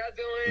y'all, how y'all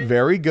doing?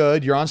 Very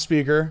good. You're on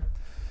speaker.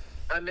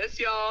 I miss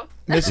y'all.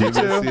 Miss you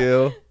too.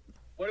 You.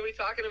 What are we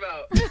talking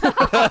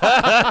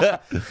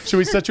about? Should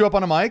we set you up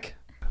on a mic?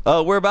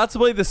 We're about to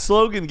play the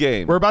slogan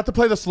game. We're about to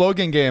play the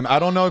slogan game. I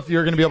don't know if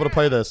you're going to be able to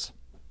play this.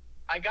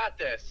 I got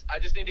this. I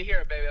just need to hear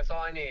it, baby. That's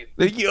all I need.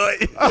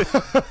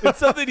 It's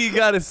something you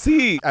got to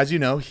see. As you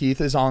know,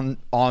 Heath is on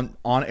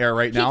air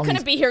right now. He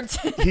couldn't be here.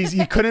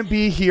 He couldn't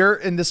be here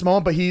in this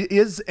moment, but he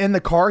is in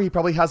the car. He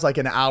probably has like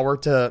an hour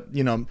to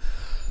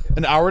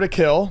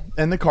kill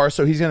in the car.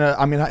 So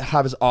I'm gonna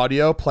have his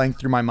audio playing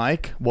through my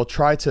mic. We'll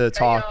try to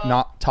talk,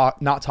 not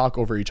talk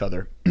over each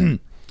other.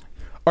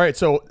 All right.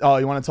 So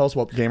you want to tell us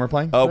what game we're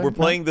playing? We're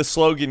playing the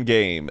slogan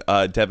game.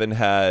 Devin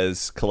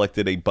has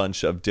collected a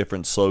bunch of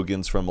different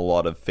slogans from a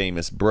lot of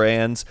famous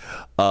brands,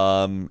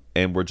 and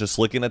we're just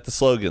looking at the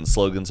slogans.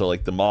 Slogans are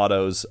like the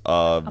mottos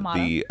of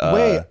the.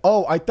 Wait.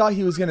 Oh, I thought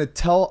he was gonna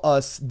tell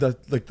us the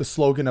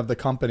slogan of the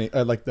company,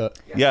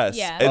 Yes.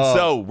 Yeah. And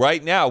so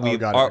right now we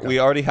got it. we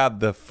already have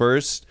the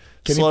first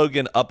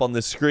slogan up on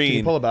the screen. Can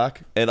you pull it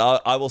back? And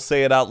I will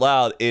say it out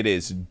loud. It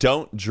is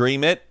 "Don't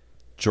dream it,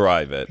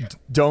 drive it."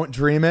 Don't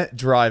dream it,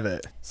 drive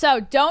it. So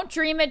don't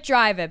dream it,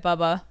 drive it,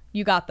 Bubba.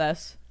 You got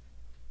this.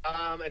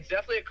 It's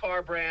definitely a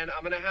car brand.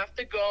 I'm gonna have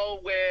to go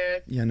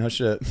with Yeah, no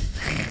shit.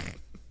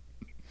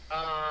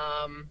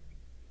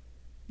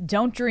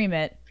 Don't dream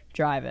it,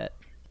 drive it.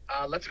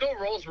 let's go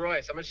Rolls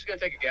Royce. I'm just gonna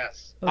take a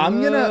guess.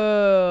 I'm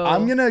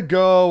gonna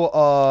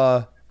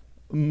go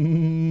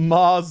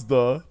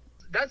Mazda.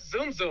 That's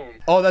Zoom Zoom.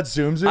 Oh, that's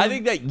Zoom Zoom. I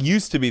think that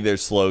used to be their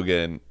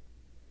slogan.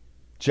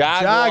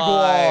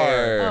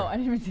 Jaguar. Oh, I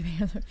didn't even see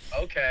the other.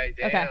 Okay,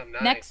 damn, Okay,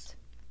 nice. next.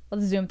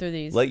 Let's zoom through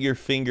these. Let your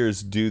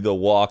fingers do the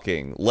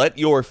walking. Let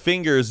your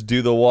fingers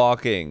do the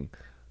walking.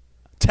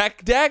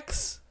 Tech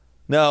decks?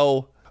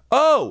 No.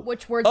 Oh.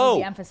 Which words would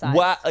be emphasized?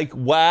 Like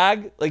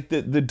wag, like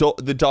the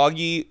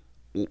doggy,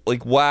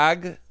 like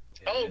wag.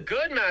 Oh,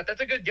 good, Matt.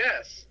 That's a good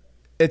guess.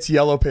 It's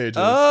Yellow Pages.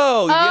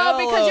 Oh,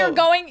 because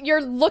yellow.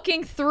 you're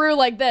looking through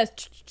like this.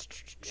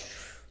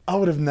 I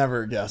would have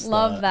never guessed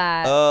Love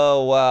that.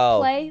 Oh wow.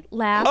 Play,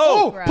 laugh,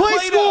 Oh, grow. Play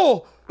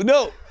School.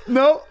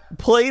 No.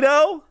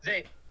 Play-Doh?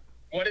 Zane,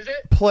 what is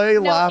it? Play,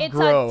 No, laugh, it's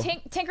grow.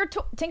 Tinker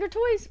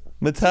Toys.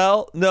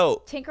 Mattel?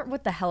 No. Tinker,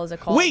 what the hell is it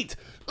called? Wait.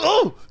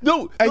 Oh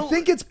no. I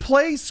think it's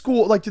Play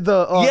School, like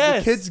the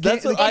Yes, kids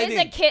that's game. what I It is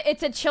think. a kid.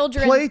 It's a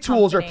children's Play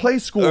Tools or company. Play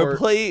School Or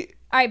play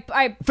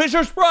I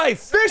Fisher's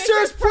Price.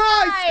 Fisher's Price.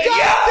 Price.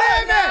 God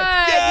damn it!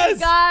 Good. Yes. You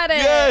got it.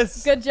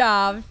 Yes. Good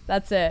job.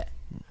 That's it.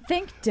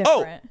 Think Oh,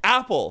 different.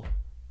 Apple.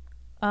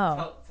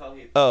 Oh.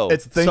 Oh,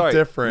 It's Think sorry,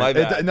 Different. My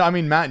bad. No, I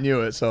mean Matt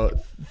knew it, so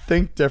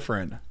Think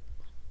Different.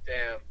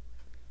 Damn.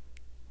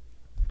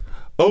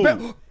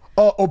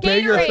 Obey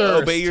your Gatorade.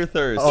 thirst. Obey your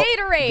thirst.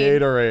 Gatorade.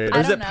 Gatorade. I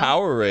Or is don't it know.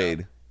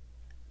 Powerade?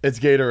 It's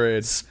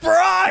Gatorade.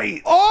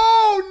 Sprite.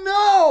 Oh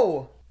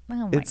Oh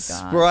my It's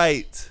god.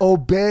 Sprite. no!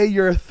 Obey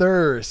your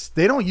thirst.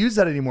 They don't use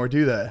that anymore,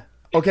 do they?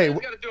 Okay, You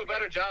got to do a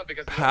better job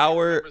because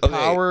Power.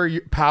 Okay.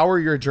 power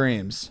your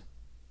dreams.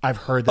 I've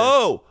heard this.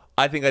 Oh,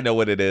 I think I know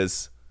what it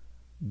is.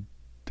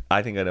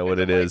 I think I know what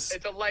it is.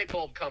 It's a light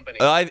bulb company.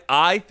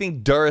 I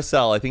think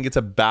Duracell. I think it's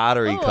a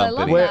battery Oh, I love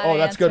company. Wait, that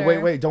that's good.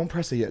 answer. Wait, don't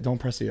press it yet. Don't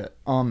press it yet.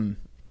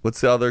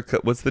 What's the other?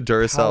 What's the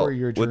Power Duracell?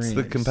 your What's the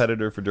dreams.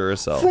 competitor for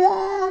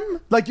Duracell?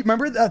 Like, you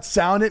remember that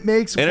sound it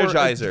makes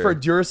Energizer. for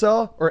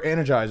Duracell or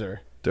Energizer?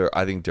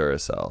 I think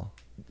Duracell.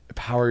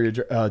 Power your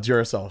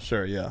Duracell.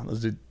 Sure, yeah.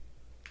 Let's do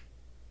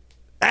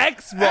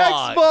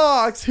Xbox.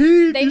 Xbox. They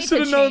You need should to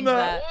have known change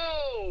that. that.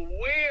 Whoa,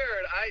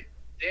 weird.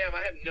 I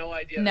had no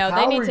idea. No, that.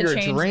 they Power need to your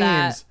change dreams.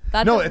 that.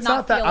 That No, does it's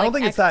not that. feel I don't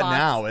like think it's that Xbox.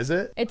 now, is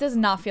it? It does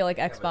not feel like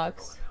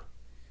Xbox.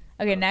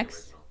 Okay,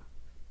 next.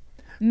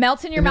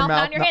 Melt in your mouth,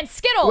 not in your hand.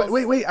 Skittles.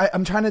 Wait.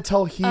 I'm trying to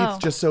tell Heath Oh.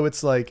 just so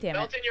it's like Damn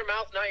Melt it. in your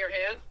mouth, not your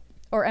hand.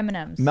 Or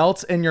M&M's.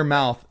 melt in your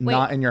mouth, Wait.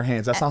 not in your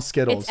hands. That's not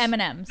Skittles. It's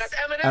M&M's. That's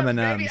M&M's.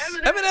 M&Ms.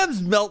 Baby,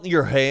 M&M's melt in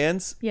your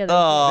hands. Yeah, they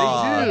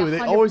Oh. do. They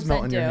Yeah, always 100%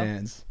 melt in your do.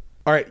 hands.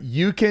 All right,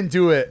 you can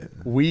do it.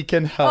 We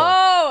can help.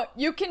 Oh,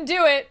 you can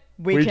do it.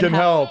 We can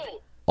help.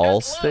 Oh,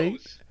 Allstate?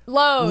 that's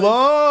Lowe's.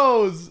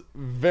 Lowe's.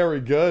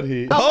 Very good,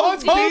 Heath. Home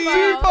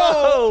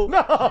Depot.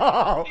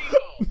 Depot.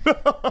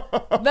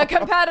 The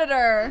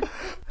competitor.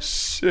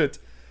 Shit.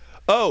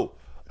 Oh,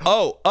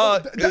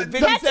 57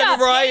 Ketchup.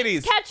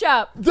 varieties.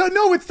 Ketchup.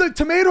 No, it's the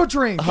tomato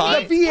drink.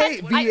 Heinz. The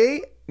V8.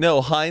 V8.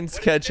 No, Heinz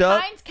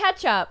ketchup. Heinz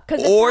ketchup.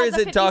 Or is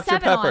it Dr.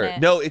 57 on Pepper? it.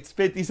 No, it's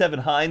 57.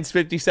 Heinz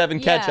 57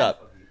 Yeah.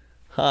 ketchup.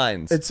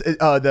 Heinz.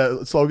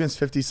 The slogan's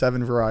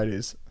 57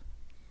 varieties.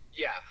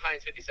 Yeah,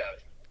 Heinz 57.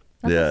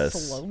 That's Yes. a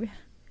slogan.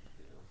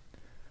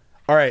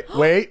 All right,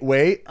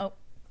 wait. Oh.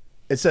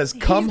 It says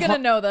He's come gonna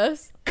know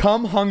this.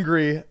 come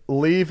hungry,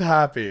 leave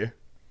happy.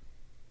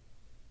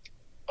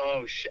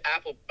 Oh,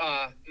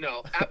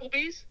 no.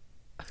 Applebee's?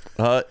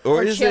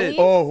 Or is Chili's? it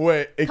Oh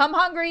wait. Come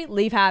hungry,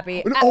 leave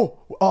happy.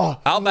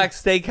 Outback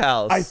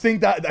Steakhouse? I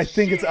think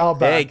it's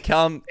Outback. Hey,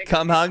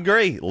 come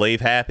hungry,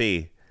 leave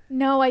happy.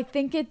 No, I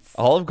think it's.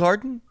 Olive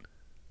Garden?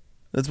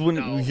 That's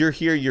when you're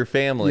here, your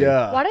family.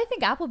 Yeah. Why do I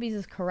think Applebee's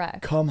is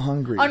correct? Come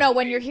hungry. Oh no,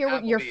 when you're here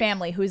with your Applebee's.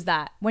 family, who's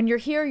that? When you're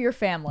here, your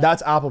family.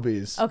 That's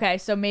Applebee's. Okay,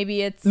 so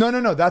maybe it's.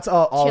 No. That's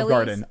Olive Chili's?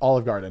 Garden.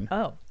 Olive Garden.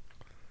 Oh.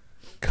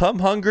 Come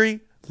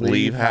hungry, leave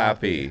Leave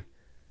happy. happy.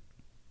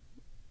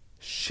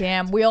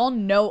 Damn, we all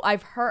know.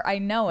 I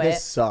know it.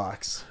 This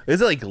sucks.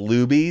 Is it like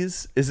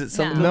Luby's? Is it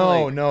something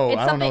No. like... No. It's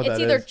I don't know something. what It's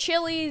that either is.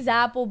 Chili's,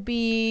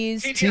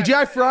 Applebee's.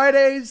 TGI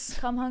Fridays.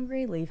 Come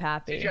hungry, leave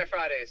happy. TGI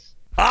Fridays.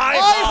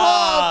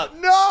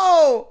 IHOP!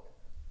 No.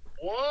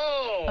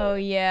 Whoa. Oh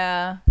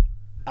yeah.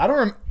 I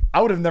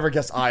would have never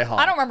guessed IHOP.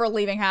 I don't remember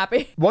leaving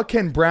happy. What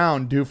can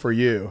Brown do for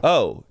you?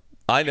 Oh,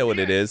 I know what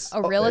it is.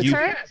 A realtor?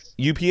 Yes.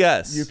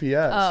 UPS.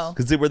 UPS. Oh.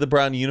 Because they wear the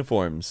brown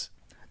uniforms.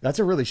 That's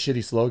a really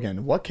shitty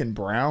slogan. What can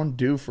Brown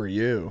do for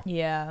you?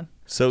 Yeah.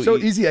 So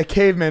easy, a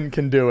caveman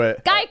can do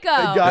it.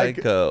 Geico.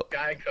 Geico.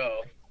 Geico.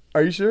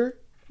 Are you sure?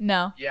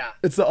 No. Yeah.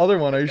 It's the other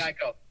one. Are you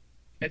Geico.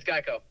 It's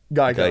Geico.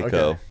 Geico. Geico.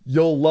 Okay.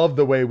 You'll love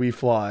the way we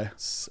fly.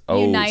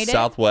 Oh, United?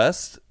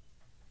 Southwest?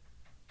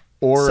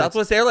 Or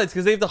Southwest Airlines,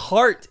 because they have the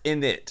heart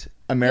in it.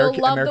 American,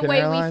 You'll love American the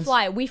way Airlines. we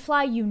fly. We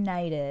fly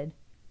United.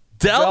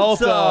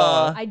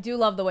 Delta. I do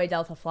love the way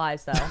Delta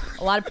flies, though.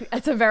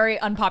 It's a very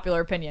unpopular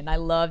opinion. I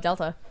love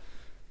Delta.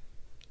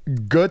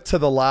 Good to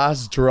the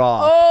last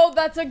drop. Oh,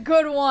 that's a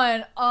good one.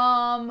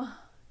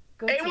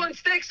 Good to- A1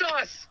 steak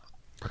sauce.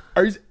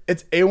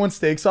 It's A1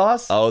 steak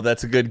sauce. Oh,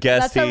 that's a good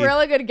guess, That's a Heath.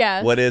 really good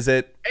guess. What is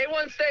it?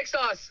 A1 steak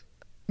sauce.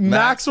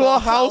 Maxwell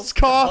House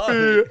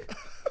Coffee.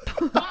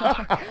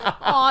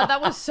 Oh, that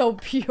was so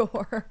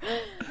pure.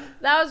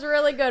 That was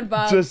really good,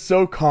 Bob. Just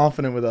so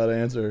confident with that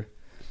answer.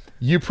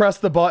 You press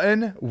the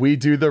button, we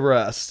do the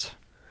rest.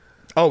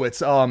 Oh,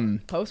 it's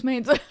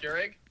Postmates.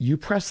 Keurig. you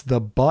press the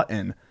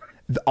button.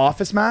 The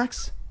Office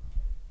Max?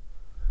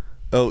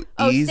 Oh,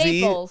 Oh, easy?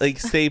 Staples. Like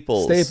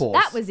Staples. Staples.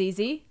 That was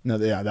easy. No,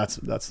 yeah, that's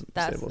That's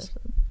Staples.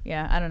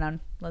 yeah. I don't know.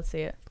 Let's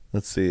see it.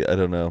 Let's see. I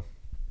don't know.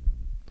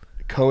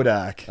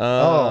 Kodak. Oh.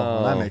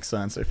 Well, that makes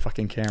sense. A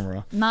fucking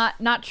camera.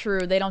 Not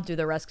true. They don't do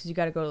the rest because you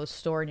got to go to the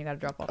store and you got to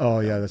drop off. Oh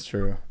yeah, that's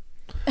true.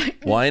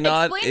 Why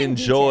not Explain in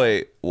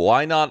enjoy?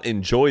 Why not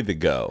enjoy the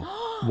go?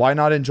 Why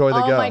not enjoy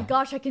the Oh go? my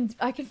gosh, I can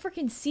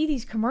freaking see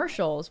these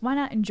commercials. Why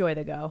not enjoy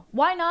the go?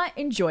 Why not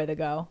enjoy the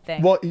go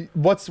thing?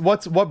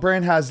 What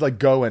brand has like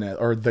go in it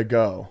or the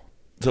go?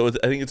 So I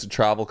think it's a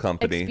travel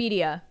company.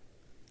 Expedia.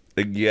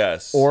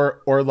 Yes.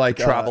 Or like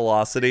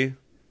Travelocity.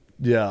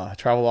 yeah,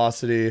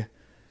 Travelocity.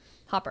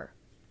 Hopper.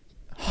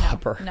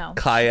 Hopper. No.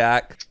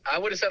 Kayak. I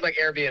would have said like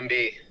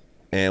Airbnb.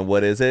 And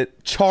what is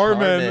it?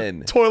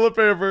 Charmin. Toilet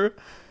paper.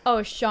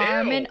 Oh,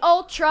 Charmin Ew.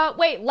 Ultra.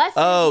 Wait, less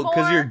Oh, is more.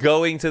 because you're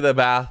going to the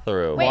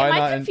bathroom. Wait, Why am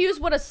not I in-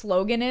 confused what a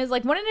slogan is?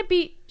 Like, wouldn't it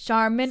be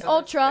Charmin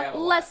Ultra,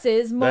 less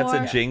is more?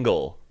 That's a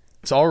jingle.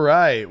 It's all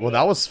right. Well,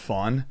 that was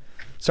fun.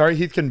 Sorry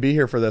Heath couldn't be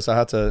here for this. I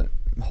had to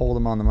hold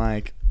him on the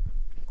mic.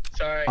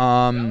 Sorry. That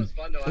was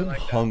fun though. I like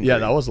that. Hungry. Yeah,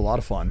 that was a lot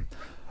of fun.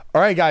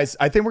 All right, guys.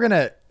 I think we're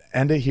gonna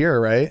end it here,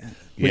 right?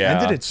 We Yeah.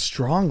 ended it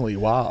strongly.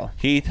 Wow.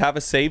 Heath, have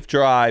a safe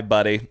drive,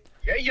 buddy.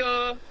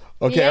 Yeah.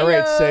 Okay, all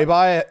right. Say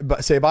bye.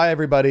 Say bye,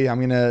 everybody. I'm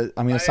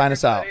gonna sign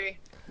us out. Everybody.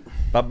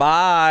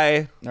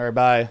 Bye-bye. All right,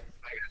 bye.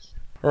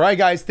 All right,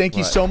 guys. Thank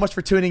you so much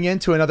for tuning in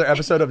to another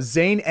episode of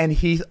Zane and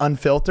Heath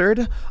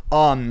Unfiltered.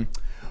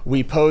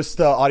 We post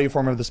the audio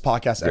form of this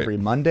podcast every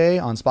Monday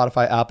on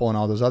Spotify, Apple, and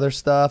all those other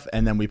stuff.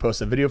 And then we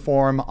post a video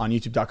form on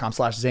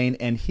youtube.com/Zane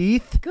and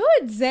Heath.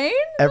 Good, Zane.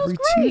 That Every was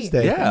great.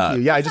 Tuesday. Yeah. Thank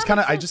you. Yeah, I just kind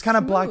of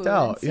smooth blacked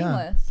out. and Yeah.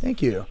 seamless.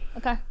 Thank you.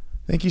 Okay.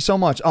 Thank you so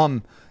much.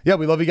 Yeah,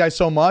 we love you guys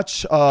so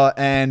much.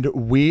 And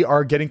we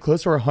are getting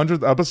close to our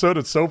 100th episode.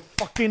 It's so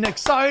fucking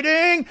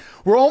exciting.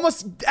 We're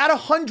almost at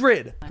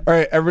 100. All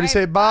right, everybody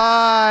say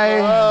bye.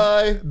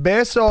 Bye.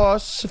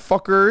 Besos,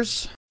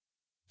 fuckers.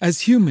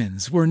 As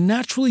humans, we're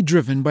naturally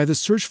driven by the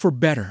search for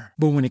better.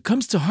 But when it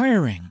comes to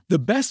hiring, the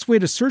best way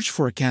to search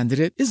for a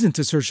candidate isn't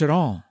to search at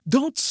all.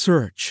 Don't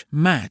search,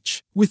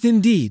 match with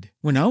Indeed.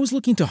 When I was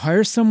looking to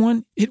hire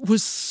someone, it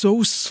was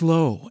so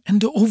slow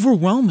and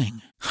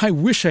overwhelming. I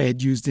wish I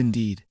had used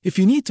Indeed. If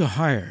you need to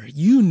hire,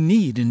 you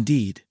need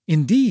Indeed.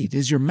 Indeed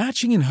is your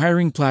matching and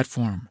hiring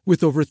platform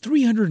with over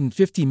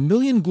 350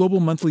 million global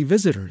monthly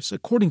visitors,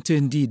 according to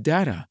Indeed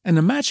data, and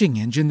a matching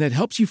engine that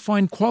helps you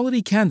find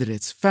quality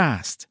candidates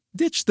fast.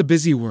 Ditch the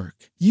busy work.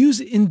 Use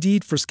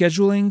Indeed for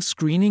scheduling,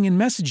 screening, and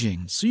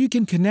messaging so you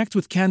can connect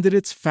with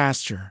candidates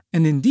faster.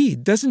 And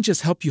Indeed doesn't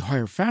just help you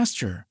hire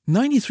faster.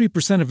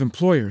 93% of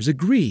employers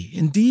agree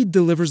Indeed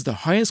delivers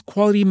the highest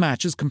quality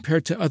matches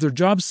compared to other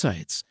job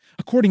sites,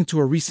 according to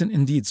a recent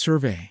Indeed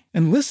survey.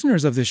 And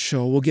listeners of this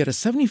show will get a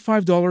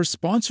 $75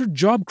 sponsored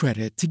job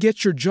credit to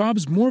get your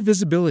jobs more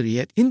visibility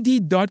at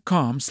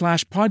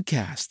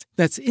Indeed.com/podcast.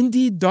 That's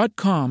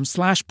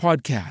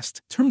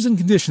Indeed.com/podcast. Terms and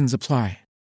conditions apply.